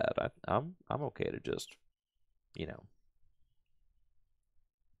Youngster's not bad. I'm okay to just,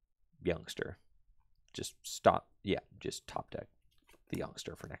 Youngster. Just stop. Yeah, just top deck the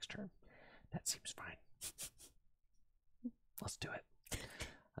Youngster for next turn. That seems fine. Let's do it.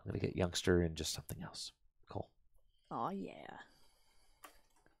 I'm going to get Youngster and just something else. Cool. Oh, yeah.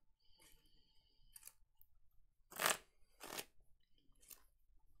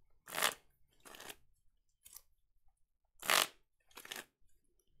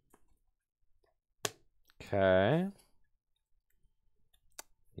 Okay.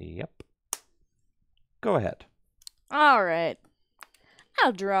 Yep. Go ahead. All right.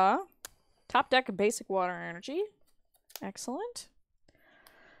 I'll draw. Top deck of basic water energy. Excellent.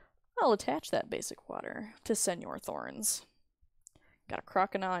 I'll attach that basic water to Senor Thorns. Got a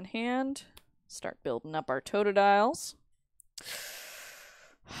Croconaw in hand. Start building up our Totodiles.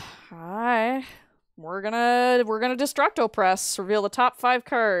 Hi. We're gonna Destructo Press. Reveal the top 5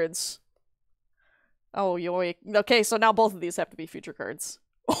 cards. Oh, yoink. Okay, so now both of these have to be future cards.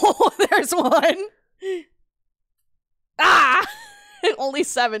 Oh, there's one. Ah! Only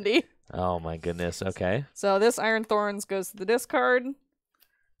 70. Oh my goodness. Okay. So this Iron Thorns goes to the discard,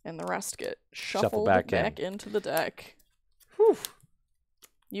 and the rest get shuffled back into the deck. Whew.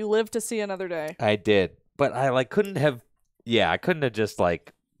 You live to see another day. I did, but I couldn't have. Yeah, I couldn't have just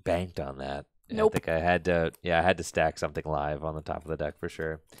banked on that. Nope. I think I had to. Yeah, I had to stack something live on the top of the deck for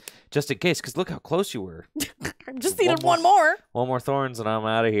sure, just in case. Because look how close you were. I just needed one more. One more Thorns, and I'm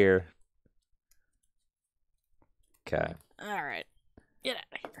out of here. Okay. All right. Get out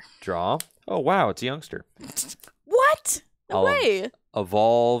of here. Draw. Oh, wow. It's a youngster. What? No way.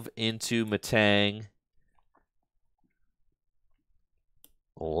 Evolve into Matang.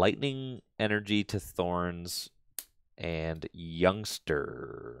 Lightning energy to Thorns. And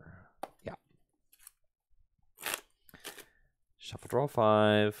youngster. Yeah. Shuffle, draw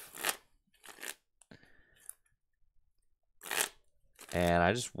 5. And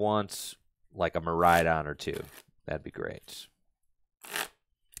I just want a Miraidon or 2. That'd be great.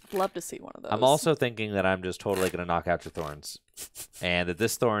 Love to see one of those. I'm also thinking that I'm just totally going to knock out your Thorns. And that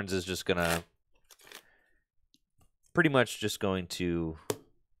this Thorns is just going to... pretty much just going to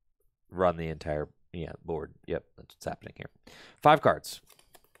run the entire board. Yep, that's what's happening here. 5 cards.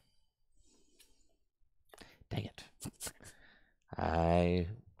 Dang it. I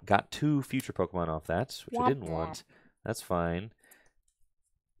got 2 future Pokemon off that, which I didn't want. That's fine.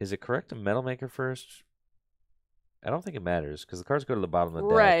 Is it correct to Metal Maker first? I don't think it matters, because the cards go to the bottom of the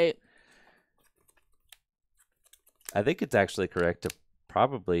deck. Right. I think it's actually correct to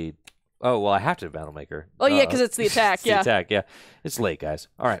probably... Oh, well, I have to Metal Maker. Oh, yeah, because it's the attack, it's the attack, yeah. It's late, guys.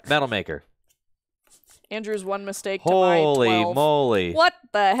 All right, Metal Maker. Andrew's one mistake to my 12. Holy moly. What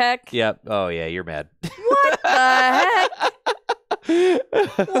the heck? Yep. Oh, yeah, you're mad. What the heck?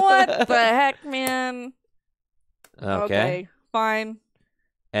 What the heck, man? Okay. Fine.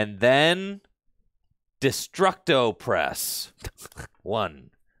 And then... Destructo Press. 1,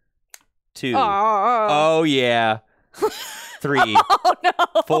 2. Oh, yeah. 3, oh,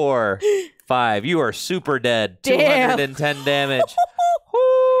 no. 4, 5. You are super dead. Damn. 210 damage.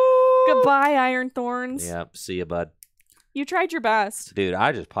 Goodbye, Iron Thorns. Yep. See ya, bud. You tried your best. Dude,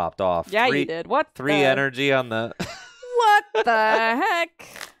 I just popped off. Yeah, you did. What? 3 energy on the... What the heck?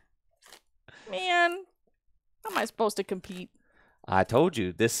 Man. How am I supposed to compete? I told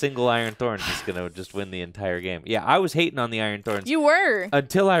you, this single Iron Thorn is going to just win the entire game. Yeah, I was hating on the Iron Thorns. You were.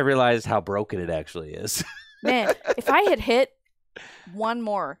 Until I realized how broken it actually is. Man, if I had hit one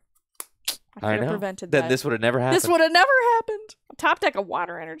more, I could have prevented that. Then this would have never happened. This would have never happened. Top deck of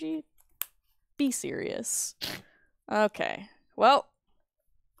water energy. Be serious. Okay. Well,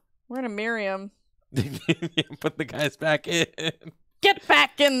 we're going to Miriam. Put the guys back in. Get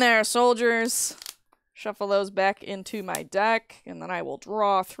back in there, soldiers. Shuffle those back into my deck, and then I will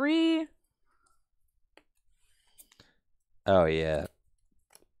draw 3. Oh, yeah.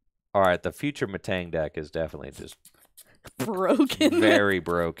 All right, the future Matang deck is definitely just... broken. Very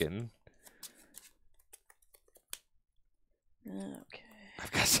broken. Okay.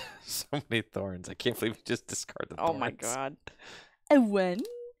 I've got so many Thorns. I can't believe you just discarded the Thorns. Oh, my God. A 1,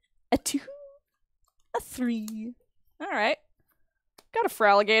 a 2, a 3. All right. Got a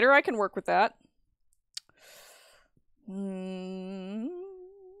Fraligator. I can work with that.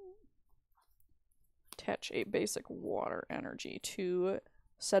 Attach a basic water energy to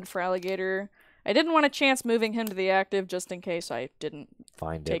said Fraligator. I didn't want to chance moving him to the active just in case I didn't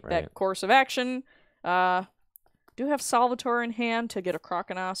take that course of action. Do have Salvatore in hand to get a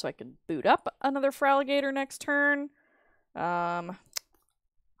Croconaw so I can boot up another Fraligator next turn. I'm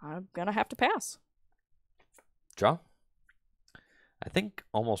gonna have to pass. Draw. I think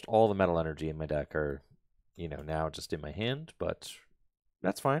almost all the metal energy in my deck are, now just in my hand, but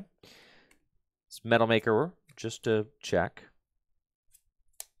that's fine. It's Metal Maker just to check.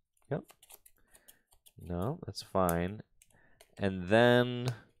 Yep. No, that's fine. And then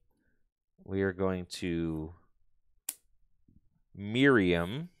we are going to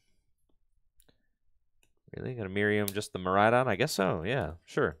Miriam. Really? Gonna Miriam just the Miraidon? I guess so, yeah,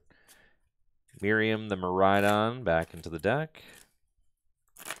 sure. Miriam the Miraidon back into the deck.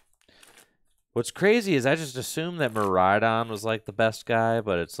 What's crazy is I just assumed that Miraidon was like the best guy,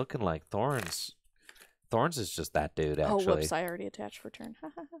 but it's looking like Thorns. Thorns is just that dude, actually. Oh, whoops, I already attached for turn.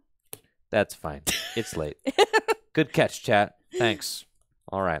 That's fine. It's late. Good catch, chat. Thanks.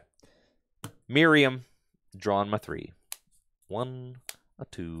 All right. Miriam, drawing my 3. 1, a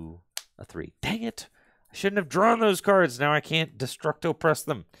 2, a 3. Dang it. I shouldn't have drawn those cards. Now I can't Destructo press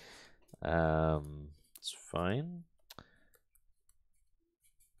them. It's fine.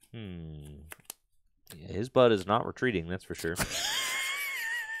 Yeah, his butt is not retreating, that's for sure.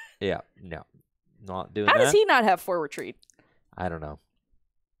 Yeah, no. Not doing that. How does he not have 4 retreat? I don't know.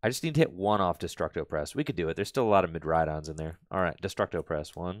 I just need to hit 1 off Destructo Press. We could do it. There's still a lot of Miraidons in there. All right, Destructo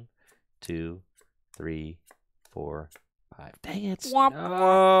Press. 1, 2, 3, 4, 5. Dang it. Womp.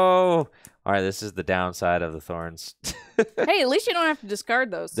 No. All right, this is the downside of the Thorns. Hey, at least you don't have to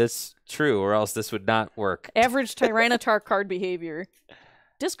discard those. That's true, or else this would not work. Average Tyranitar card behavior.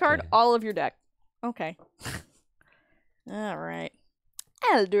 Discard all of your deck. Okay. All right.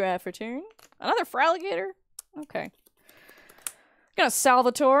 I'll draw for turn. Another Feraligatr? Okay. Gonna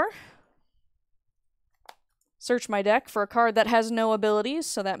Salvatore. Search my deck for a card that has no abilities,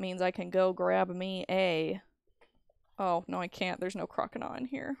 so that means I can go grab me a... Oh, no I can't. There's no Croconaw in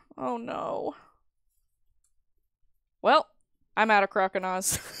here. Oh no. Well, I'm out of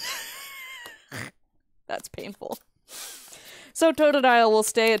Croconaws. That's painful. So Totodile will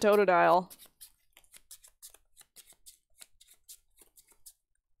stay a Totodile.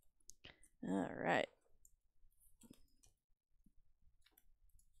 All right.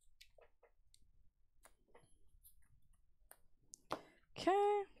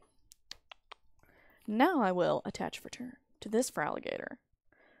 Okay. Now I will attach for turn to this Feraligatr.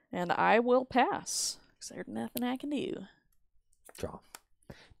 And I will pass, because there's nothing I can do. Draw.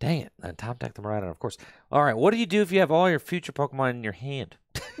 Dang it. I top deck the Miraidon, of course. All right, what do you do if you have all your future Pokemon in your hand?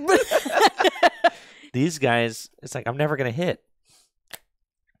 These guys, it's like, I'm never going to hit.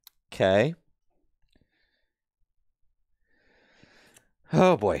 Okay.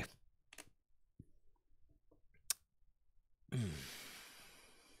 Oh, boy.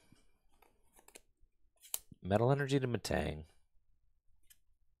 Metal Energy to Metang.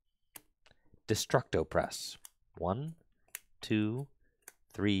 Destructo Press. 1, 2,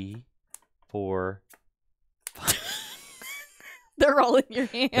 3, 4, 5. They're all in your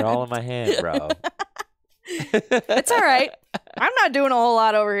hand. They're all in my hand, bro. It's all right. I'm not doing a whole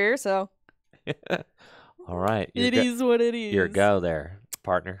lot over here, so. All right. It is what it is. Your go there,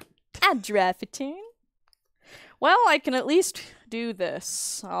 partner. I draw for turn. Well, I can at least do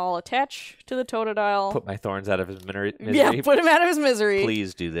this. I'll attach to the Totodile. Put my Thorns out of his misery. Yeah, put him out of his misery.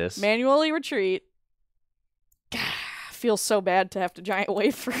 Please do this. Manually retreat. Feels so bad to have to Giant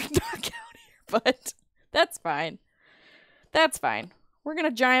Wave for a knockout here, but that's fine. That's fine. We're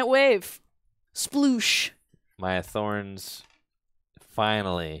gonna Giant Wave. Sploosh. My Thorns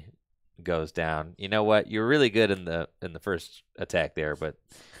finally goes down. You know what? You're really good in the first attack there, but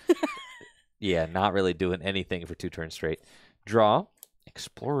yeah, not really doing anything for 2 turns straight. Draw.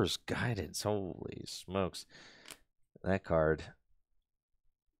 Explorer's Guidance. Holy smokes. That card.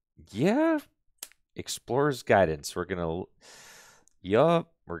 Yeah. Explorer's Guidance. We're going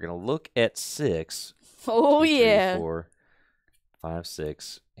to look at 6. Oh, 2, 3, yeah. 4, 5,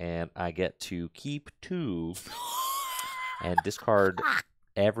 6. And I get to keep 2 and discard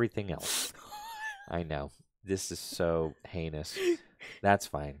everything else. I know. This is so heinous. That's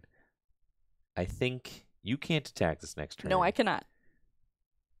fine. I think you can't attack this next turn. No, I cannot.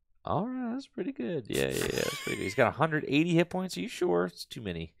 All right, that's pretty good. Yeah, that's pretty good. He's got 180 hit points. Are you sure? It's too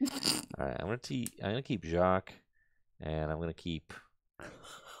many. All right, I'm gonna keep Jacques, and I'm gonna keep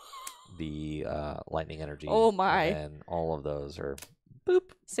the lightning energy. Oh my! And all of those are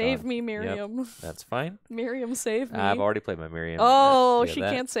boop. Save me, Miriam. Yep, that's fine. Miriam, save me. I've already played my Miriam. Oh, yeah, she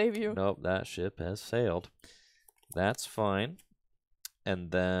can't save you. Nope, that ship has sailed. That's fine.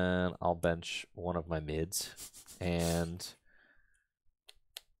 And then I'll bench one of my mids. And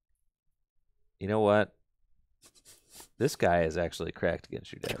you know what? This guy is actually cracked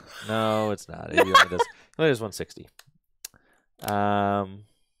against your deck. No, it's not. He only does 160.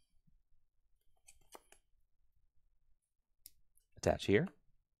 Attach here.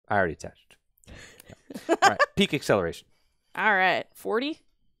 I already attached. Yeah. All right, peak acceleration. All right, 40.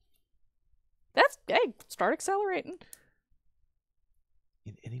 Hey, start accelerating.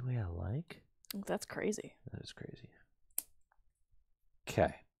 In any way I like? Oh, that's crazy. That is crazy.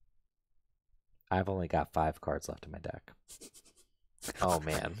 Okay. I've only got 5 cards left in my deck. Oh,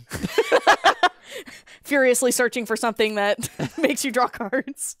 man. Furiously searching for something that makes you draw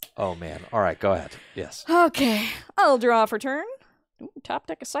cards. Oh, man. All right, go ahead. Yes. Okay. I'll draw for turn. Ooh, top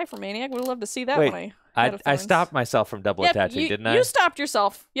deck of Cypher Maniac. Would love to see that Wait, when I stopped myself from double attaching, didn't I? You stopped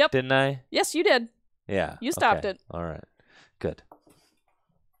yourself. Yep. Didn't I? Yes, you did. Yeah. You stopped it. All right. Good.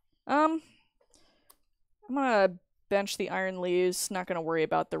 I'm gonna bench the Iron Leaves. Not gonna worry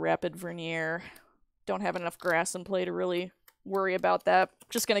about the Rapid Vernier. Don't have enough grass in play to really worry about that.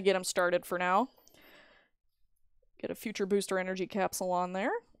 Just gonna get him started for now. Get a future booster energy capsule on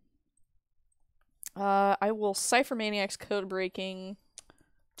there. I will Cypher Maniac's Code Breaking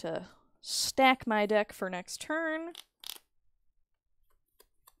to stack my deck for next turn.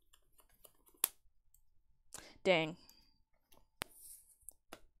 Dang.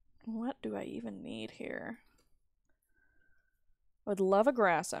 What do I even need here? I would love a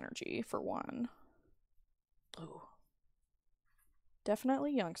grass energy for one. Ooh.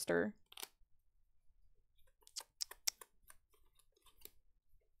 Definitely youngster.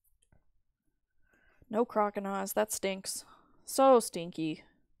 No Croconaws, that stinks. So stinky.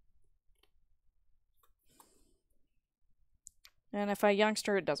 And if I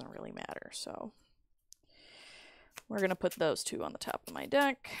youngster, it doesn't really matter, so we're gonna put those two on the top of my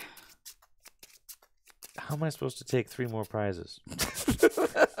deck. How am I supposed to take 3 more prizes?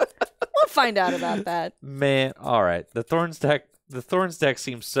 We'll find out about that. Man, all right. The Thorns deck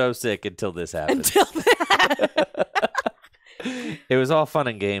seems so sick until this happened. Until that. It was all fun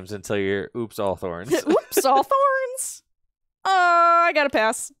and games until you're oops all thorns. Oops, all thorns. I gotta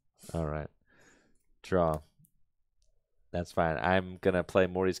pass. All right. Draw. That's fine. I'm gonna play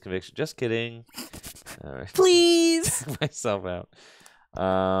Morty's Conviction. Just kidding. All right. Please. Myself out.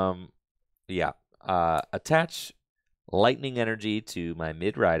 Yeah. Attach lightning energy to my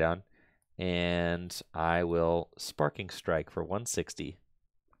mid Rhydon, and I will Sparking Strike for 160.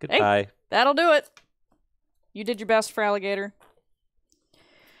 Goodbye. Hey, that'll do it. You did your best for Alligator.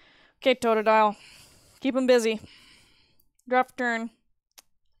 Okay, Totodile. Keep him busy. Drop turn.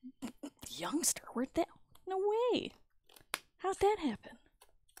 Youngster, where'd that? No way. How'd that happen?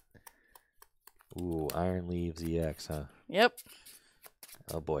 Ooh, Iron Leaves EX, huh? Yep.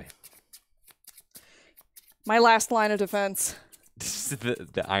 Oh boy. My last line of defense.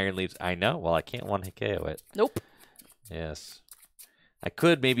 the Iron Leaves. I know. Well, I can't one hit KO it. Nope. Yes. I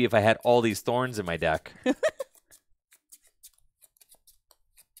could maybe if I had all these thorns in my deck.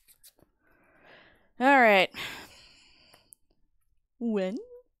 All right. 1,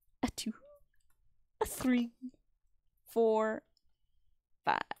 2, 3, 4,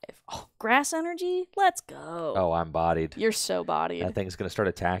 5. Oh, grass energy? Let's go. Oh, I'm bodied. You're so bodied. That thing's going to start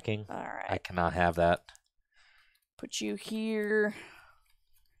attacking. All right. I cannot have that. Put you here.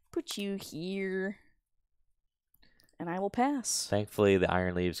 Put you here. And I will pass. Thankfully, the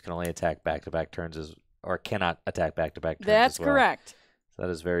Iron Leaves can only attack back-to-back turns, or cannot attack back-to-back turns That's as well. correct. So that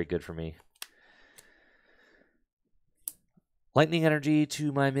is very good for me. Lightning Energy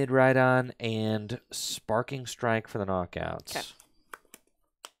to my mid Rhydon and Sparking Strike for the knockouts. Okay.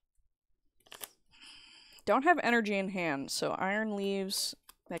 Don't have energy in hand, so Iron Leaves,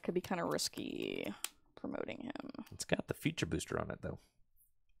 that could be kind of risky promoting him. It's got the Future Booster on it, though.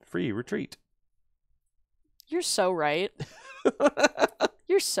 Free retreat. You're so right.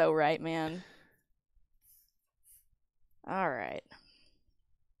 You're so right, man. All right.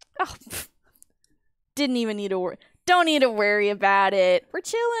 Oh, didn't even need to worry. Don't need to worry about it. We're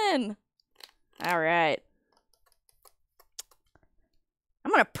chilling. All right.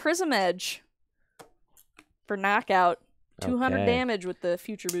 I'm going to Prism Edge for knockout. 200 Okay. damage with the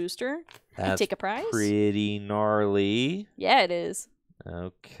Future Booster. That's I take a prize. pretty gnarly. Yeah, it is.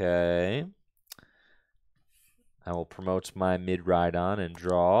 Okay. I will promote my mid Rhydon and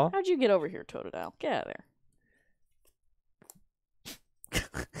draw. How'd you get over here, Totodile? Get out of there.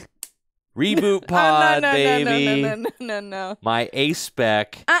 Reboot pod, baby. No. My ace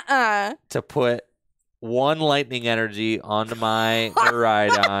spec to put 1 lightning energy onto my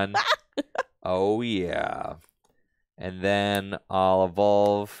Rhydon. Oh, yeah. And then I'll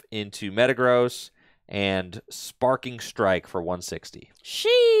evolve into Metagross and Sparking Strike for 160.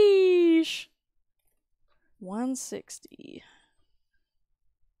 Sheesh. 160.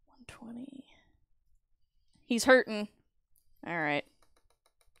 120. He's hurting. All right.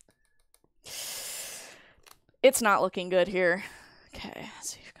 It's not looking good here. Okay,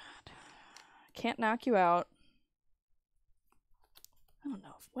 let's see what you've got. Can't knock you out. I don't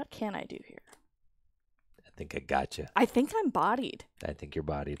know. What can I do here? I think I got you. I think I'm bodied. I think you're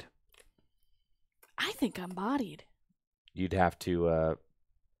bodied. I think I'm bodied. You'd have to,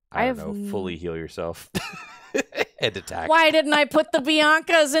 fully heal yourself and attack. Why didn't I put the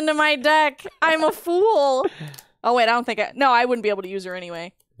Biancas into my deck? I'm a fool. Oh, wait, I don't think no, I wouldn't be able to use her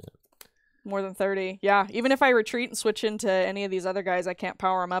anyway. More than 30. Yeah. Even if I retreat and switch into any of these other guys, I can't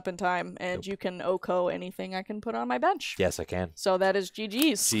power them up in time. And you can OCO anything I can put on my bench. Yes, I can. So that is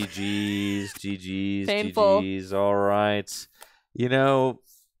GG's. GG's. Painful. GG's. All right. You know,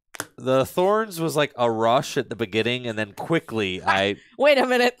 the Thorns was like a rush at the beginning, and then quickly I Wait a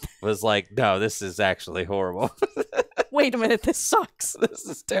minute. was like, no, this is actually horrible. Wait a minute. This sucks. This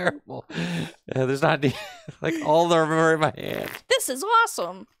is terrible. There's not like all of them are in my hand. This is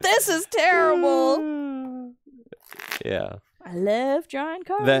awesome. This is terrible. Yeah. I love drawing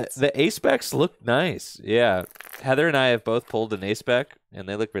cards. The ace specs look nice. Yeah. Heather and I have both pulled an ace spec, and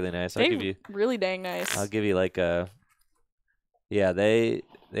they look really nice. They're really dang nice. I'll give you like a. Yeah, they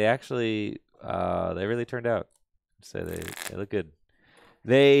actually they really turned out. So they look good.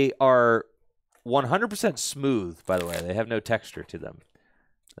 They are 100% smooth, by the way. They have no texture to them.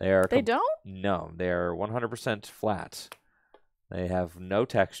 They don't? No, they are 100% flat. They have no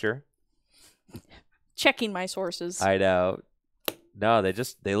texture. Checking my sources. I know. No,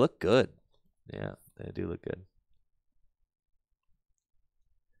 they look good. Yeah, they do look good.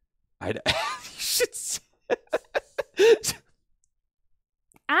 You should see.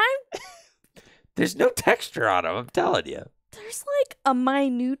 There's no texture on them, I'm telling you. There's like a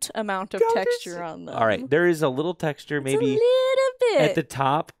minute amount of texture on them. All right, there is a little texture, maybe a little bit at the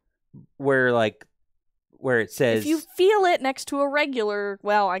top, where it says. If you feel it next to a regular,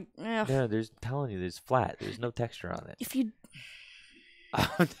 well, No, there's flat. There's no texture on it. If you,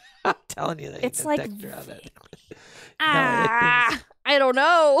 I'm telling you, there's no texture on it. I don't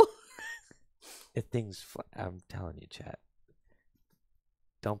know. That thing's flat. I'm telling you, chat.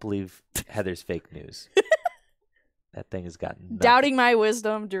 Don't believe Heather's fake news. That thing has gotten nothing. Doubting my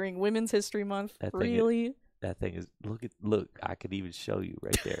wisdom during Women's History Month. Really? That thing is look. I could even show you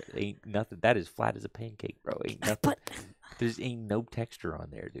right there. Ain't nothing. That is flat as a pancake, bro. Ain't nothing. But there's ain't no texture on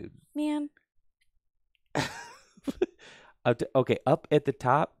there, dude. Man. Okay, up at the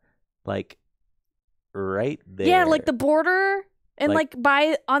top, like right there. Yeah, like the border, and like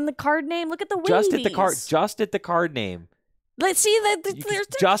by on the card name. Look at the wavies. Just at the card name. Let's see that there's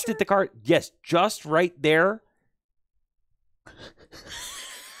just at the card. Yes, just right there.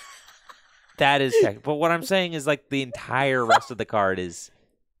 That is texture. But what I'm saying is like the entire rest of the card is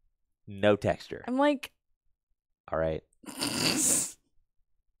no texture. I'm like, all right,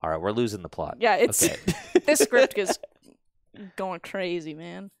 we're losing the plot. Yeah, it's okay. This script is going crazy,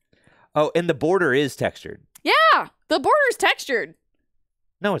 man. Oh, and the border is textured. Yeah, the border's textured.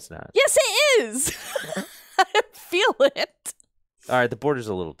 No, it's not. Yes, it is. I feel it. All right, the border's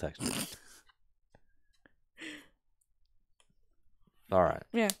a little textured. All right.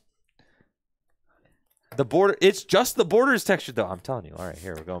 Yeah. The border, it's just the border's textured, though. I'm telling you. All right,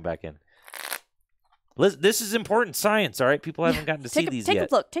 here, we're going back in. This is important science, all right? People haven't gotten to see these yet.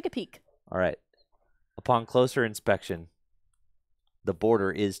 Take a look. Take a peek. All right. Upon closer inspection, the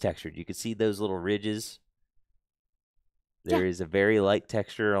border is textured. You can see those little ridges. There is a very light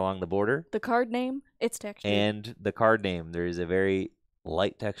texture along the border. The card name, it's textured. And the card name, there is a very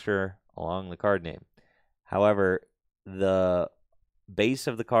light texture along the card name. However, the base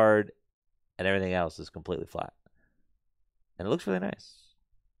of the card and everything else is completely flat. And it looks really nice.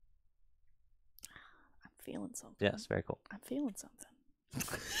 I'm feeling something. Yes, very cool. I'm feeling something.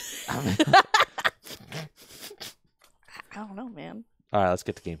 I don't know, man. All right, let's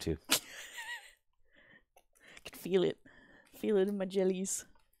get to game 2. I can feel it. Feel it in my jellies.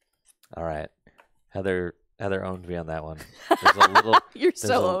 All right. Heather owned me on that one. There's a little, You're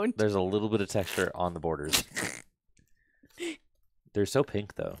so owned. There's a little bit of texture on the borders. They're so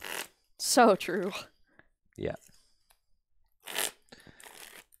pink, though. So true. Yeah.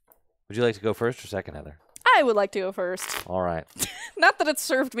 Would you like to go first or second, Heather? I would like to go first. All right. Not that it's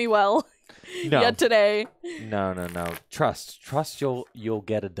served me well yet today. No. Trust you'll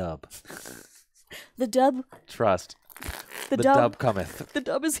get a dub. The dub. Trust. The dub cometh. The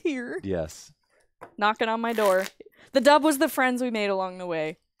dub is here. Yes. Knocking on my door. The dub was the friends we made along the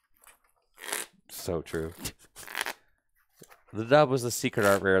way. So true. The dub was the secret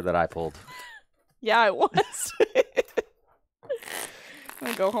art rare that I pulled. Yeah, it was. I'm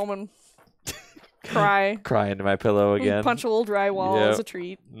gonna go home and cry. Cry into my pillow again. Punch a little drywall as a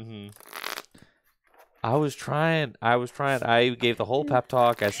treat. Mm-hmm. I was trying. I gave the whole pep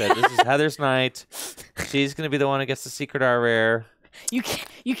talk. I said, this is Heather's night. She's going to be the one who gets the secret art rare. You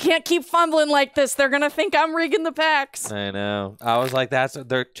can't keep fumbling like this. They're going to think I'm rigging the packs. I know. I was like, that's what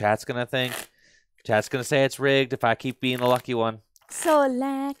their chat's going to think. Chat's going to say it's rigged if I keep being the lucky one. So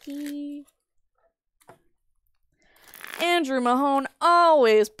lucky. Andrew Mahone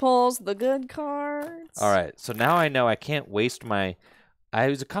always pulls the good cards. All right. So now I know I can't waste my I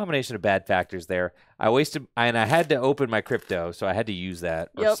was a combination of bad factors there. I wasted, and I had to open my crypto, so I had to use that,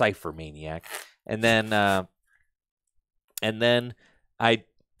 or Cypher Maniac, and then I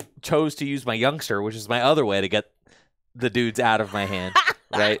chose to use my youngster, which is my other way to get the dudes out of my hand,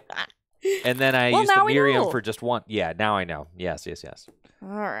 right? And then I used the Miriam for just one. Yeah, now I know. Yes. All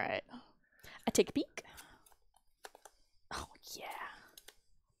right. I take a peek. Oh, yeah.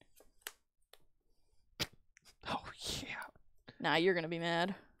 Oh, yeah. Nah, you're going to be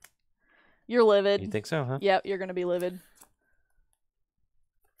mad. You're livid. You think so, huh? Yep, you're going to be livid.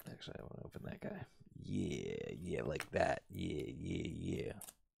 Actually, I want to open that guy. Yeah, like that. Yeah.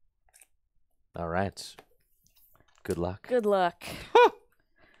 All right. Good luck. Good luck.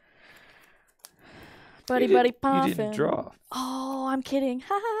 Buddy Poffin. You didn't draw. Oh, I'm kidding.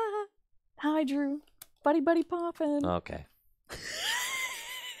 Ha ha. I drew. Buddy Poffin. Okay.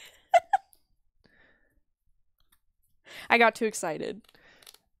 I got too excited.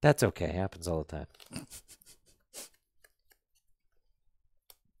 That's okay. Happens all the time.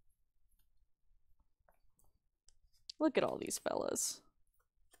 Look at all these fellas.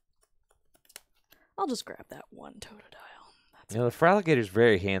 I'll just grab that one Totodile. The Feraligator's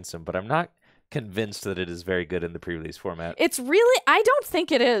very handsome, but I'm not convinced that it is very good in the pre-release format. It's really, I don't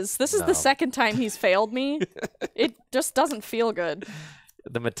think it is. This is the second time he's failed me. It just doesn't feel good.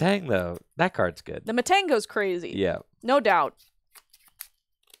 The Matang, though, that card's good. The Matango's crazy. Yeah. No doubt.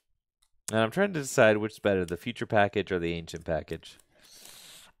 And I'm trying to decide which is better, the future package or the ancient package.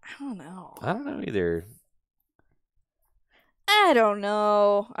 I don't know. I don't know either. I don't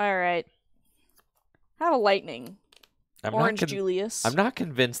know. All right. Have a lightning. Orange Julius. I'm not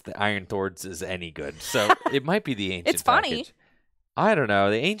convinced that Iron Thorns is any good, so it might be the ancient It's funny. package. I don't know.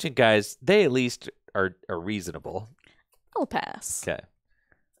 The ancient guys, they at least are reasonable. I'll pass. Okay.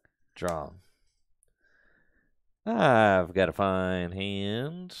 Draw. I've got a fine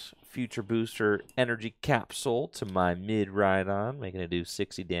hand. Future Booster Energy Capsule to my mid-Rhydon, making it do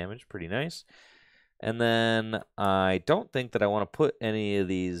 60 damage. Pretty nice. And then I don't think that I want to put any of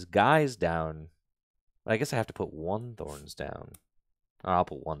these guys down. I guess I have to put one Thorns down. Oh, I'll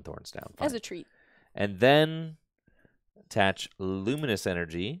put one Thorns down. Fine. As a treat. And then attach Luminous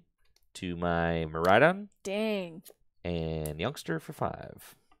Energy to my Miraidon. Dang. And Youngster for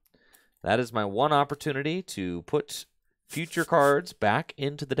 5. That is my one opportunity to put future cards back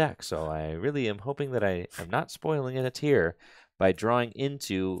into the deck. So I really am hoping that I am not spoiling it here by drawing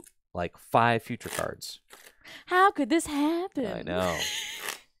into like 5 future cards. How could this happen? I know.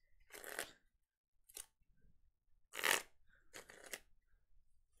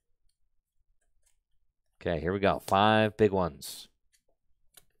 Okay, here we go. 5 big ones.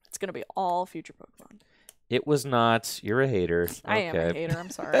 It's going to be all future Pokemon. It was not. You're a hater. I am a hater. I'm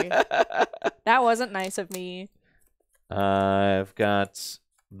sorry. That wasn't nice of me. I've got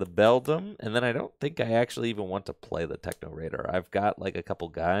the Beldum, and then I don't think I actually even want to play the Techno Raider. I've got like a couple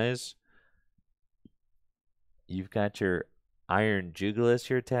guys. You've got your Iron Jugulis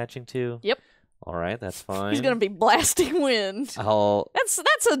you're attaching to. Yep. All right, that's fine. He's going to be blasting wind. That's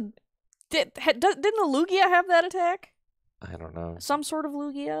a... Didn't the Lugia have that attack? I don't know. Some sort of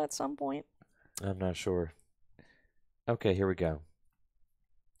Lugia at some point? I'm not sure. Okay, here we go.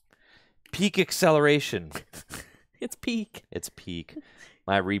 Peak Acceleration. It's peak. It's peak.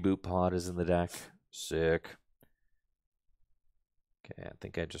 My Reboot Pod is in the deck. Sick. Okay, I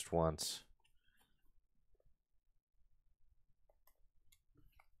think I just want...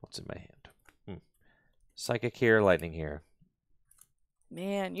 What's in my hand? Psychic here, Lightning here.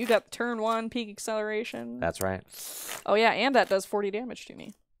 Man, you got turn 1 peak acceleration. That's right. Oh, yeah, and that does 40 damage to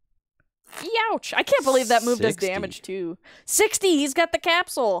me. Ouch! I can't believe that move does 60. damage, too. 60! He's got the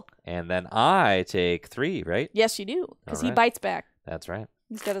capsule! And then I take 3, right? Yes, you do, because he right. bites back. That's right.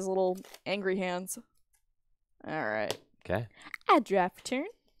 He's got his little angry hands. All right. Okay. I draft for turn.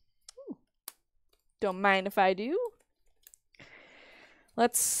 Ooh. Don't mind if I do.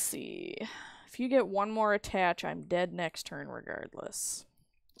 Let's see. If you get one more attach, I'm dead next turn regardless.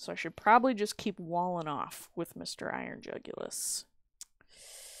 So I should probably just keep walling off with Mr. Iron Jugulus.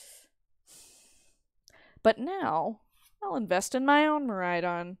 But now, I'll invest in my own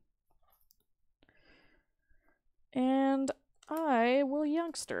Miraidon. And I will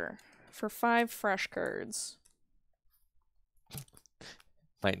Youngster for 5 fresh cards.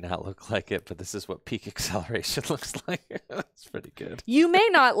 Might not look like it, but this is what peak acceleration looks like. That's pretty good. You may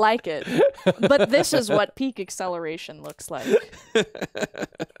not like it, but this is what peak acceleration looks like.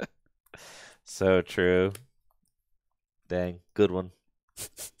 So true. Dang, good one.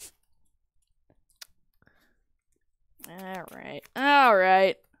 All right. All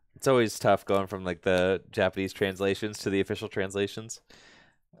right. It's always tough going from like the Japanese translations to the official translations.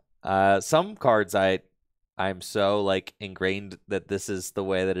 Some cards I'm so like ingrained that this is the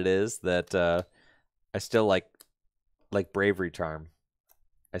way that it is that I still like Bravery Charm.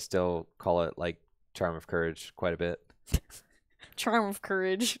 I still call it like Charm of Courage quite a bit. Charm of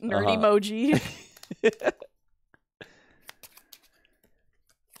Courage, nerd emoji.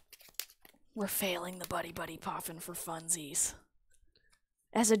 We're failing the buddy poffin for funsies.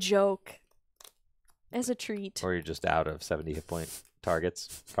 As a joke. As a treat. Or you're just out of 70 hit point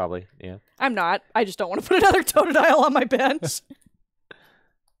targets, probably. Yeah. I'm not. I just don't want to put another Totodile on my bench.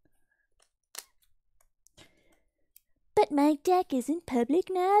 But my deck isn't public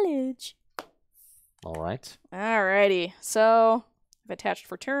knowledge. All right. Alrighty. So, I've attached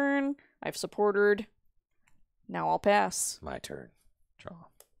for turn. I've supported. Now I'll pass. My turn. Draw.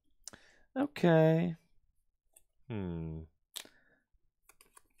 Okay.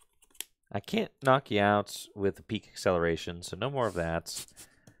 I can't knock you out with a peak acceleration, so no more of that.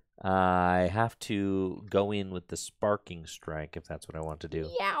 I have to go in with the Sparking Strike if that's what I want to do.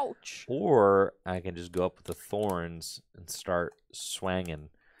 Ouch. Or I can just go up with the Thorns and start swanging.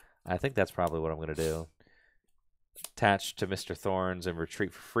 I think that's probably what I'm going to do. Attach to Mr. Thorns and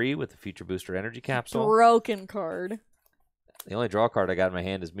retreat for free with the Future Booster Energy Capsule. Broken card. The only draw card I got in my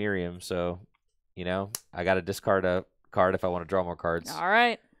hand is Miriam, so, you know, I got to discard a card if I want to draw more cards. All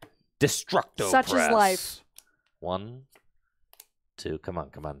right. Destructo Such Press. is life. 1, 2, come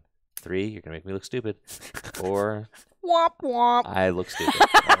on. 3, you're going to make me look stupid. 4, Womp womp. I look stupid.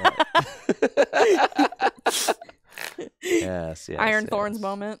 Yes. Iron Thorns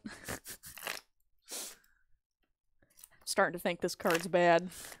moment. Starting to think this card's bad.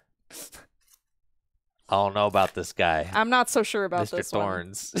 I don't know about this guy. I'm not so sure about Mr. this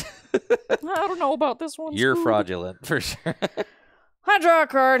Thorns. one. I don't know about this one. You're Scoob. fraudulent, for sure. I draw a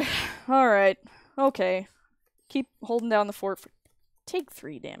card. All right. Okay. Keep holding down the fort. Take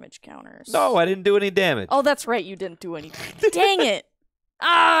 3 damage counters. No, I didn't do any damage. Oh, that's right. You didn't do anything. Dang it.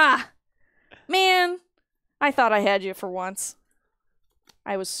 Ah! Man. I thought I had you for once.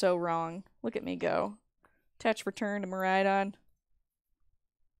 I was so wrong. Look at me go. Attach return to Miraidon.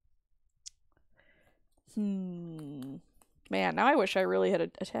 Man, now I wish I really had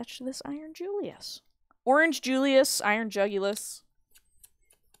attached to this Iron Julius. Orange Julius, Iron Jugulus.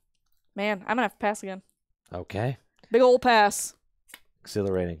 Man, I'm gonna have to pass again. Okay. Big ol' pass.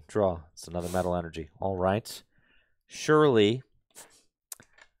 Exhilarating. Draw. It's another metal energy. All right. Shirley.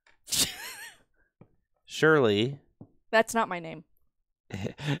 That's not my name.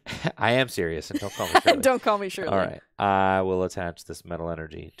 I am serious, and don't call me Shirley. Don't call me Shirley. All right. I will attach this metal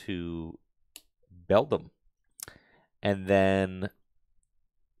energy to Beldum. And then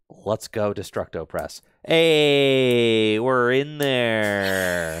let's go Destructo Press. Hey, we're in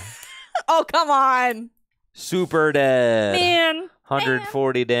there. Oh, come on. Super dead. Man.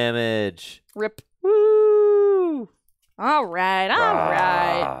 140 damage. Rip. Woo. All right.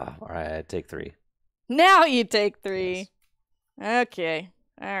 All right, I take 3. Now you take 3. Yes. Okay.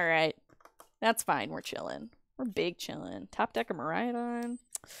 All right. That's fine. We're chilling. We're big chilling. Top deck of Miraidon.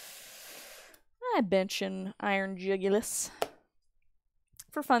 I benching Iron Jugulus.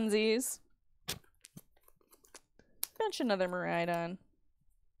 For funsies. Bench another Miraidon.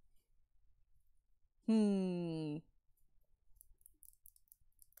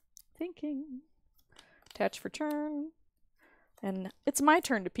 Thinking. Attach for turn. And it's my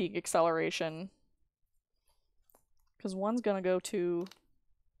turn to peak acceleration. Because one's going to go to...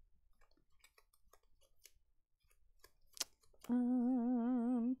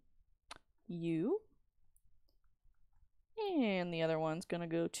 you. And the other one's going to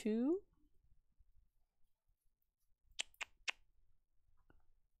go to...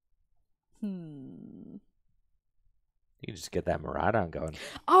 You can just get that Miraidon going.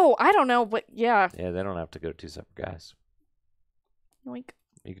 Oh, I don't know, but yeah. Yeah, they don't have to go 2 separate guys. Yoink.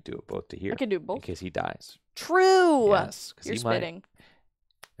 You could do it both to here. I can do both. In case he dies. True. Yes, because You're he spitting. might.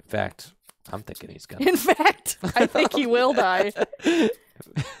 In fact, I'm thinking he's gonna. In fact, I think he will die.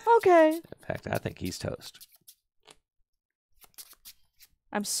 Okay. In fact, I think he's toast.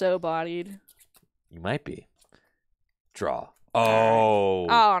 I'm so bodied. You might be. Draw. Oh.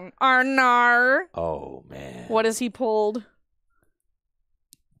 Oh, Arnar. Oh, man. What has he pulled?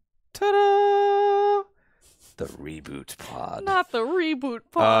 Ta-da! The reboot pod. Not the reboot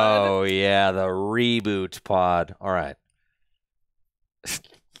pod. Oh, yeah, the reboot pod. All right.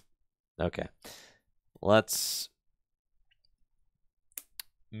 Okay. Let's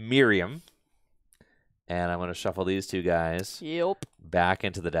Miriam. And I'm going to shuffle these 2 guys Yep. back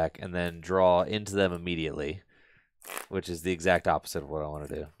into the deck and then draw into them immediately. which is the exact opposite of what I want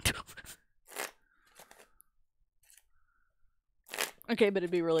to do. Okay, but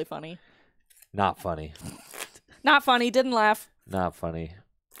it'd be really funny. Not funny. Not funny. Didn't laugh. Not funny.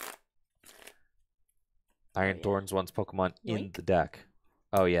 Iron Thorns once Pokemon in the deck.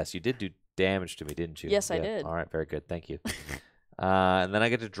 Oh, yes. You did do damage to me, didn't you? Yes, I did. All right. Very good. Thank you. And then I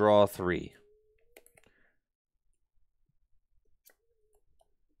get to draw 3.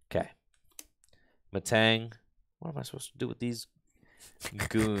 Okay. Matang. What am I supposed to do with these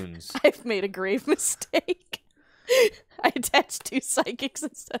goons? I've made a grave mistake. I attached 2 psychics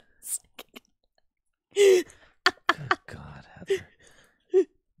instead of psychic. Good God, Heather.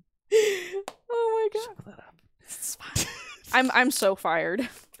 Oh my God. Shut that up. It's fine. I'm so fired.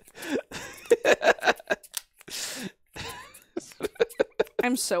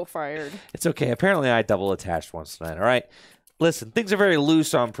 I'm so fired. It's okay. Apparently I double attached once tonight. All right. Listen, things are very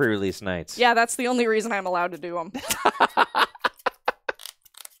loose on pre-release nights. Yeah, that's the only reason I'm allowed to do them.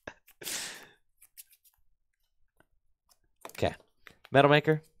 Okay. Metal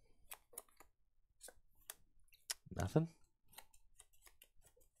Maker. Nothing.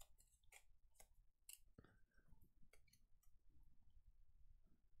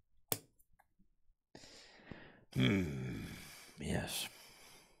 Yes.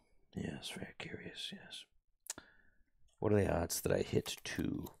 Yes, very curious, yes. What are the odds that I hit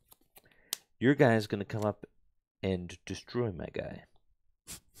 2? Your guy is going to come up and destroy my guy.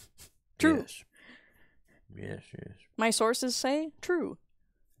 True. Yes. Yes, yes. My sources say true.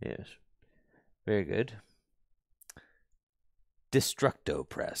 Yes. Very good. Destructo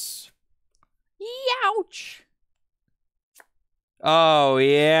Press. Youch! Oh,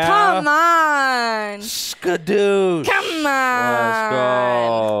 yeah. Come on! Skadoosh. Come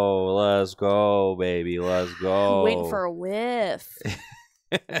on! Let's go, baby. Let's go. Waiting for a whiff.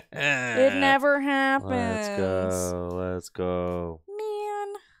 It never happens. Let's go. Man.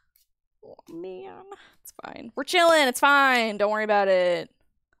 Oh, man. It's fine. We're chilling. It's fine. Don't worry about it.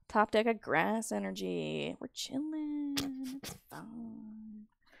 Top deck of grass energy. We're chilling. It's fine.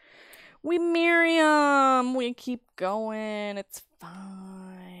 We Miriam. We keep going. It's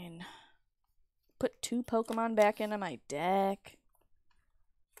fine. Put 2 Pokemon back into my deck.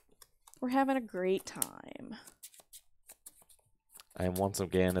 We're having a great time. I am once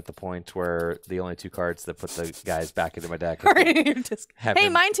again at the point where the only 2 cards that put the guys back into my deck Hey,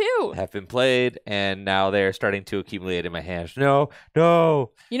 mine too. have been played, and now they're starting to accumulate in my hands. No.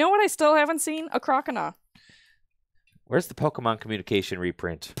 You know what I still haven't seen? A Croconaw. Where's the Pokemon Communication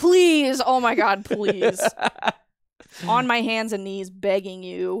reprint? Please. Oh my God, please. On my hands and knees begging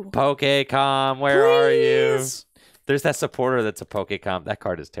you. Pokecom, where are you? There's that supporter that's a Pokecom. That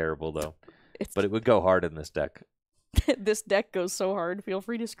card is terrible, though. But it would go hard in this deck. This deck goes so hard. Feel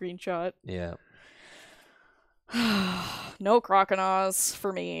free to screenshot. Yeah. No Croconaws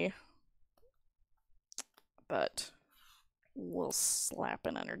for me. But we'll slap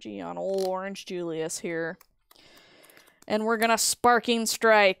an energy on old Orange Julius here. And we're going to Sparking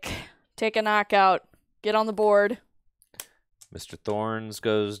Strike. Take a knockout. Get on the board. Mr. Thorns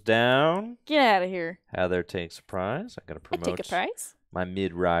goes down. Get out of here. Heather takes a prize. I got to promote I take a prize. my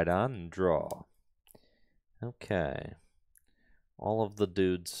mid-ride on and draw. Okay. All of the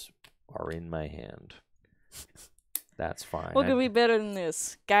dudes are in my hand. That's fine. What could be better than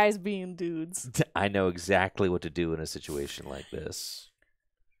this? Guys being dudes. I know exactly what to do in a situation like this.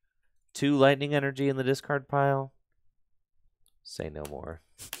 2 lightning energy in the discard pile. Say no more.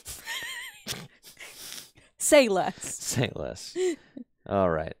 Say less. Say less. All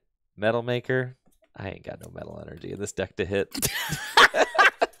right. Metal Maker. I ain't got no metal energy in this deck to hit.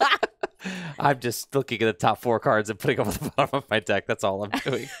 I'm just looking at the top 4 cards and putting them on the bottom of my deck. That's all I'm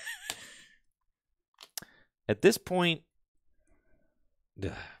doing. At this point,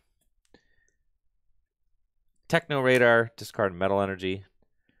 Techno Radar, discard metal energy.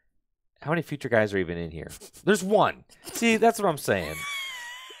 How many future guys are even in here? There's 1. See, that's what I'm saying.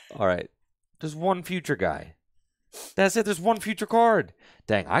 All right. There's 1 future guy. That's it. There's 1 future card.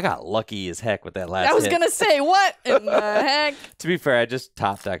 Dang, I got lucky as heck with that last I was hit. going to say, what in the heck? To be fair, I just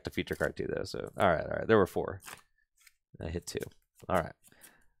top decked a future card too, though. So, all right. There were 4. I hit 2. All right.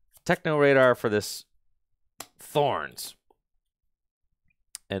 Techno Radar for this Thorns.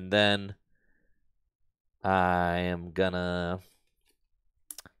 And then I am gonna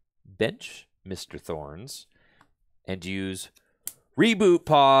bench Mr. Thorns and use Reboot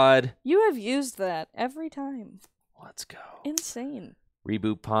Pod. You have used that every time. Let's go. Insane.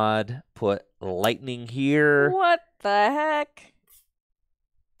 Reboot Pod, put lightning here. What the heck?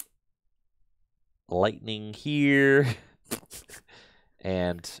 Lightning here.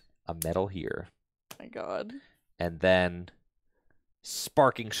 And a metal here. My God. and then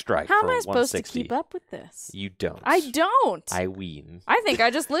Sparking Strike How for am I supposed to 160. keep up with this? You don't. I don't. I ween. I think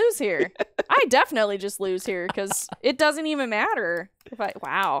I just lose here. I definitely just lose here because it doesn't even matter if I.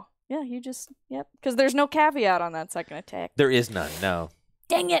 Wow. Yeah, you just. Yep. Because there's no caveat on that second attack. There is none. No.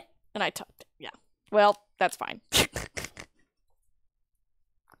 Dang it! And I topped it. Yeah. Well, that's fine.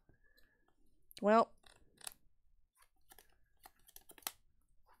 Well.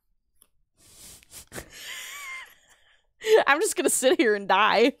 I'm just gonna sit here and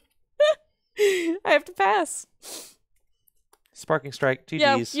die. I have to pass. Sparking Strike,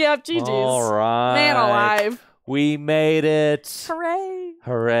 GG's. Yeah, GG's. All right. Man alive. We made it. Hooray.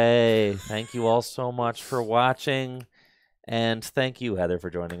 Hooray. Thank you all so much for watching. And thank you, Heather, for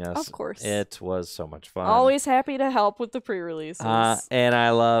joining us. Of course. It was so much fun. Always happy to help with the pre-releases. And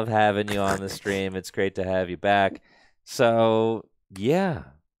I love having you on the stream. It's great to have you back. So, yeah.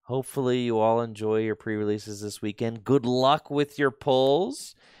 Hopefully you all enjoy your pre-releases this weekend. Good luck with your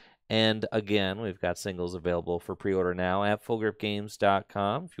pulls. And again, we've got singles available for pre-order now at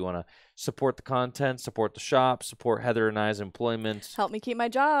fullgripgames.com. If you want to support the content, support the shop, support Heather and I's employment. Help me keep my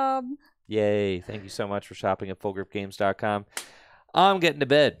job. Yay. Thank you so much for shopping at fullgripgames.com. I'm getting to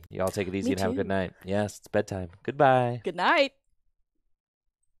bed. Y'all take it easy Me and have a too. good night. Yes, it's bedtime. Goodbye. Good night.